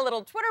 Skip had a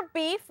little Twitter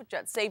beef with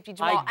Jet safety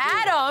Jamal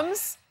I did.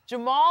 Adams.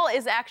 Jamal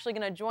is actually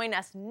going to join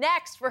us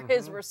next for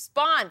his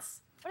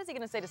response. What is he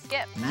going to say to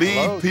Skip? Leave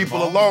Hello, people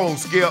Jamal. alone,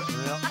 Skip.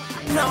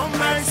 No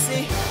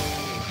mercy.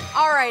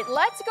 All right,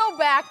 let's go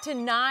back to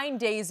 9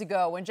 days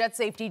ago when Jet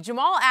safety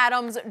Jamal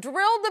Adams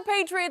drilled the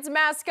Patriots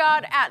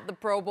mascot at the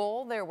Pro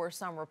Bowl. There were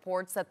some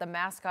reports that the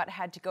mascot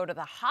had to go to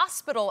the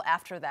hospital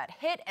after that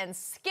hit, and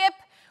Skip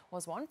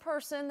was one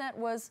person that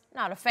was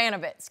not a fan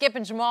of it. Skip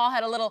and Jamal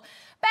had a little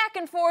back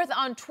and forth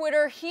on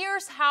Twitter.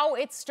 Here's how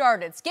it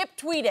started. Skip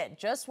tweeted,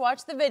 just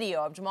watch the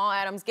video of Jamal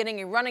Adams getting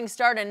a running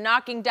start and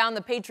knocking down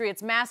the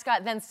Patriots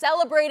mascot, then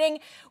celebrating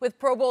with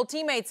Pro Bowl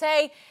teammates.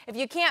 Hey, if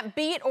you can't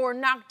beat or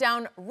knock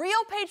down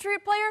real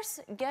Patriot players,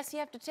 guess you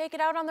have to take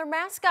it out on their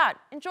mascot.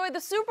 Enjoy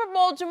the Super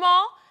Bowl,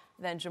 Jamal.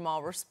 Then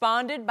Jamal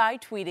responded by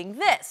tweeting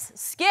this.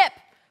 Skip,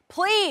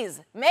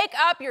 please make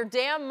up your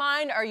damn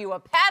mind. Are you a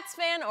Pats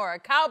fan or a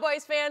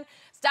Cowboys fan?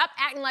 Stop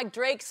acting like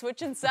Drake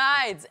switching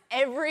sides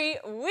every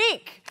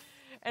week.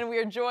 And we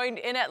are joined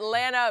in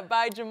Atlanta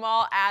by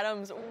Jamal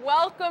Adams.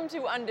 Welcome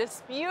to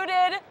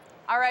Undisputed.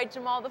 All right,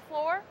 Jamal, the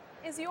floor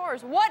is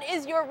yours. What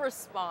is your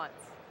response?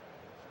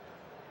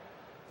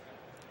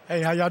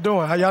 Hey, how y'all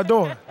doing? How y'all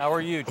doing? How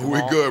are you, Jamal?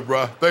 We good,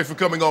 bro. Thanks for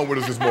coming on with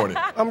us this morning.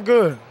 I'm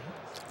good.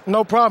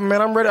 No problem,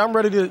 man. I'm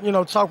ready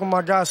to, talk with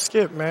my guy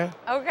Skip, man.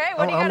 Okay,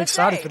 what do you got to say? I'm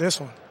excited for this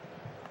one.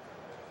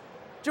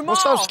 Jamal.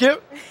 What's up,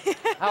 Skip?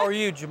 How are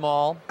you,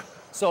 Jamal?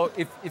 So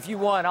if you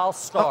want, I'll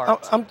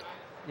start.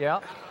 Yeah.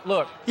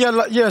 Look.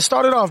 Yeah.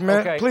 Start it off,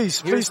 man. Okay.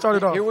 Please start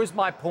it off. Here was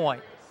my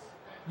point.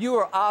 You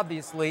are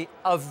obviously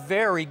a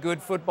very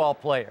good football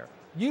player.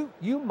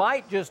 You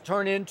might just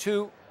turn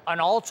into an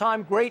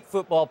all-time great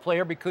football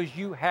player because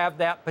you have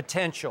that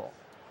potential.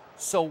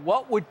 So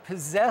what would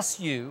possess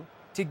you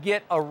to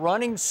get a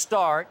running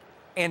start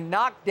and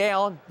knock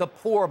down the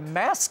poor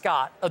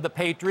mascot of the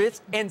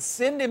Patriots and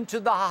send him to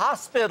the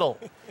hospital?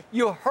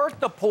 You hurt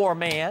the poor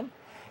man,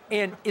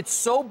 and it's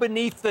so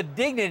beneath the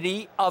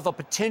dignity of a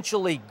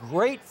potentially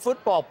great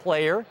football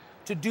player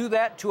to do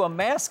that to a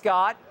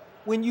mascot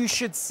when you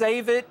should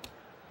save it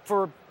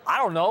for, I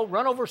don't know,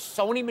 run over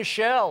Sony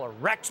Michel or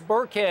Rex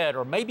Burkhead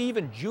or maybe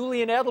even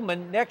Julian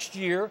Edelman next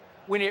year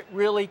when it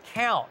really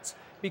counts,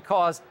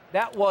 because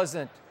that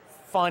wasn't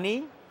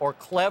funny or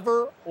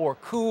clever or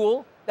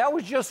cool. That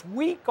was just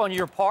weak on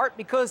your part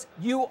because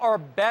you are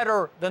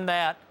better than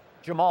that,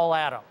 Jamal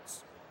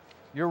Adams.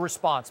 Your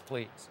response,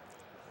 please.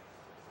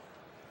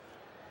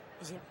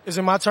 Is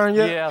it my turn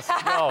yet? Yes,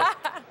 no.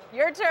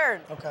 Your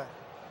turn. Okay.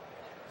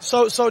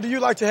 So do you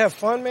like to have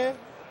fun, man?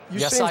 You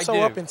Yes, seem I so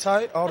do. up and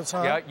tight all the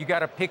time. Yeah, you got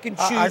to pick and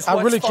choose I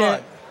what's really fun.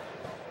 can't.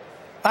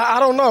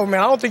 I don't know, man.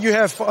 I don't think you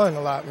have fun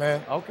a lot,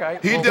 man. Okay.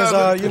 He Well,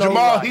 doesn't.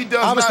 Jamal, he does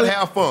not obviously-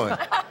 have fun.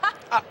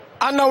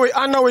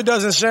 I know it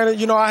doesn't,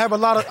 Shannon. I have a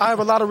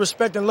lot of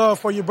respect and love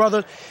for you,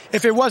 brother.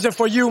 If it wasn't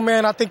for you,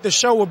 man, I think the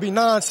show would be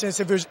nonsense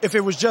if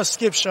it was just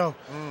Skip's show.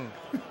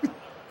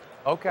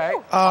 Okay.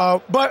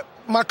 But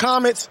my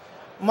comments,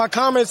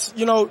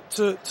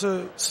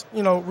 to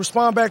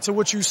respond back to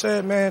what you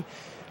said, man.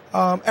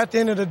 At the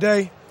end of the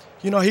day,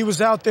 he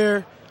was out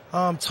there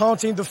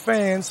taunting the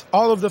fans.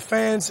 All of the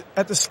fans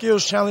at the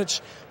Skills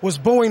Challenge was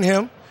booing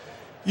him,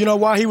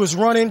 while he was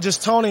running,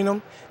 just taunting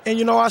them.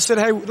 And, I said,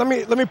 hey,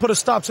 let me put a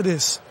stop to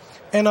this.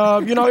 And,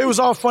 it was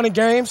all fun and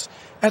games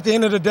at the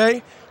end of the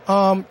day.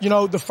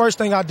 The first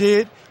thing I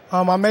did,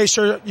 I made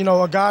sure,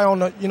 a guy on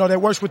the, that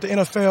works with the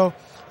NFL,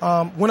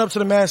 went up to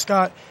the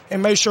mascot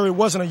and made sure it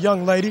wasn't a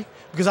young lady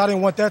because I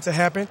didn't want that to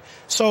happen.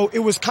 So it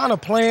was kind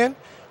of planned.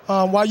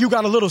 While you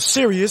got a little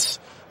serious,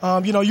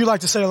 you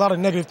like to say a lot of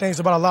negative things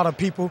about a lot of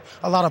people,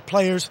 a lot of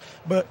players,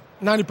 but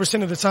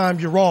 90% of the time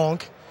you're wrong.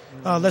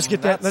 Let's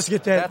get that That's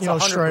straight.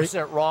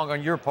 100% wrong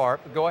on your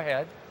part, but go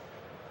ahead.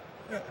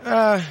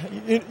 That's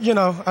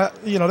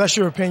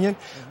your opinion.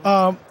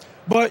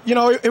 But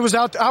it was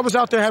I was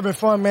out there having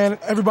fun, man.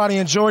 Everybody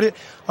enjoyed it.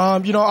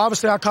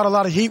 Obviously I caught a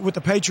lot of heat with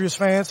the Patriots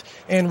fans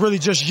and really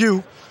just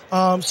you.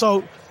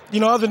 So,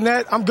 other than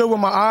that, I'm good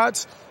with my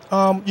odds.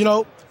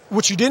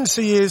 What you didn't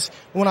see is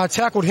when I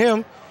tackled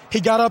him, he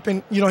got up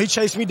and, he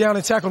chased me down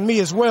and tackled me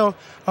as well.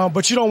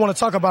 But you don't want to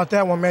talk about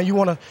that one, man. You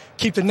want to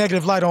keep the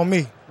negative light on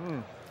me.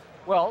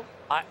 Well,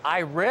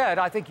 I read,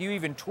 I think you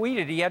even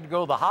tweeted he had to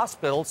go to the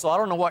hospital, so I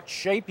don't know what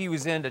shape he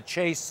was in to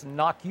chase and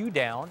knock you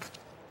down,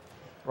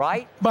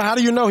 right? But how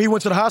do you know he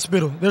went to the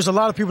hospital? There's a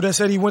lot of people that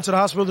said he went to the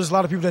hospital. There's a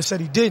lot of people that said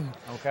he didn't.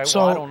 Okay, so,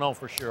 well, I don't know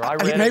for sure. I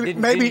read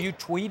it. Didn't you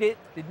tweet it?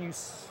 Didn't you?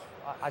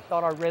 I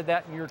thought I read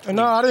that in your tweet.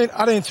 No, I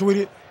didn't tweet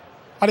it.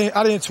 I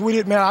didn't tweet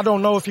it, man. I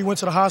don't know if he went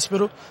to the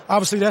hospital.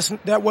 Obviously,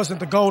 that wasn't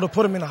the goal to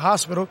put him in the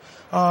hospital.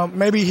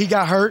 Maybe he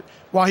got hurt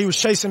while he was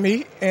chasing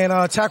me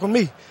and tackled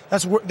me.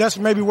 That's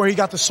maybe where he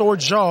got the sore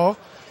jaw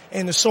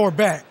and the sore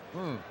back.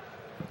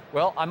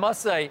 Well, I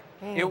must say,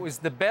 it was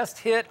the best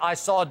hit I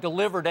saw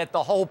delivered at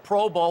the whole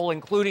Pro Bowl,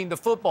 including the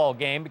football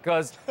game,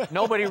 because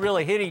nobody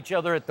really hit each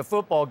other at the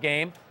football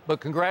game.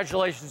 But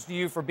congratulations to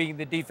you for being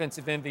the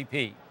defensive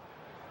MVP.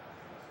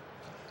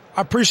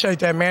 I appreciate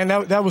that, man.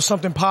 That was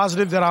something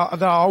positive that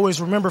I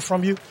always remember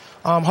from you.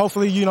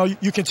 Hopefully,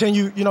 you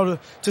continue,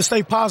 to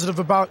stay positive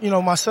about,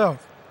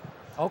 myself.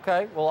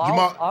 Okay.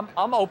 Well,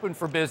 I'm open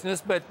for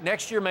business, but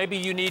next year maybe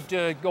you need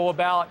to go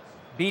about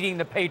beating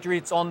the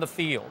Patriots on the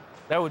field.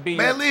 That would be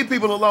leave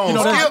people alone.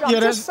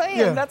 I'm just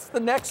saying that's the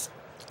next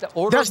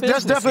order of business.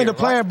 That's definitely the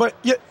plan, right?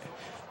 but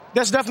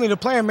that's definitely the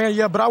plan, man.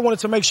 Yeah, but I wanted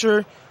to make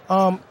sure,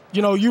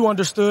 you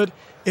understood.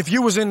 If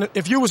you was in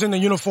the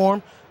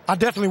uniform, I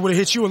definitely would have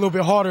hit you a little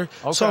bit harder.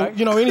 Okay. So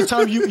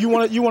anytime you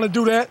want to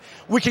do that,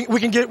 we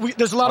can get.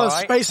 There's a lot of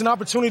space and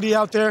opportunity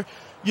out there.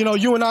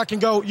 You and I can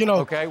go.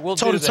 Okay, we'll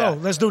toe do to toe.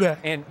 that. Let's do that.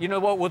 And you know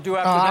what we'll do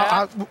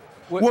after that?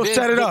 We'll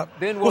set it up.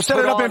 Then we'll set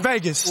it up in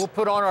Vegas. We'll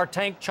put on our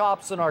tank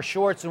chops and our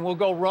shorts, and we'll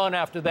go run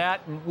after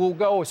that. And we'll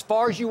go as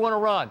far as you want to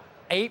run.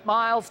 8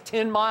 miles,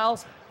 10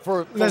 miles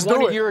for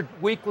one of your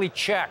weekly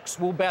checks.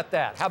 We'll bet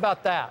that. How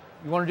about that?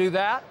 You want to do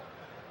that?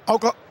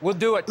 We'll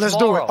do it tomorrow. Let's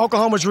do it.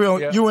 Oklahoma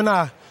drill, you and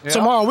I. Yeah.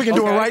 Tomorrow, we can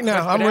do it right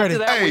now. I'm ready.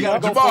 That, hey,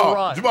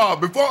 Jamal,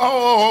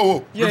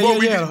 before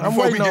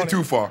we get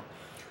too far,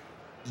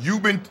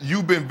 you've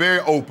been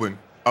very open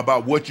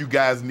about what you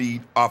guys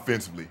need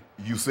offensively.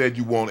 You said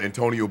you want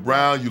Antonio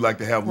Brown. You like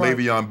to have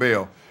Le'Veon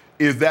Bell.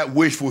 Is that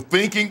wishful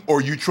thinking, or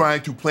are you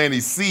trying to plant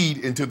a seed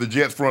into the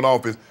Jets front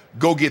office?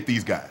 Go get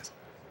these guys.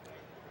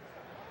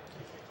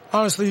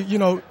 Honestly,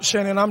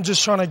 Shannon, I'm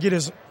just trying to get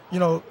as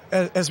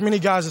many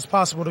guys as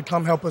possible to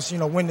come help us,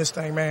 win this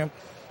thing, man.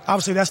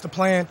 Obviously, that's the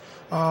plan.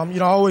 I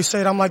always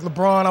say I'm like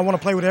LeBron. I want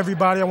to play with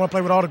everybody. I want to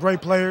play with all the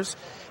great players.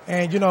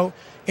 And,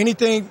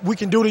 anything we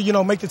can do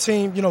to, make the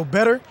team,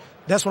 better,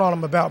 that's what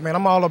I'm about, man.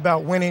 I'm all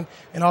about winning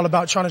and all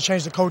about trying to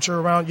change the culture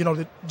around,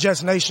 the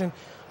Jets Nation.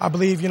 I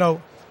believe,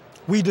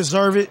 we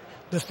deserve it.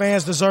 The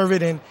fans deserve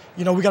it. And,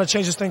 we got to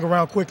change this thing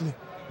around quickly.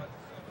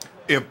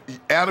 If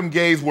Adam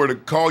Gase were to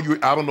call you,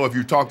 I don't know if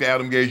you talked to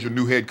Adam Gase, your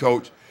new head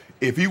coach,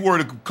 if he were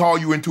to call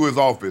you into his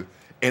office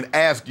and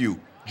ask you,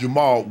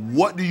 Jamal,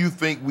 what do you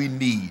think we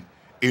need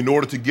in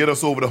order to get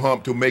us over the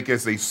hump to make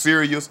us a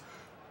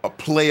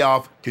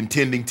playoff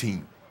contending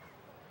team?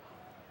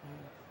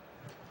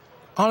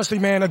 Honestly,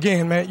 man,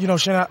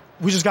 Shannon,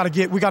 we just got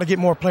to get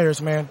more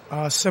players, man.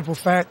 Simple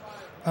fact.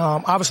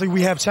 Obviously,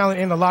 we have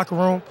talent in the locker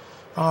room,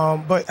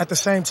 but at the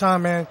same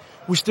time, man,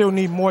 we still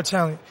need more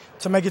talent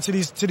to make it to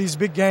these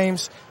big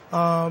games.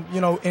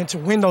 And to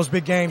win those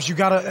big games, you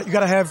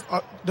gotta have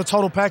the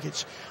total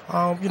package.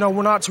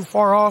 We're not too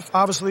far off,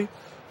 obviously.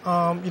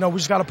 We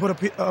just gotta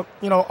put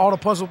all the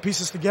puzzle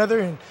pieces together,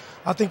 and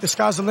I think the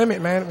sky's the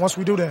limit, man. Once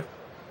we do that.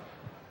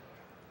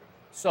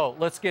 So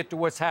let's get to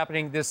what's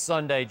happening this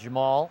Sunday,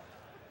 Jamal.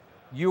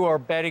 You are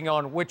betting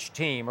on which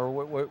team, or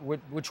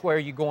which way are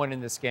you going in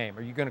this game?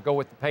 Are you going to go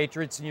with the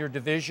Patriots in your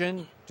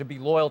division to be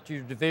loyal to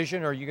your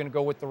division, or are you going to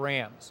go with the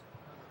Rams?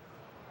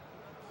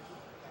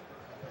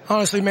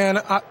 Honestly, man,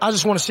 I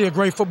just want to see a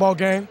great football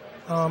game.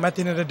 At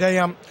the end of the day,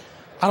 I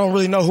don't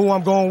really know who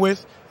I'm going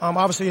with.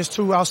 Obviously, it's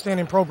two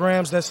outstanding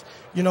programs that's,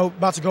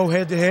 about to go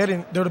head-to-head,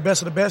 and they're the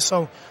best of the best,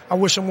 so I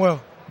wish them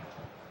well.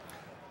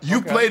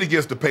 You played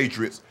against the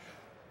Patriots.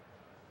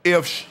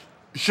 If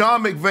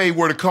Sean McVay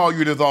were to call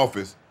you to his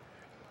office,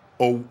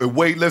 or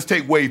let's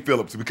take Wade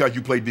Phillips because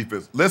you played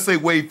defense. Let's say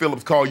Wade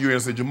Phillips called you in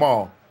and said,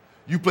 Jamal,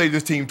 you played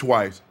this team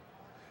twice.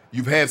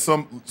 You've had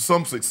some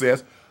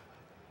success.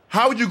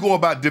 How would you go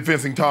about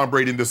defending Tom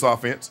Brady in this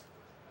offense?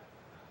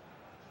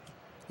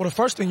 Well, the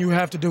first thing you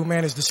have to do,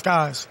 man, is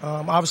disguise.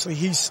 Obviously,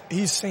 he's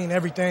seen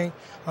everything.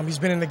 He's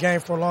been in the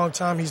game for a long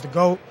time. He's the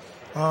GOAT.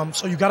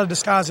 So you got to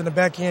disguise in the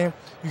back end.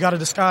 You got to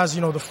disguise,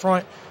 the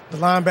front, the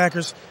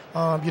linebackers.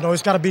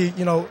 It's got to be,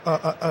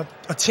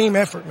 a team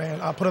effort, man.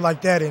 I'll put it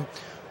like that. And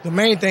the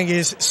main thing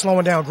is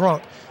slowing down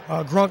Gronk.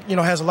 Gronk,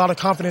 has a lot of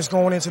confidence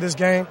going into this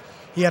game.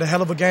 He had a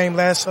hell of a game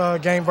last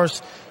game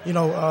versus,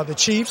 the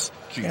Chiefs.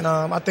 And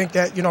I think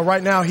that,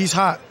 right now he's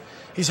hot.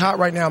 He's hot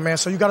right now, man.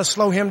 So you got to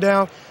slow him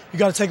down. You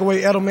got to take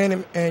away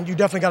Edelman, and you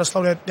definitely got to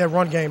slow that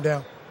run game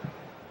down.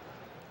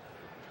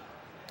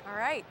 All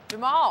right,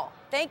 Jamal,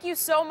 thank you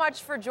so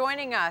much for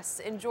joining us.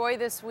 Enjoy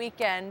this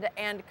weekend.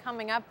 And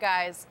coming up,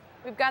 guys,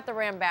 we've got the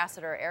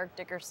Rambassador, Eric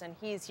Dickerson.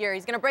 He's here.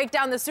 He's going to break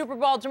down the Super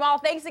Bowl. Jamal,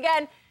 thanks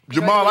again.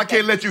 Jamal, I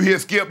can't let you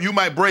hit Skip. You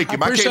might break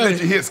him. I can't let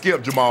you hit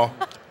Skip, Jamal.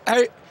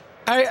 Hey,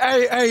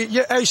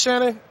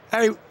 Shannon.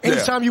 Hey,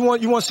 anytime you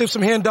want to sip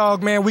some hen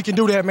dog, man, we can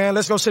do that, man.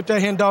 Let's go sip that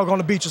hen dog on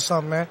the beach or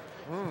something, man.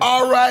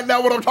 All right,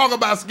 now what I'm talking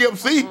about, Skip.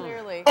 See?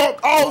 Clearly.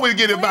 Always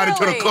get invited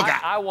to the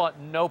cookout. I want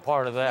no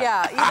part of that.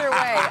 Yeah, either way.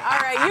 All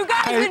right, you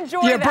guys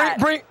enjoy that.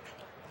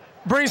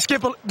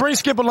 Bring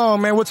Skip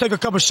along, man. We'll take a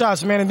couple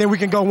shots, man, and then we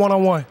can go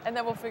one-on-one. And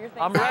then we'll figure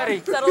things out. I'm ready.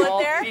 Settle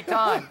it there.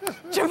 Anytime.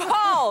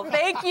 Jamal,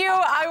 thank you.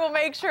 I will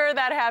make sure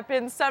that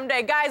happens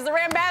someday. Guys, the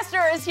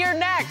Rambassador is here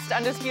next.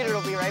 Undisputed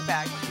will be right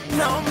back.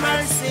 No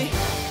mercy.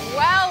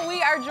 Well,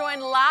 we are are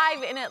joined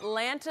live in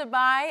Atlanta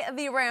by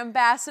the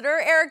Rambassador,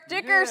 Eric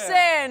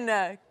Dickerson.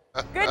 Yeah.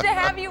 Good to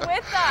have you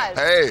with us.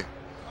 Hey.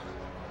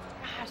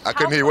 Gosh, I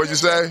couldn't hear. What'd you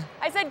say?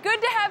 I said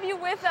good to have you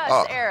with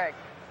us, Eric.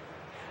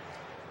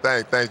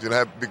 Thank you.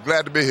 Be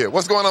glad to be here.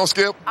 What's going on,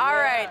 Skip? All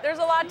right. There's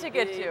a lot to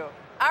get to.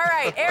 All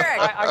right,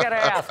 Eric. I got to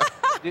ask,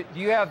 do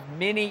you have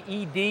mini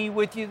ED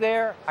with you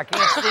there? I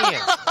can't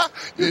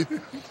see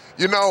him.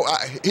 You know,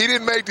 he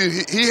didn't make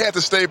he had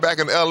to stay back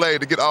in L.A.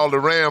 to get all the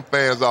Ram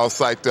fans all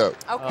psyched up.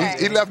 Okay.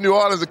 He left New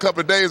Orleans a couple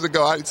of days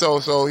ago,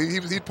 so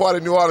he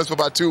parted New Orleans for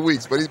about 2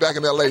 weeks, but he's back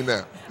in L.A.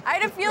 now. I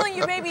had a feeling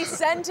you maybe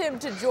sent him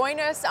to join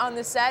us on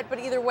the set, but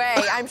either way,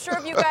 I'm sure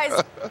if you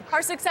guys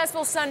are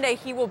successful Sunday,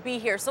 he will be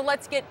here. So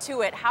let's get to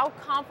it. How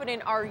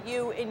confident are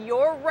you in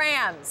your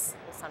Rams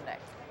this Sunday?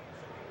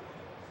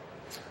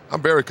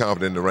 I'm very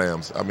confident in the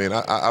Rams. I mean,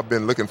 I've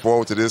been looking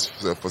forward to this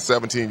for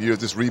 17 years.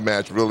 This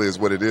rematch really is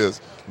what it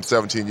is from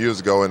 17 years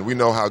ago. And we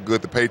know how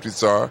good the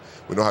Patriots are.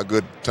 We know how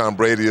good Tom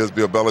Brady is,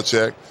 Bill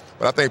Belichick.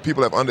 But I think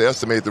people have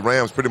underestimated the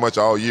Rams pretty much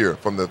all year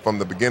from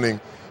the beginning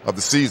of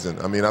the season.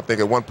 I mean, I think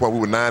at one point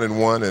we were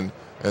 9-1,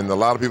 and a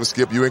lot of people,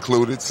 Skip, you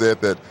included,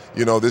 said that,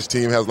 you know, this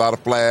team has a lot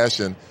of flash.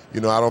 And, you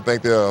know, I don't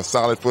think they're a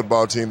solid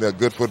football team. They're a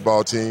good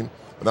football team,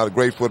 but not a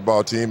great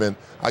football team. And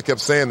I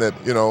kept saying that,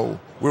 you know,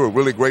 we're a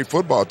really great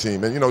football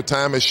team. And, you know,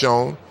 time has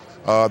shown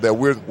that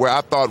we're where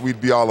I thought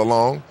we'd be all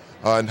along.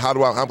 And how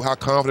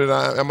confident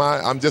am I?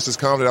 I'm just as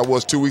confident I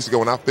was 2 weeks ago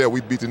when I felt we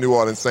beat the New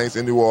Orleans Saints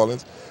in New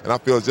Orleans. And I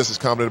feel just as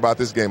confident about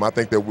this game. I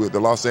think that the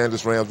Los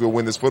Angeles Rams will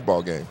win this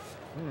football game.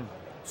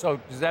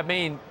 So does that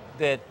mean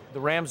that the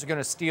Rams are going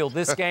to steal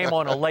this game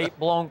on a late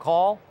blown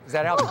call? Is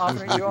that how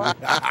confident you are?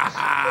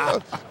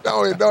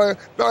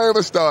 Don't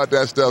ever start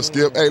that stuff,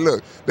 Skip. Hey,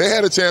 look, they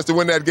had a chance to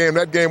win that game.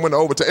 That game went to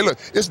overtime. Hey, look,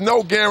 it's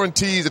no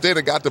guarantees that they'd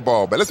have got the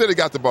ball back. Let's say they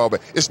got the ball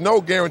back. It's no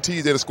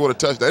guarantees they'd have scored a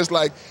touchdown. It's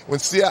like when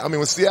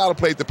Seattle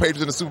played the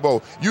Patriots in the Super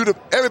Bowl.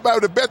 Everybody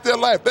would have bet their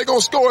life. They're going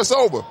to score. It's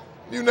over.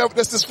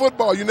 That's just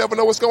football. You never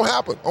know what's going to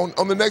happen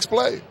on the next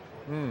play.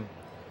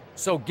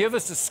 So give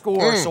us a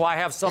score so I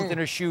have something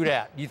to shoot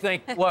at. You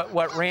think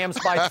what Rams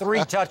by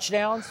 3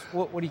 touchdowns?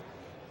 What do you?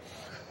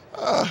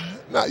 I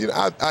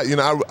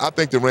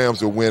think the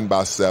Rams will win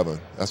by 7.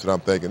 That's what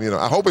I'm thinking. You know,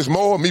 I hope it's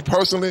more, me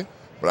personally,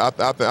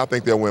 but I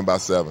think they'll win by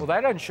 7. Well,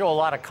 that doesn't show a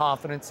lot of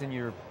confidence in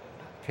your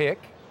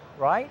pick,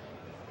 right?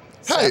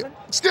 Hey,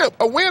 Skip,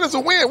 a win is a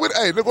win.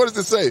 Hey, look, what does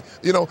it say?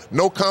 You know,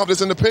 no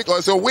confidence in the pick, or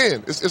it's a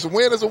win. It's a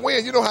win is a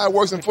win. You know how it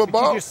works in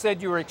football. You just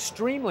said you were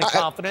extremely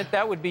confident.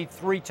 That would be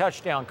 3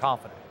 touchdown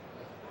confident.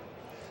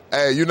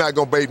 Hey, you're not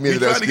going to bait me to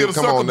that, Skip.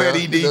 Come on now.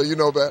 You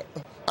know that.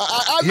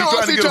 I know.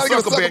 He's trying to get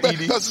a sucker bet,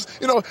 ED.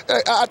 You know,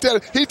 I tell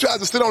you, he tries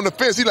to sit on the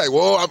fence. He's like,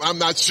 well, I'm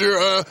not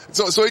sure.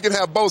 So he can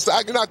have both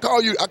sides. I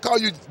call you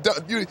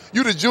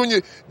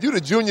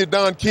the junior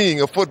Don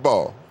King of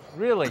football.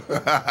 Really?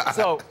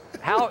 So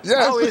how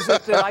is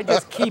it that I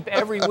just keep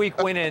every week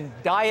winning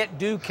diet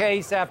do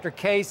case after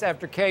case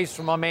after case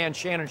from my man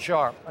Shannon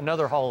Sharpe,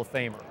 another Hall of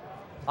Famer?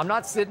 I'm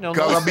not sitting on.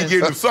 Because I'll be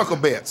giving you sucker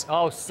bets.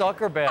 Oh,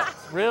 sucker bets.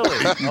 Really?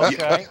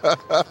 Okay.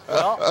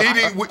 Well,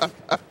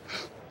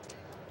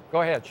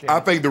 go ahead, Shannon.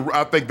 I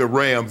think the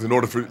Rams, in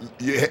order for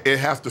it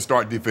has to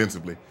start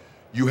defensively.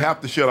 You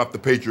have to shut up the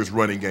Patriots'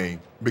 running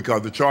game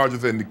because the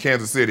Chargers and the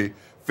Kansas City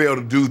failed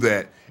to do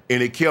that,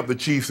 and it kept the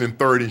Chiefs in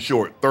 3rd and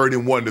short, 3rd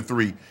and 1 to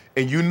 3.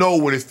 And you know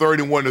when it's 3rd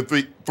and 1 to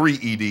 3,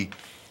 ED,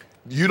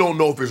 you don't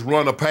know if it's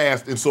run or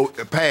pass, and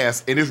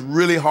it's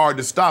really hard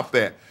to stop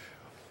that.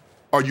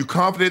 Are you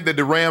confident that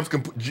the Rams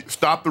can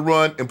stop the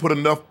run and put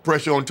enough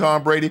pressure on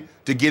Tom Brady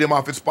to get him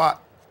off his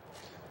spot?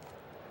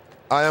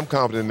 I am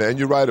confident in that, and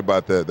you're right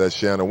about that,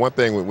 Shannon. One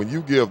thing, when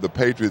you give the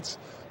Patriots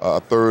a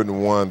 3rd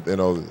and 1, you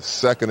know,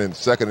 2nd and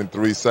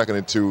 3, 2nd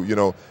and 2, you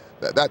know,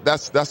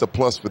 that's a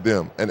plus for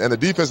them. And the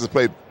defense has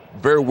played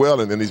very well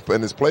in this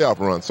playoff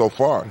run so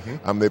far.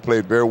 They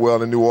played very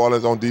well in New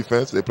Orleans on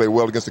defense. They played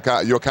well against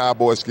your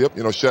Cowboys, Skip,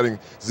 you know, shutting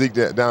Zeke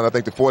down, I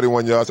think, to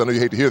 41 yards. I know you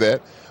hate to hear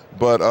that.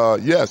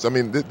 But, yes, I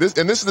mean, this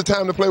is the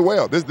time to play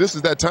well. This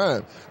is that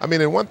time. I mean,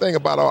 and one thing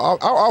about our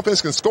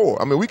offense can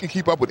score. I mean, we can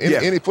keep up with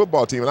any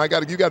football team. And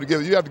you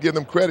have to give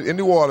them credit. In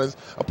New Orleans,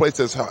 a place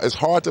that's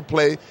hard to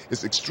play.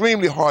 It's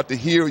extremely hard to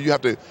hear. You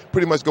have to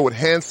pretty much go with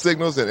hand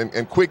signals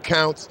and quick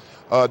counts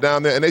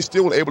down there. And they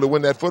still were able to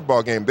win that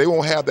football game. They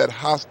won't have that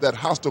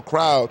hostile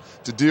crowd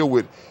to deal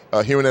with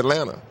here in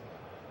Atlanta.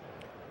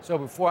 So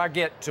before I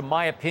get to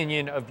my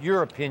opinion of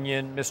your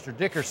opinion, Mr.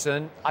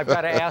 Dickerson, I've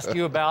got to ask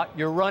you about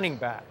your running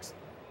backs.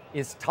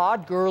 Is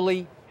Todd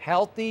Gurley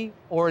healthy,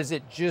 or is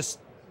it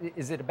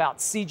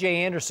about C.J.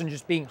 Anderson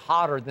just being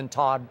hotter than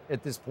Todd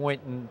at this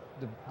point in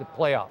the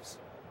playoffs?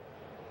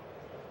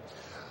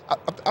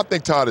 I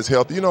think Todd is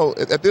healthy. You know,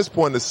 at this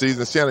point in the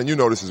season, Shannon, you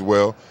know this as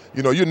well.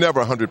 You know, you're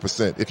never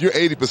 100%. If you're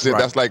 80%,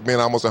 that's like being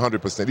almost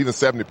 100%, even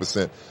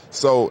 70%.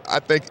 So I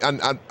think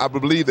I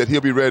believe that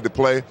he'll be ready to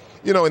play.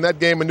 You know, in that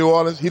game in New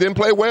Orleans, he didn't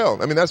play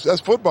well. I mean, that's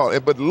football.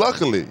 But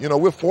luckily, you know,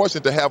 we're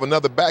fortunate to have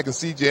another back in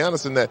C.J.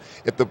 Anderson that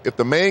if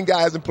the main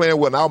guy isn't playing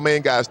well, and our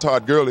main guy is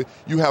Todd Gurley,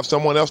 you have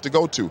someone else to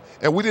go to.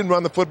 And we didn't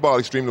run the football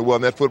extremely well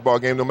in that football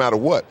game no matter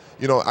what.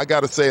 You know, I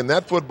got to say, in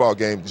that football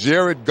game,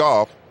 Jared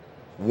Goff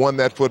won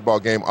that football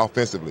game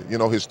offensively. You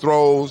know, his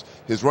throws,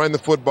 his running the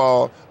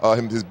football,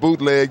 his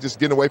bootleg, just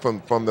getting away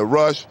from the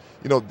rush.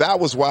 You know, that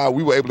was why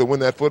we were able to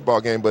win that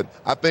football game. But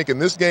I think in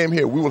this game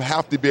here, we will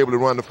have to be able to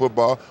run the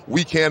football.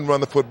 We can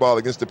run the football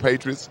against the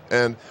Patriots.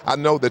 And I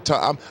know that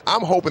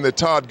I'm hoping that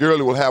Todd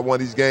Gurley will have one of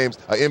these games,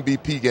 an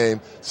MVP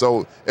game,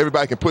 so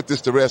everybody can put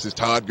this to rest. Is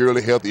Todd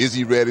Gurley healthy? Is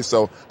he ready?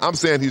 So I'm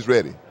saying he's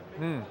ready.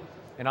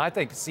 And I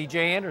think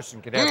C.J.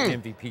 Anderson could have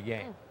an MVP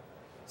game.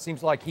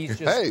 Seems like he's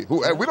just. Hey,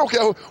 we don't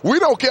care. We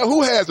don't care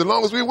who has, as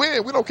long as we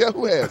win. We don't care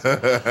who has.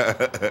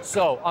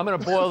 So I'm going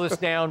to boil this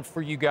down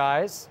for you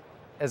guys,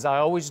 as I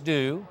always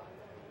do.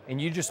 And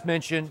you just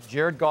mentioned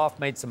Jared Goff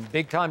made some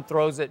big-time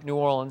throws at New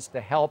Orleans to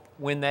help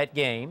win that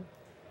game.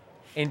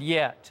 And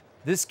yet,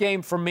 this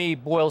game for me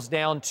boils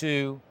down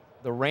to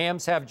the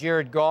Rams have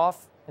Jared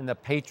Goff and the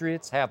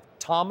Patriots have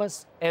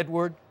Thomas,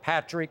 Edward,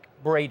 Patrick,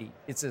 Brady.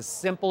 It's as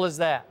simple as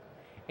that.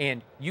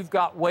 And you've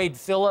got Wade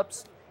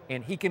Phillips,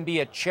 and he can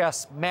be a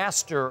chess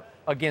master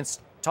against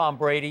Tom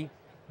Brady.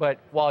 But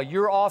while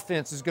your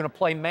offense is going to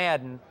play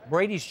Madden,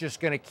 Brady's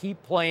just going to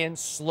keep playing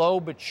slow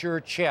but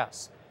sure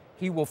chess.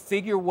 He will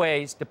figure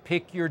ways to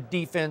pick your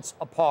defense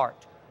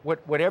apart.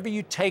 Whatever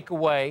you take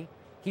away,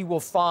 he will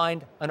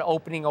find an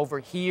opening over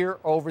here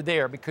or over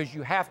there, because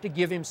you have to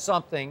give him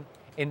something,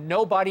 and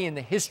nobody in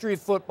the history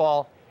of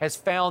football has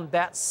found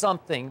that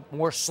something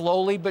more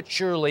slowly but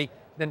surely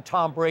than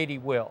Tom Brady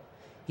will.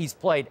 He's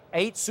played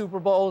 8 Super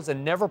Bowls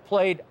and never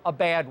played a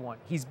bad one.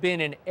 He's been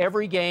in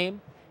every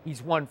game.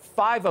 He's won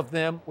 5 of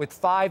them with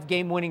 5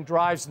 game-winning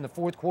drives in the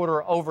fourth quarter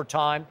or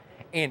overtime.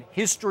 And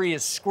history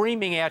is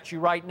screaming at you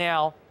right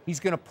now.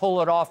 He's going to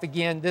pull it off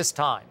again this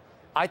time.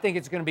 I think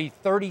it's going to be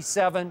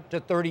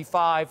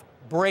 37-35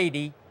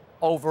 Brady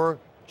over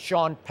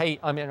Sean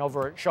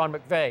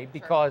McVay,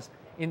 because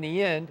in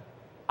the end,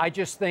 I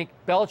just think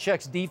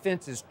Belichick's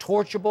defense is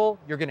torchable.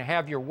 You're going to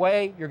have your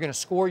way. You're going to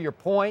score your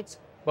points.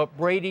 But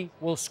Brady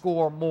will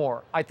score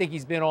more. I think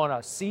he's been on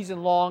a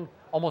season-long,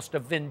 almost a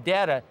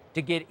vendetta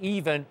to get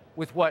even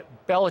with what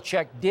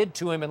Belichick did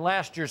to him in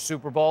last year's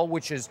Super Bowl,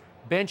 which is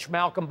bench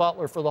Malcolm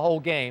Butler for the whole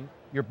game.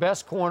 Your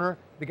best corner,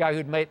 the guy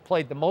who'd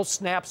played the most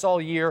snaps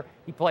all year.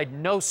 He played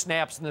no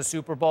snaps in the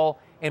Super Bowl,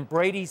 and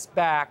Brady's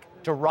back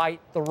to right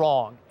the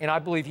wrong. And I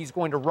believe he's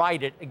going to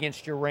right it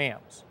against your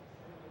Rams.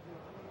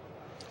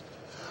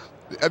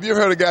 Have you ever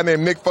heard a guy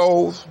named Nick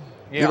Foles?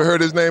 Yeah. You ever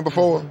heard his name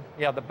before?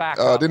 Yeah, the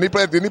backup. Didn't he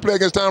play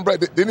against Tom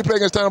Brady? Didn't he play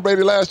against Tom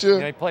Brady last year?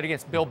 Yeah, he played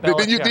against Bill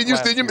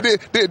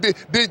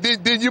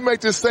Belichick Did you make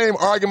the same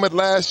argument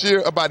last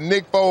year about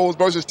Nick Foles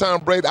versus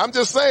Tom Brady? I'm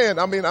just saying.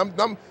 I mean,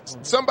 I'm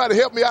somebody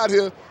help me out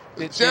here.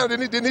 Shannon,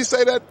 didn't he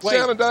say that? Wait,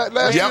 Shannon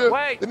last year?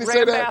 Wait, didn't he Ray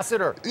say that?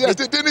 Ambassador. Yes,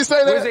 didn't he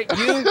say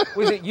that?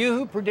 Was it you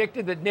who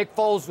predicted that Nick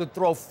Foles would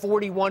throw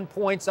 41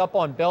 points up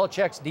on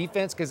Belichick's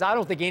defense? Because I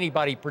don't think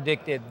anybody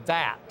predicted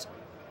that.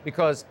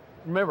 Because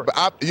remember,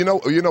 but you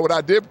know what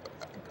I did.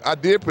 I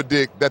did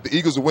predict that the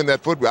Eagles would win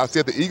that football. I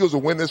said the Eagles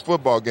will win this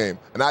football game,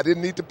 and I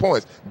didn't need the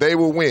points. They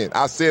will win.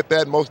 I said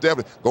that most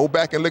definitely. Go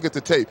back and look at the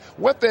tape.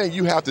 One thing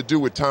you have to do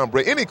with Tom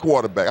Brady, any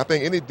quarterback, I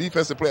think any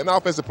defensive player, an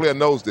offensive player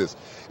knows this.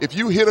 If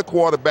you hit a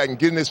quarterback and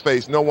get in his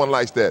face, no one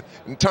likes that,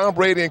 and Tom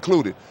Brady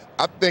included.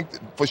 I think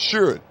for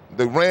sure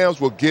the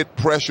Rams will get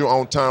pressure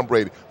on Tom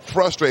Brady,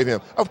 frustrate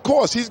him. Of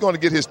course, he's going to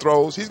get his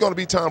throws. He's going to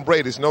be Tom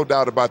Brady. There's no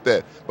doubt about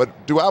that.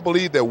 But do I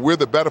believe that we're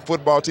the better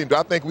football team? Do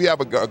I think we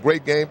have a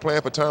great game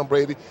plan for Tom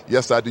Brady?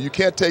 Yes, I do. You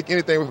can't take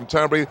anything away from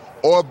Tom Brady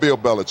or Bill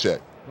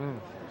Belichick.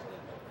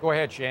 Go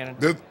ahead, Shannon.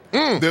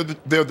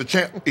 They're the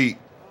champ.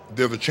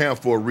 They're the champ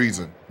for a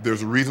reason.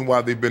 There's a reason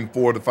why they've been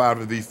 4 to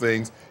 5 of these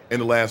things in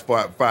the last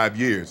 5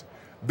 years.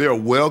 They're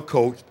well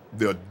coached.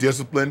 They're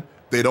disciplined.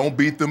 They don't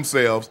beat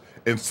themselves.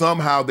 And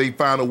somehow they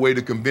find a way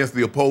to convince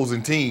the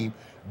opposing team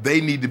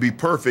they need to be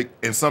perfect,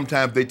 and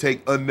sometimes they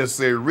take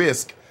unnecessary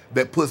risk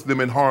that puts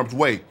them in harm's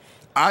way.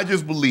 I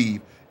just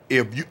believe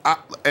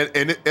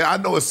I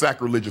know it's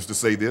sacrilegious to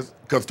say this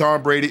because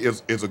Tom Brady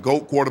is a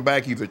GOAT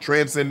quarterback. He's a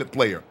transcendent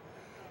player.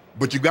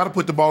 But you got to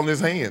put the ball in his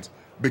hands,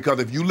 because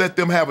if you let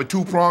them have a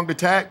 2-pronged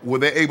attack where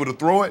they're able to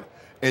throw it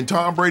and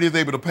Tom Brady is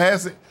able to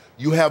pass it,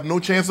 you have no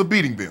chance of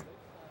beating them.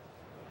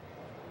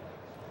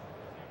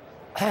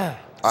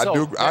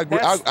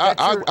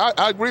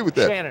 I agree with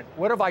that. Shannon,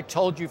 what have I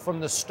told you from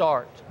the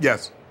start?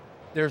 Yes.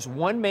 There's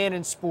one man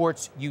in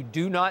sports you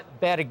do not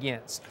bet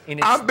against. And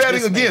it's I'm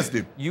betting against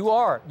him. You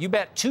are. You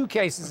bet 2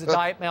 cases of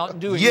Diet Mountain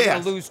Dew, and yes. you're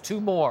going to lose 2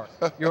 more.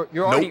 You're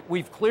already.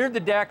 We've cleared the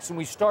decks and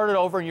we started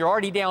over, and you're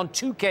already down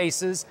 2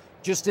 cases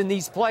just in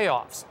these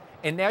playoffs.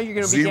 And now you're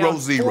going to be down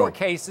 4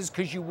 cases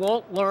because you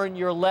won't learn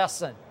your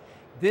lesson.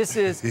 This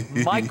is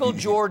Michael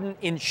Jordan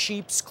in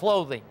sheep's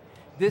clothing.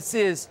 This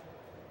is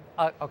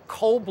a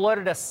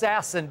cold-blooded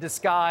assassin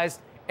disguised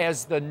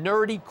as the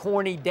nerdy,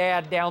 corny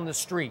dad down the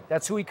street.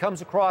 That's who he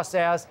comes across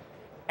as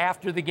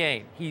after the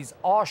game. He's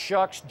aw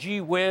shucks,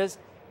 gee whiz,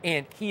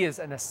 and he is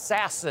an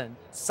assassin,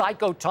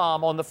 Psycho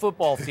Tom on the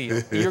football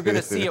field. You're going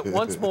to see it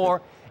once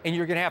more, and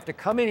you're going to have to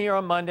come in here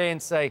on Monday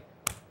and say,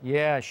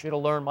 yeah, I should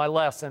have learned my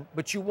lesson,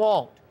 but you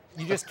won't.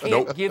 You just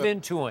can't give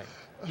in to him.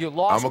 You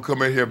lost. I'm going to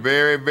come in here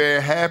very,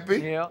 very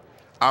happy. Yeah.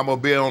 I'm going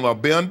to be on a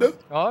bender.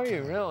 Are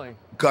you really?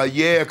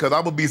 Because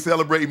I'm going to be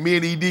celebrating. Me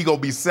and ED going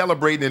to be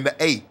celebrating in the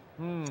 8th.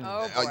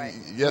 Oh, boy.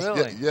 Yes,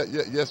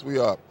 Really? yes, we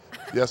are.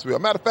 Yes, we are.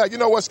 Matter of fact, you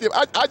know what, Skip?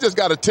 I just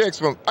got a text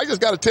from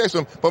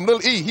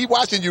Little E. He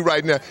watching you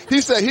right now.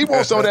 He said he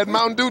wants some of that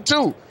Mountain Dew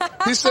too.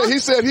 He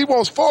said he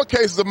wants 4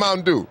 cases of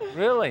Mountain Dew.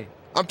 Really?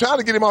 I'm trying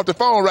to get him off the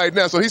phone right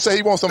now, so he said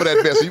he wants some of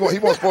that best. He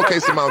wants 4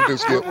 cases of Mountain Dew,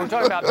 Skip. We're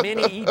talking about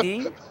mini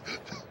ED?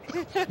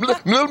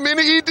 Little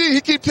mini ED.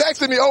 He keep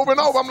texting me over and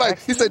over. I'm like,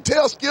 he said,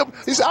 tell Skip.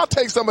 He said, I'll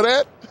take some of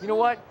that. You know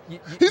what?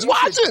 He's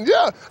watching.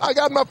 Yeah, I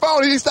got my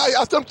phone. I said,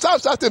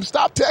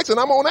 stop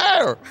texting. I'm on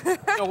air.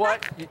 You know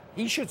what?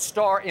 He should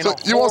star in So a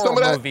you want some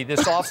horror of that? movie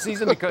this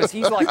offseason because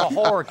he's like a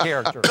horror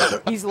character.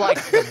 He's like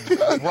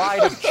the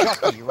Bride of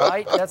Chucky,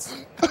 right?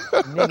 That's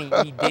mini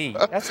ED.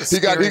 That's a He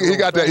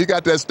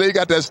got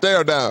that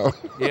stare down.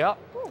 Yeah,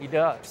 he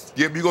does.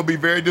 Skip, you're going to be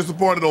very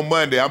disappointed on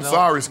Monday. I'm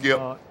sorry,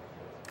 Skip.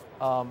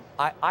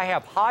 I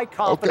have high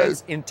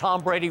confidence in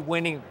Tom Brady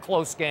winning a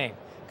close game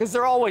because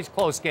they're always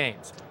close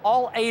games.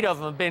 All 8 of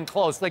them have been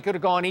close. They could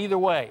have gone either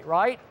way,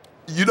 right?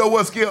 You know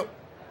what, Skip?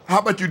 How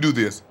about you do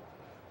this?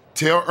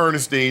 Tell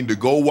Ernestine to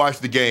go watch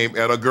the game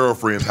at her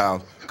girlfriend's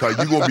house because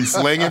you're going to be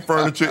slinging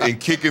furniture and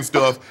kicking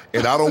stuff,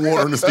 and I don't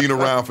want Ernestine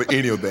around for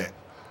any of that.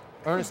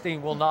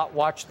 Ernestine will not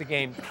watch the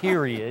game,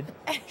 period.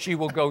 She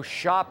will go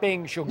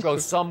shopping. She'll go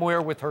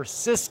somewhere with her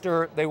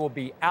sister. They will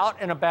be out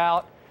and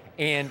about.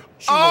 And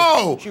she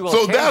will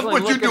so that's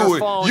what you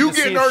doing. You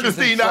getting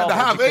Ernestine out the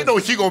house. They know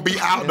she going to be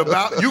out and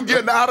about. You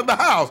getting out of the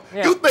house.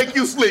 Yeah. You think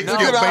you slick, No,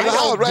 Skip, Get out of the baby.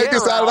 house, right?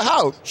 Gets out of the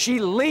house. She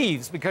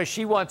leaves because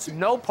she wants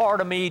no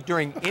part of me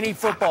during any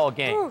football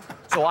game.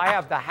 So I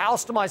have the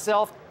house to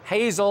myself.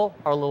 Hazel,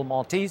 our little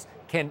Maltese,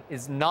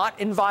 is not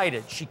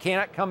invited. She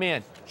cannot come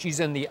in. She's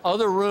in the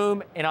other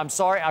room, and I'm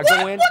sorry, I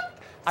go in.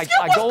 I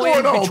go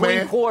in going on, between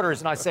man?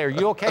 quarters, and I say, are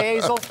you okay,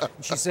 Hazel?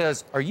 And she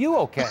says, are you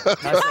okay? And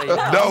I say,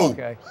 yeah, No. I'm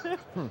okay.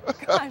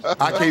 Gosh,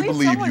 I can't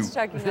believe someone's you.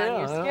 checking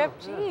on you,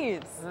 Skip.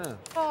 Jeez.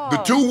 Oh. The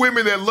 2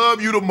 women that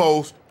love you the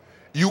most,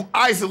 you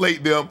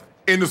isolate them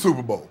in the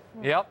Super Bowl.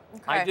 Yep,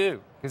 I Okay.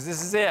 do, because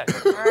this is it.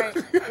 All right.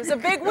 It's a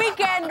big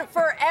weekend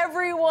for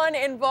everyone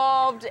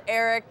involved.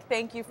 Eric,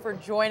 thank you for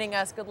joining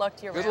us. Good luck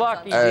to your Good Rams luck,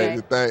 on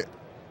ED. Sunday.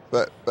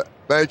 Hey,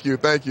 thank you.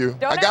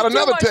 Don't I got have too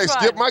another much text,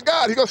 fun. Skip. My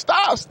God, he goes,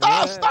 stop.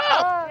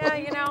 Yeah,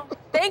 you know.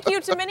 Thank you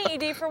to Mini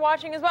ED for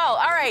watching as well.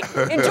 All right,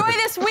 enjoy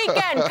this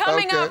weekend.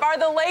 Coming up, are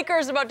the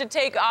Lakers about to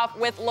take off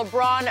with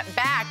LeBron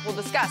back? We'll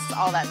discuss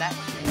all that next.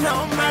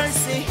 No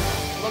mercy.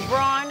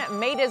 LeBron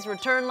made his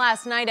return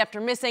last night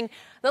after missing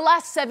the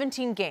last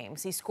 17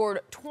 games. He scored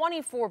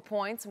 24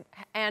 points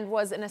and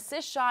was an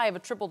assist shy of a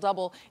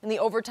triple-double in the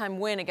overtime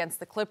win against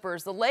the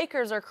Clippers. The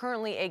Lakers are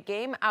currently a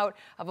game out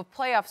of a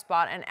playoff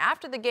spot, and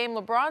after the game,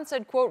 LeBron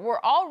said, quote, "We're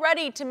all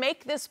ready to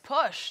make this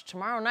push."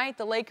 Tomorrow night,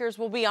 the Lakers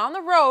will be on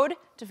the road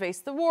to face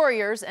the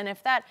Warriors, and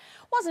if that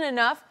wasn't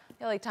enough,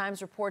 the LA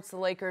Times reports the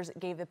Lakers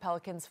gave the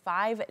Pelicans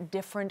 5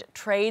 different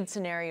trade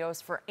scenarios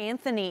for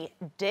Anthony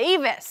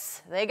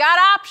Davis. They got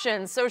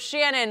options. So,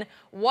 Shannon,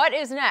 what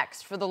is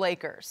next for the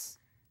Lakers?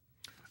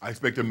 I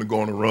expect them to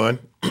go on a run.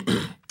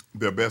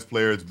 Their best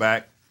player is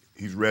back.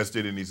 He's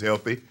rested and he's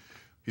healthy.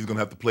 He's going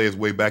to have to play his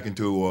way back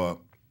into,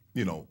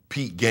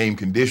 peak game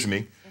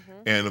conditioning.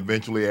 And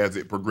eventually, as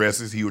it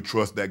progresses, he will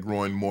trust that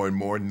growing more and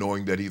more,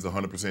 knowing that he's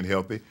 100%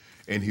 healthy.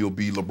 And he'll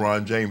be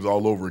LeBron James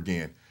all over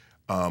again.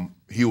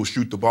 He will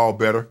shoot the ball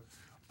better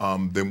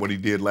than what he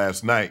did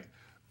last night.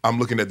 I'm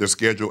looking at their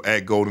schedule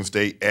at Golden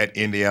State, at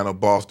Indiana,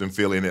 Boston,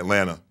 Philly, and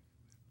Atlanta.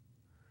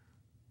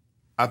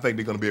 I think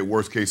they're going to be a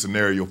worst-case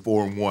scenario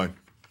 4-1.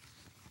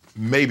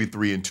 Maybe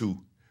 3-2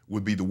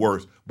 would be the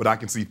worst, but I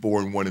can see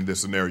 4-1 in this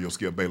scenario,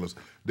 Skip Bayless.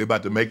 They're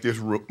about to make this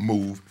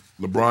move.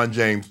 LeBron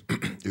James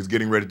is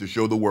getting ready to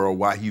show the world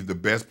why he's the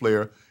best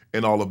player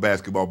in all of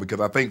basketball, because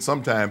I think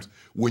sometimes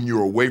when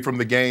you're away from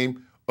the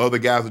game, other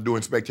guys are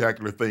doing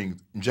spectacular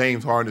things.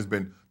 James Harden has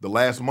been, the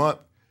last month,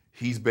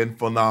 he's been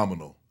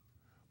phenomenal.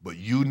 But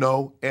you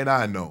know and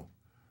I know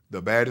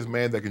the baddest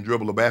man that can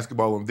dribble a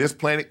basketball on this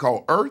planet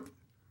called Earth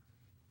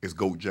is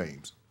GOAT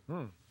James.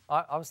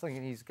 I was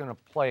thinking he's going to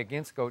play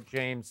against GOAT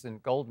James in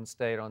Golden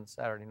State on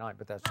Saturday night,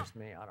 but that's just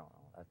me. I don't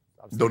know.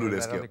 I was Don't do thinking that,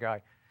 of Skip. other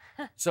guy.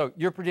 So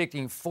you're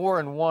predicting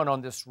 4-1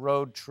 on this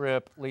road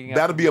trip leading up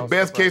That'll to be a the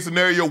best case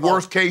scenario,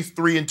 worst case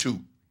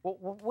 3-2.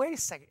 Well, wait a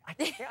second.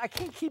 I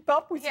can't keep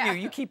up with you.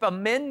 You keep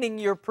amending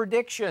your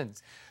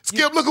predictions.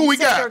 Skip, look who we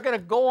said got. They're going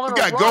to go on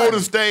We a got run.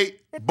 Golden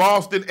State,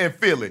 Boston, and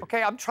Philly.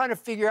 Okay, I'm trying to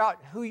figure out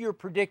who you're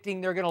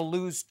predicting they're going to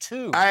lose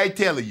to. I ain't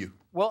telling you.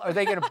 Well, are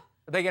they going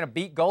to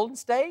beat Golden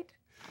State?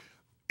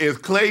 Is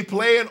Clay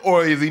playing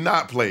or is he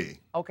not playing?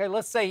 Okay,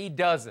 let's say he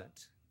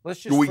doesn't. Let's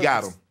just. We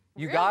got him.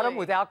 You got him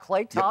without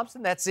Klay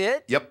Thompson? That's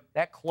it? Yep.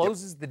 That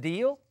closes the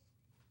deal?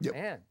 Yep.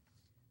 Man,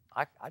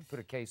 I'd put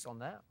a case on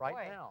that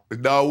now.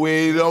 No,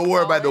 we don't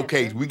worry about no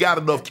case. We got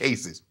enough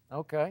cases.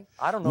 Okay.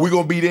 I don't know. We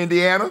going to beat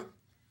Indiana?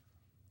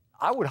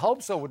 I would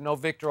hope so with no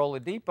Victor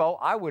Oladipo.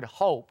 I would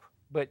hope.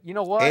 But you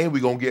know what? And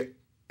we're going to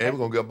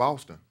get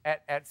Boston.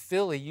 At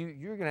Philly,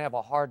 you're going to have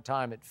a hard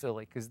time at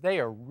Philly because they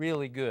are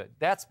really good.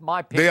 That's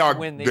my pick to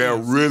win the They're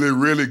East. really,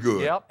 really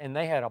good. Yep, and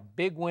they had a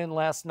big win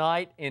last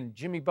night, and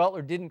Jimmy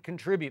Butler didn't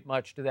contribute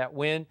much to that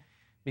win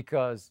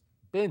because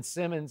Ben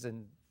Simmons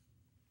and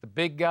the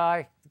big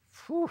guy,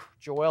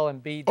 Joel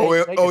Embiid.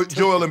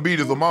 Joel Embiid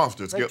is a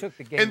monster, Skip. They took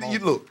the game and you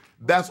look,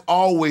 that's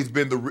always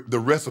been the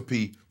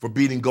recipe for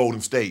beating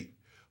Golden State.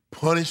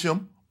 Punish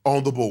them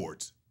on the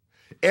boards.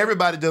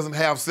 Everybody doesn't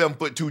have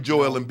 7'2"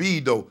 Joel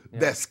Embiid, though. Yeah.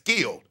 That's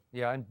skilled.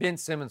 Yeah, and Ben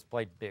Simmons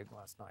played big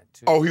last night,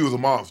 too. Oh, he was a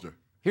monster.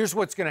 Here's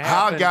what's going to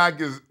happen.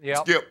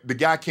 Skip, the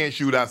guy can't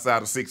shoot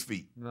outside of 6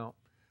 feet. No.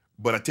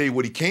 But I tell you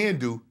what he can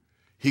do.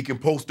 He can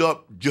post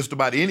up just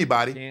about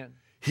anybody.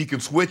 He can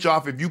switch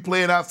off. If you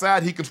playing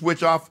outside, he can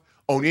switch off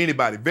on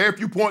anybody. Very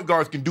few point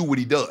guards can do what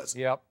he does.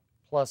 Yep.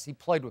 Plus, he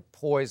played with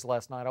poise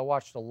last night. I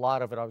watched a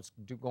lot of it. I was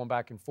going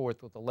back and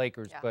forth with the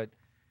Lakers, but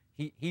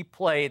he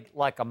played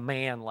like a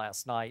man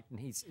last night, and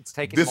it's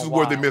taking him a while. This is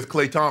where they missed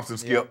Klay Thompson,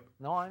 Skip. Yep.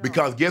 No, I know.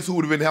 Because guess who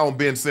would have been helping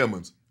Ben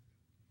Simmons?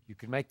 You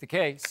could make the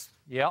case.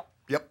 Yep.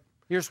 Yep.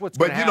 Here's what's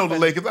going to happen. But, you know, the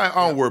Lakers, I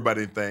don't worry about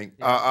anything.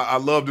 I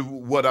loved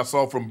what I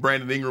saw from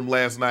Brandon Ingram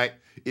last night.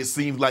 It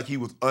seems like he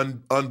was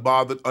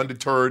unbothered,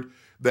 undeterred.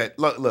 That,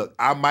 look,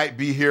 I might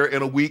be here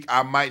in a week.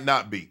 I might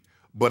not be.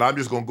 But I'm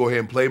just going to go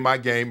ahead and play my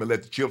game and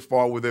let the chips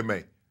fall where they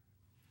may.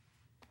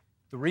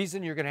 The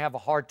reason you're going to have a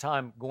hard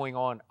time going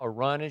on a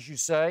run, as you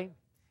say,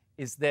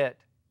 is that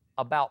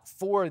about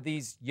 4 of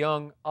these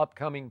young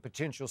upcoming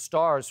potential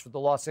stars for the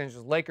Los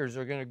Angeles Lakers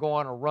are going to go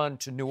on a run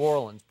to New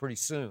Orleans pretty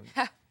soon.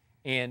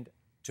 And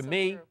to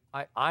me,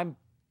 I'm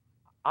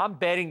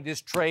betting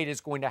this trade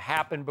is going to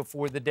happen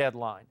before the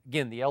deadline.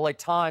 Again, the LA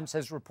Times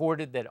has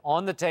reported that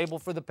on the table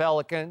for the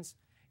Pelicans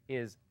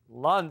is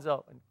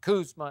Lonzo and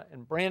Kuzma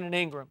and Brandon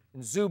Ingram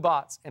and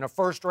Zubats and a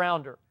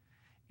first-rounder.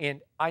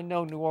 And I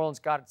know New Orleans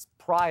got its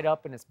pride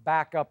up and its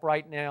back up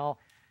right now.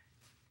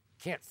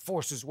 Can't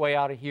force his way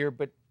out of here,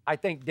 but I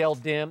think Dell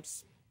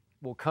Demps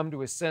will come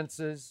to his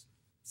senses,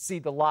 see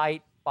the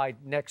light by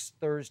next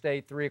Thursday,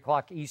 3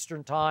 o'clock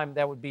Eastern time.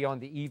 That would be on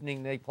the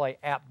evening they play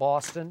at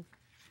Boston.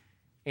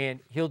 And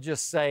he'll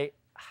just say,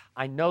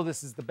 I know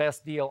this is the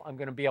best deal I'm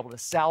going to be able to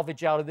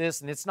salvage out of this.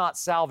 And it's not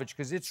salvage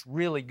because it's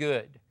really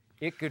good.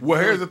 It could. Well,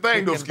 here's the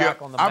thing, though,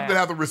 Skip. I'm going to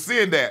have to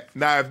rescind that.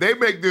 Now, if they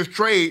make this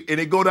trade and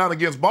they go down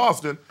against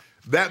Boston,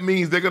 that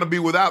means they're going to be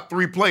without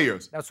 3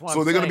 players. That's what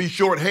so they're going to be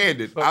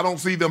shorthanded. I don't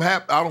see them. I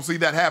don't see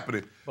that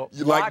happening.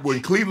 Like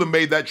when Cleveland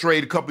made that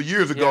trade a couple of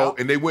years ago,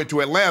 and they went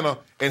to Atlanta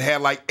and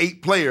had like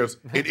 8 players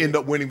and end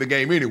up winning the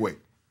game anyway.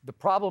 The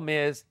problem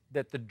is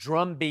that the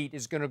drumbeat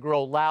is going to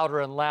grow louder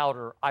and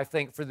louder, I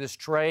think, for this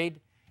trade.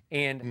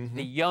 And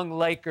the young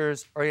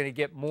Lakers are going to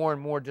get more and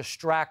more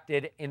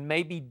distracted and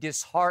maybe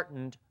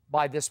disheartened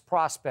by this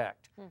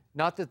prospect.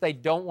 Not that they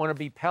don't want to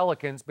be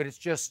Pelicans, but it's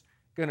just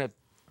going to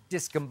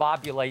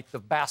discombobulate the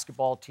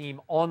basketball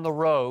team on the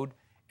road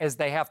as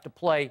they have to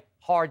play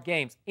hard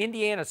games.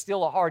 Indiana's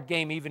still a hard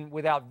game even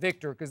without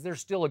Victor because they're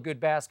still a good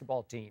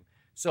basketball team.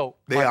 So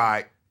they're all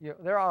right. Yeah,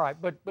 they're all right.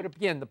 But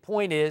again, the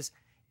point is,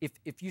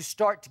 if you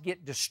start to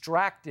get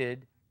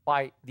distracted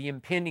by the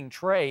impending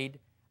trade,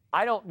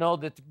 I don't know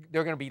that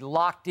they're going to be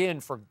locked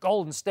in for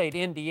Golden State,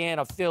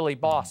 Indiana, Philly,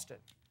 Boston.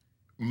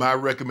 My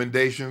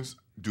recommendations: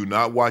 do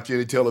not watch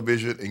any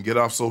television and get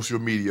off social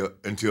media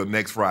until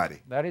next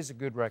Friday. That is a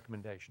good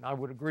recommendation. I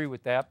would agree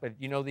with that. But,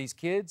 you know, these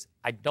kids,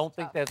 I don't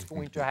think that's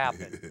going to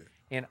happen.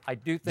 And I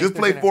do think just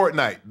play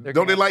Fortnite.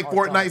 Don't they like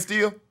Fortnite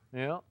still?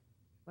 Yeah.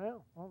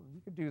 Well,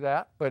 you could do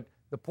that. But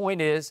the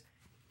point is,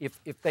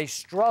 if they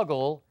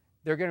struggle,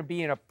 they're going to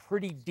be in a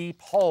pretty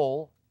deep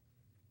hole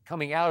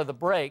coming out of the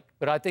break.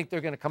 But I think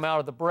they're going to come out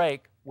of the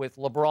break with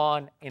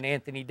LeBron and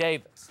Anthony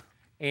Davis.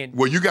 And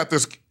well, you got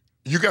this.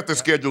 You got the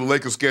schedule, the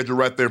Lakers schedule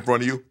right there in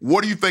front of you.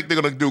 What do you think they're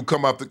going to do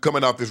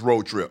coming off this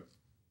road trip?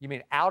 You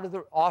mean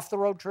off the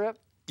road trip?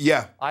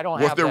 Yeah. I don't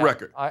What's have their that.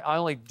 record? I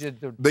only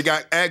did the. They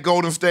got at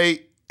Golden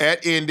State,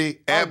 at Indy,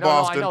 at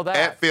Boston,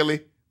 at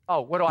Philly.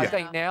 Oh, what do I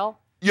think now?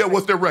 Yeah,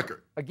 what's their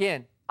record?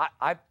 Again,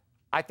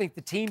 I think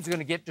the team's going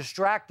to get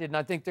distracted, and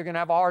I think they're going to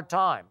have a hard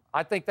time.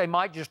 I think they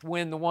might just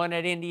win the one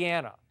at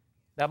Indiana.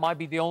 That might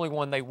be the only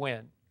one they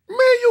win. Man,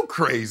 you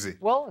crazy.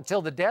 Well,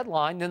 until the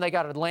deadline. Then they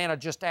got Atlanta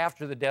just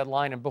after the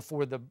deadline and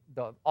before the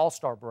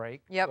All-Star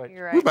break. Yep,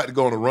 you're right. We're about to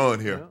go on a run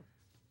here. Yeah.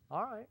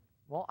 All right.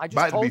 Well, I just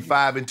might told be you.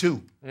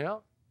 5-2. Yeah.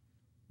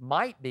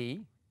 Might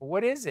be. But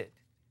what is it?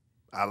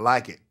 I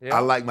like it. Yeah. I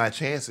like my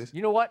chances.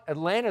 You know what?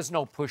 Atlanta's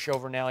no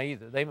pushover now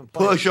either. They've been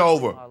playing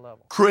pushover. high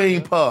level.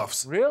 Cream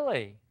puffs.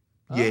 Really?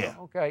 Yeah.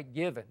 Oh, okay,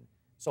 given.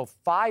 So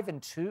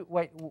 5-2.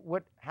 Wait,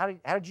 what? How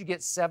did you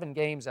get 7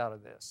 games out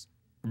of this?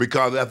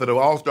 Because after the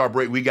All-Star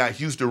break, we got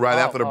Houston right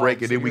after the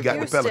break, and then we got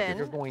the Pelicans.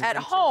 Houston at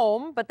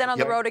home, but then on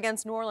the road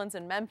against New Orleans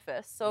and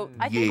Memphis. So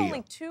I think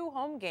only 2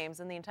 home games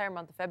in the entire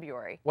month of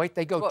February. Wait,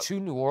 they go to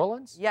New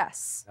Orleans?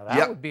 Yes. Now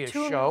that would be a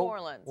to show. New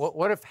Orleans.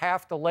 What if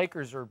half the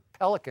Lakers are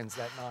Pelicans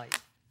that night?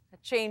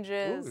 It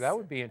changes. Ooh, that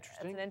would be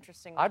interesting. That's an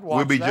interesting. I'd watch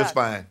We'll be that. just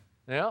fine.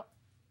 Yeah.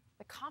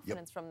 The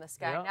confidence from this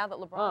guy now that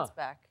LeBron's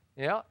back.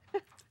 Yeah.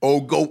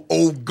 Old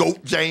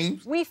goat,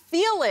 James. We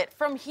feel it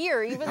from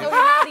here, even though you're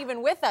not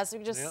even with us. We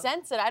can just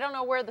sense it. I don't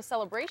know where the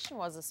celebration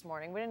was this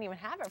morning. We didn't even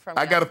have it from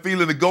I got a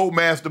feeling the Goat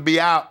Master be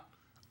out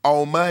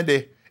on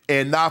Monday,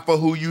 and not for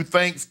who you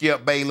think,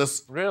 Skip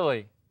Bayless.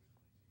 Really?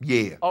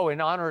 Yeah. Oh, in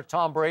honor of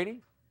Tom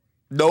Brady?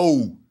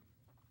 No.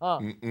 Huh.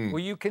 Well,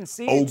 you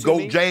conceded Old to Goat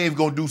me, James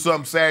gonna do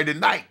something Saturday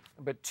night.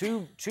 but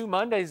two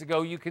Mondays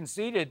ago you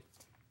conceded.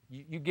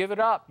 You give it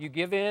up. You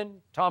give in.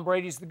 Tom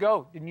Brady's the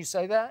GOAT. Didn't you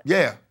say that?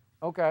 Yeah.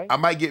 Okay. I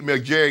might get me a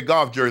Jared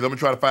Goff jersey. I'm gonna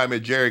try to find me a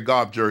Jared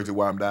Goff jersey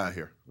while I'm down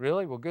here.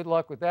 Really? Well, good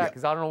luck with that,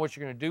 because I don't know what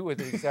you're going to do with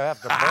it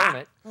except have to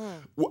burn it.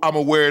 I'm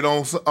gonna wear it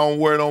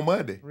on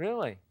Monday.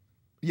 Really?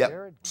 Yep.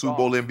 Jared Super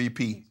Bowl Goff.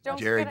 MVP, Don't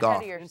Jared get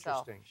Goff. ahead of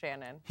yourself, Interesting.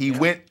 Shannon. He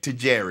went to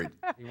Jared.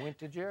 He went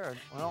to Jared.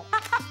 Well,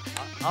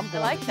 I'm I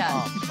going like to that.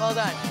 Tom. Well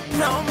done.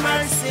 No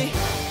mercy.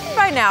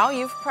 By now,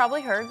 you've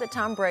probably heard that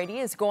Tom Brady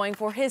is going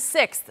for his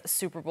 6th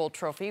Super Bowl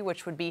trophy,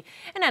 which would be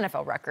an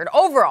NFL record.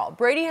 Overall,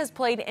 Brady has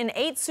played in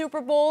 8 Super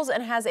Bowls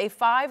and has a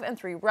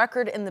 5-3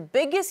 record in the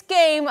biggest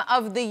game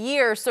of the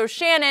year. So,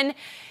 Shannon,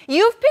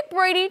 you've picked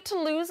Brady to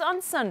lose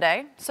on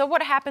Sunday. So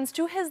what happens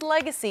to his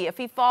legacy if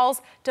he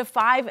falls to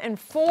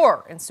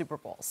 5-4 in Super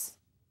Bowls?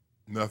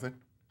 Nothing.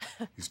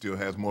 He still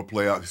has more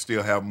playoffs. He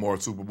still have more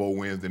Super Bowl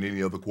wins than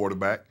any other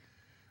quarterback.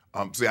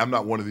 See, I'm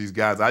not one of these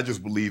guys. I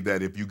just believe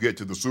that if you get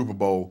to the Super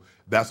Bowl,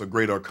 that's a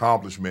greater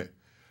accomplishment.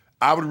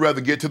 I would rather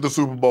get to the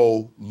Super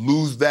Bowl,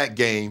 lose that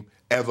game,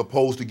 as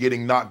opposed to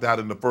getting knocked out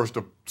in the first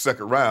or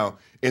second round,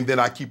 and then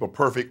I keep a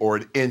perfect or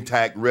an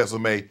intact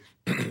resume,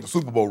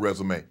 Super Bowl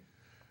resume.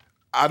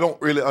 I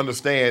don't really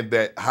understand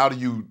that. How do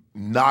you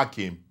knock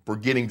him for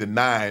getting to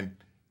 9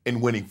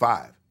 and winning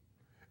 5?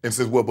 And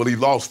says, well, but he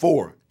lost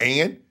 4.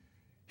 And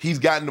he's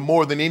gotten to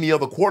more than any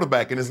other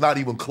quarterback, and it's not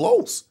even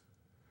close.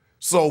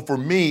 So for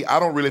me, I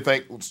don't really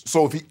think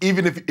so.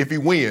 If he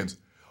wins,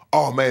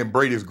 oh man,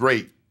 Brady's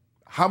great.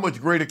 How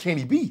much greater can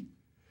he be?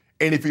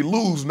 And if he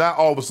loses, now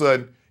all of a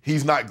sudden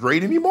he's not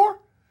great anymore.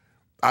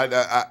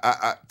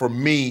 For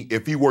me,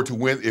 if he were to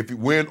win, if he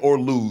win or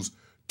lose,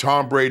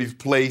 Tom Brady's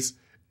place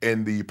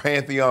in the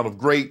pantheon of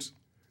greats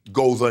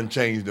goes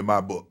unchanged in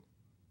my book.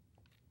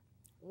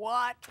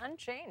 What?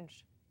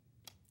 Unchanged.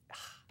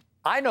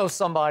 I know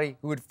somebody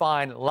who would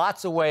find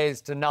lots of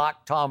ways to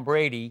knock Tom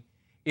Brady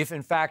if,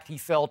 in fact, he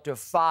fell to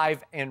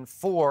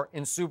 5-4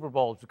 in Super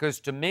Bowls. Because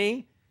to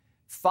me,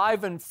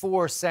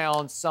 5-4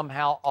 sounds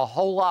somehow a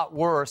whole lot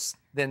worse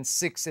than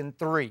 6-3.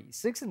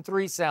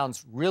 6-3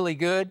 sounds really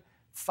good.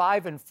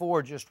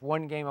 5-4, just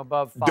one game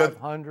above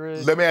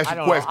 500. Let me ask you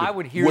a question. I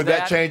would hear would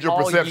that change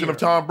your perception of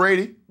Tom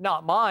Brady?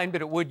 Not mine, but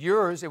it would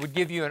yours. It would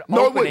give you an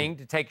opening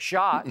to take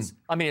shots.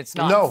 I mean, it's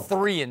not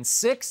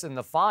 3-6 in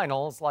the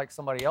finals like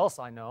somebody else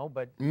I know,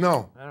 but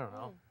no. I don't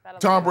know.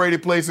 Tom Brady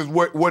plays is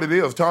what it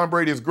is. Tom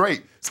Brady is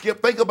great.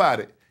 Skip, think about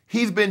it.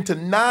 He's been to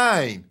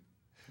 9.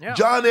 Yeah.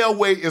 John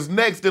Elway is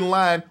next in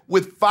line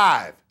with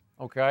 5.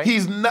 Okay.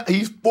 He's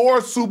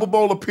 4 Super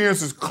Bowl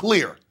appearances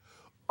clear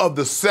of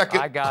the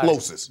second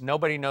closest.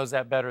 Nobody knows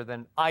that better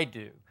than I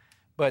do.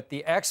 But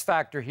the X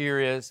factor here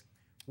is,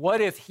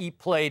 what if he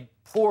played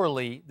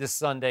poorly this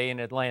Sunday in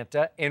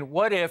Atlanta? And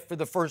what if, for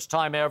the first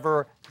time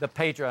ever, the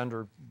Patriots,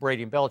 under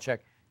Brady and Belichick,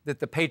 that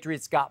the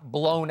Patriots got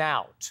blown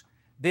out?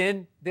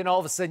 Then all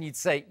of a sudden you'd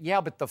say, yeah,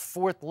 but the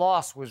 4th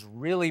loss was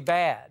really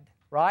bad,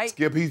 right?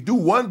 Skip, he's do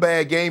one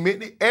bad game.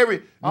 Name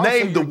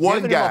the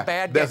one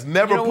guy that's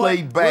never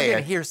played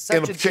bad in a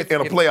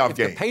playoff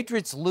game. If the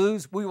Patriots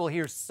lose, we will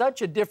hear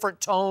such a different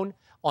tone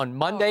on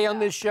Monday on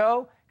this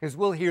show, because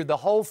we'll hear the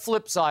whole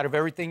flip side of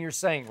everything you're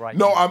saying right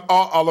now. No,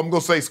 all I'm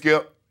going to say,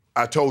 Skip,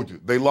 I told you,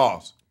 they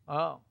lost.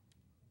 Oh.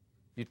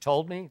 You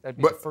told me? That'd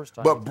be the first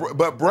time.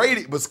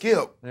 But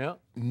Skip,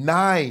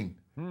 9.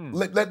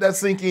 Let that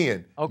sink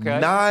in. Okay.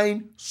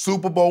 9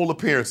 Super Bowl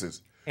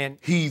appearances. And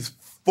he's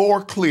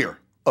 4 clear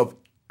of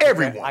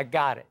everyone. Okay, I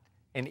got it.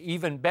 And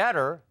even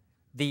better,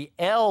 the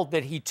L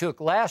that he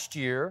took last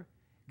year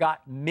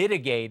got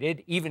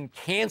mitigated, even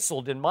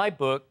canceled in my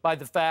book, by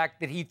the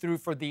fact that he threw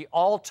for the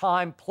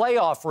all-time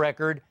playoff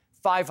record,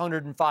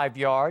 505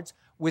 yards,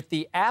 with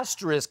the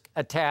asterisk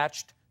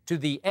attached to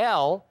the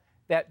L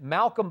that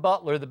Malcolm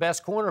Butler, the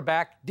best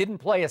cornerback, didn't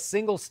play a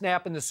single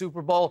snap in the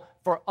Super Bowl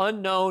for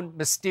unknown,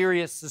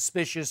 mysterious,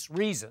 suspicious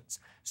reasons.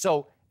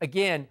 So,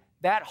 again,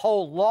 that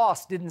whole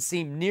loss didn't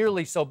seem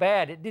nearly so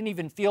bad. It didn't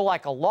even feel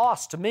like a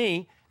loss to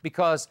me,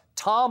 because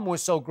Tom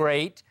was so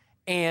great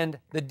and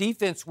the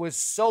defense was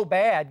so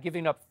bad,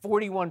 giving up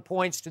 41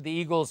 points to the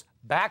Eagles'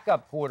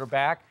 backup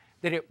quarterback,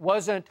 that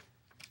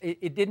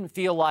it didn't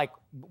feel like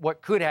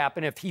what could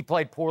happen if he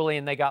played poorly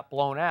and they got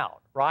blown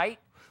out, right?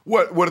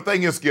 What the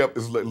thing is, Skip,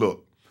 is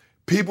look,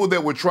 people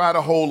that would try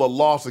to hold a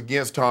loss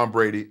against Tom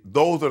Brady,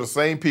 those are the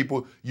same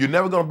people. You're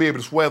never going to be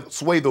able to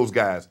sway those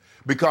guys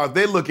because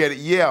they look at it,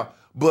 yeah,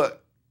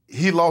 but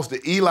he lost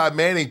to Eli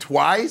Manning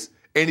twice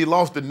and he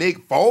lost to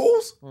Nick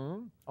Foles?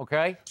 Mm-hmm.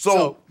 Okay.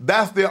 So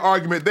that's their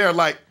argument there.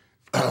 Like,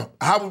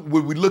 how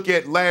would we look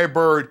at Larry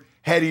Bird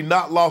had he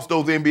not lost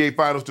those NBA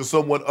Finals to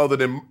someone other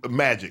than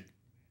Magic?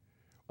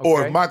 Okay.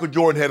 Or if Michael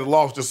Jordan had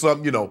lost to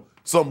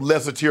some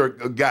lesser tier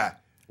guy?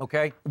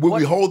 Okay. Would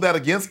we hold that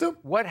against him?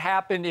 What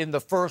happened in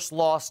the first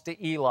loss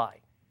to Eli?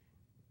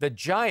 The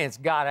Giants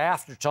got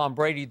after Tom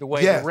Brady the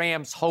way the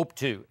Rams hoped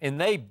to, and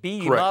they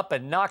beat him up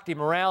and knocked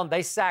him around.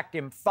 They sacked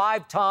him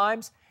 5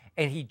 times,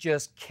 and he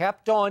just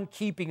kept on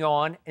keeping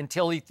on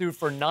until he threw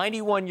for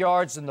 91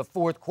 yards in the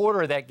fourth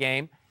quarter of that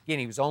game. Again,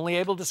 he was only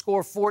able to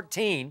score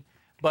 14,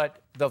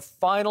 but the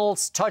final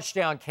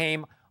touchdown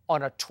came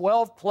on a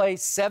 12-play,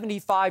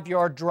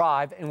 75-yard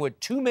drive, and with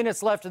 2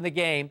 minutes left in the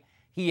game,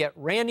 he hit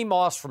Randy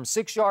Moss from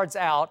 6 yards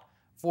out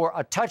for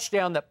a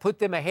touchdown that put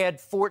them ahead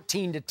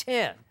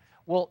 14-10.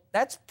 Well,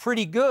 that's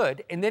pretty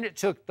good. And then it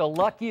took the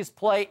luckiest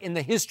play in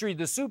the history of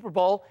the Super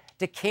Bowl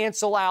to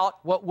cancel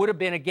out what would have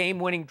been a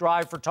game-winning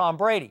drive for Tom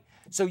Brady.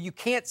 So you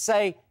can't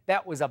say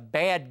that was a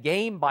bad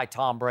game by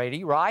Tom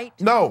Brady, right?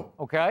 No.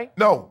 Okay?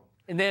 No.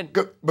 And then,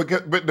 but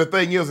the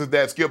thing is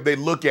that, Skip, they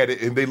look at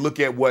it and they look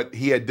at what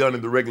he had done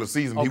in the regular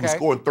season. Okay. He was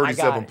scoring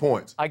 37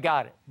 points. I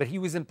got it. But he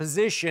was in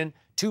position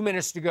 2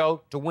 minutes to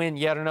go to win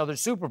yet another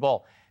Super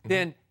Bowl. Mm-hmm.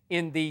 Then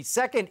in the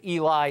second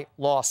Eli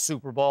lost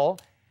Super Bowl,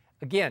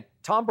 again,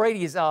 Tom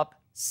Brady is up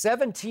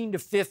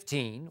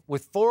 17-15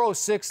 with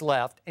 4:06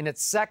 left, and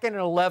it's 2nd and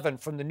 11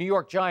 from the New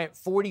York Giant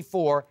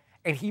 44,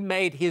 and he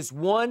made his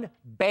one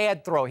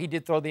bad throw. He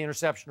did throw the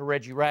interception to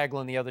Reggie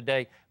Ragland the other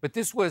day, but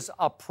this was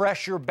a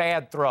pressure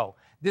bad throw.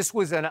 This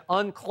was an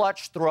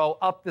unclutched throw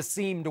up the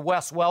seam to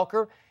Wes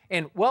Welker,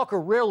 and Welker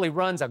rarely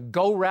runs a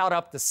go route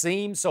up the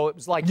seam, so it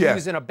was like he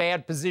was in a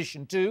bad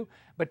position too.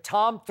 But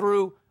Tom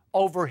threw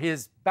over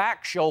his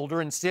back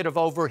shoulder instead of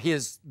over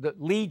the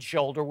lead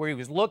shoulder where he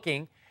was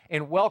looking,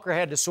 and Welker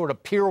had to sort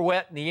of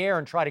pirouette in the air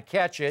and try to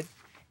catch it.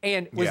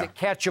 And was it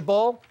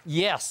catchable?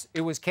 Yes,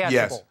 it was catchable.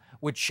 Yes.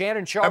 Would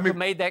Shannon Sharpe have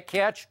made that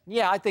catch?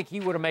 Yeah, I think he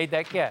would have made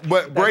that catch.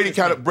 But Brady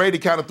kind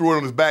of threw it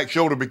on his back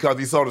shoulder because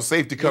he saw the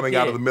safety coming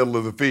out of the middle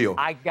of the field.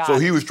 I got so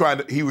it. he was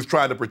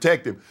trying to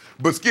protect him.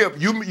 But Skip,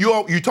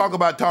 you talk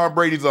about Tom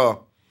Brady's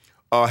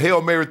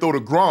Hail Mary throw to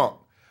Gronk.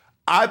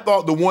 I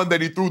thought the one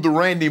that he threw to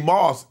Randy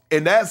Moss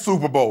in that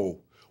Super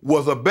Bowl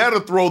was a better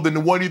throw than the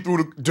one he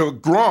threw to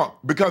Gronk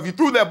because he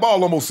threw that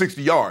ball almost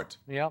 60 yards.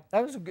 Yeah,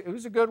 it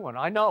was a good one.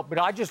 I know, but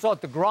I just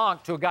thought the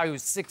Gronk to a guy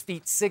who's 6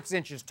 feet 6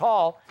 inches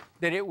tall,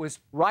 that it was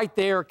right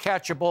there,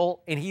 catchable,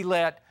 and he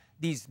let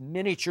these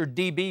miniature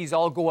DBs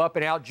all go up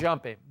and out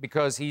jump him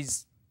because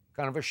he's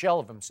kind of a shell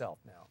of himself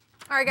now.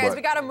 All right, guys,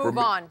 we got to move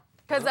on.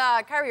 Because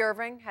Kyrie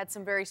Irving had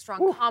some very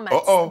strong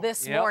comments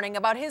this morning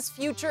about his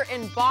future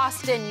in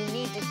Boston. You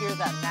need to hear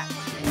that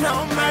next.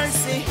 No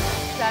mercy.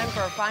 Time for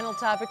our final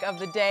topic of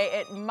the day.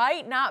 It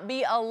might not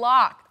be a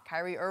lock.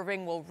 Kyrie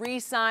Irving will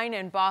re-sign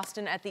in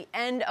Boston at the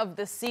end of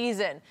the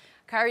season.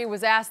 Kyrie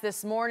was asked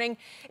this morning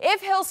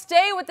if he'll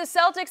stay with the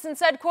Celtics and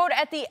said, quote,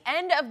 "At the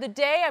end of the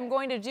day, I'm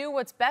going to do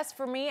what's best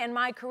for me and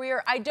my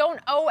career. I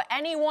don't owe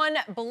anyone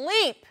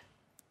bleep."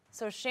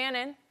 So,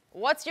 Shannon,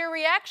 what's your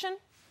reaction?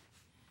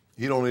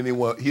 He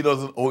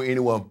doesn't owe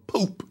anyone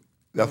poop.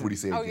 That's what he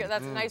said. Oh, yeah,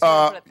 that's a nice way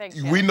to put it.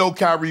 Thanks, we know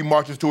Kyrie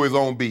marches to his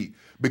own beat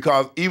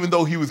because even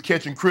though he was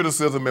catching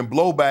criticism and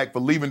blowback for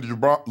leaving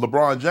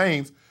LeBron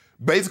James,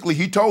 basically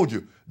he told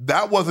you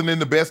that wasn't in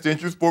the best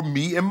interest for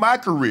me and my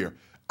career.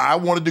 I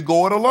wanted to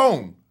go it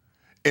alone.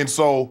 And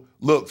so,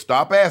 look,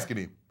 stop asking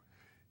him.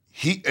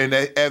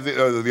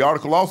 The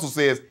article also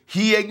says,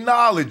 he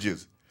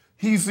acknowledges.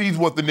 He sees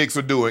what the Knicks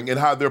are doing and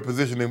how they're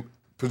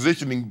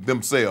positioning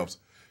themselves.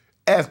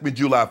 Ask me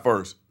July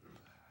 1st.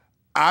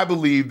 I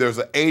believe there's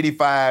an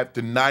 85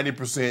 to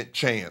 90%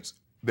 chance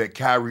that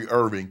Kyrie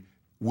Irving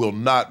will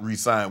not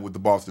re-sign with the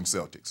Boston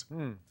Celtics.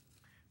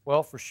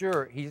 Well, for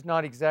sure, he's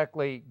not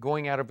exactly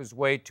going out of his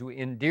way to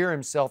endear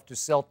himself to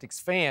Celtics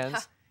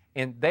fans,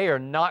 and they are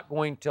not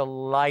going to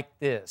like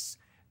this.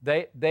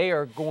 They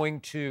are going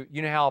to,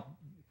 you know how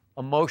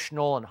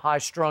emotional and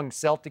high-strung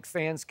Celtic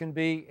fans can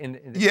be? And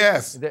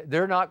yes.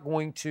 They're not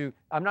going to,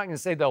 I'm not going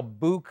to say they'll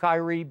boo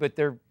Kyrie, but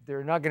they're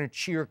not going to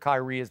cheer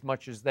Kyrie as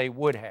much as they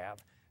would have.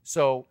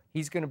 So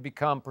he's going to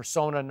become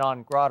persona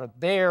non grata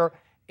there,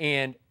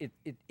 and it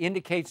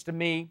indicates to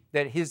me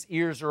that his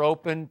ears are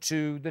open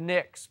to the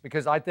Knicks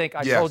because I think,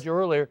 I told you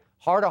earlier,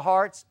 heart of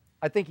hearts,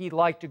 I think he'd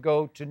like to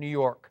go to New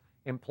York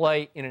and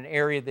play in an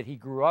area that he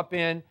grew up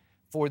in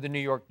for the New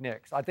York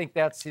Knicks. I think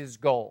that's his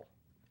goal.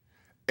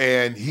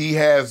 And he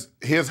has,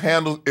 his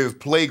handle is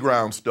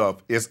playground stuff.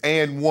 It's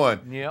and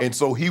one. Yep. And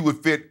so he would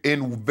fit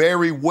in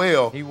very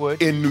well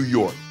in New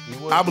York.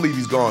 I believe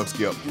he's gone,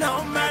 Skip.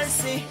 No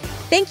mercy.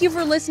 Thank you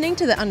for listening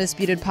to the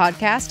Undisputed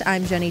Podcast.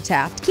 I'm Jenny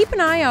Taft. Keep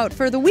an eye out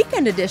for the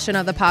weekend edition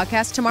of the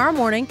podcast tomorrow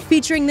morning,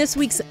 featuring this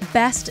week's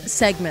best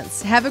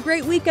segments. Have a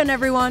great weekend,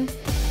 everyone.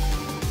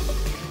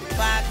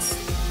 Fox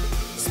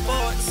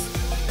Sports.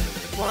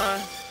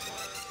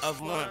 of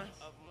one.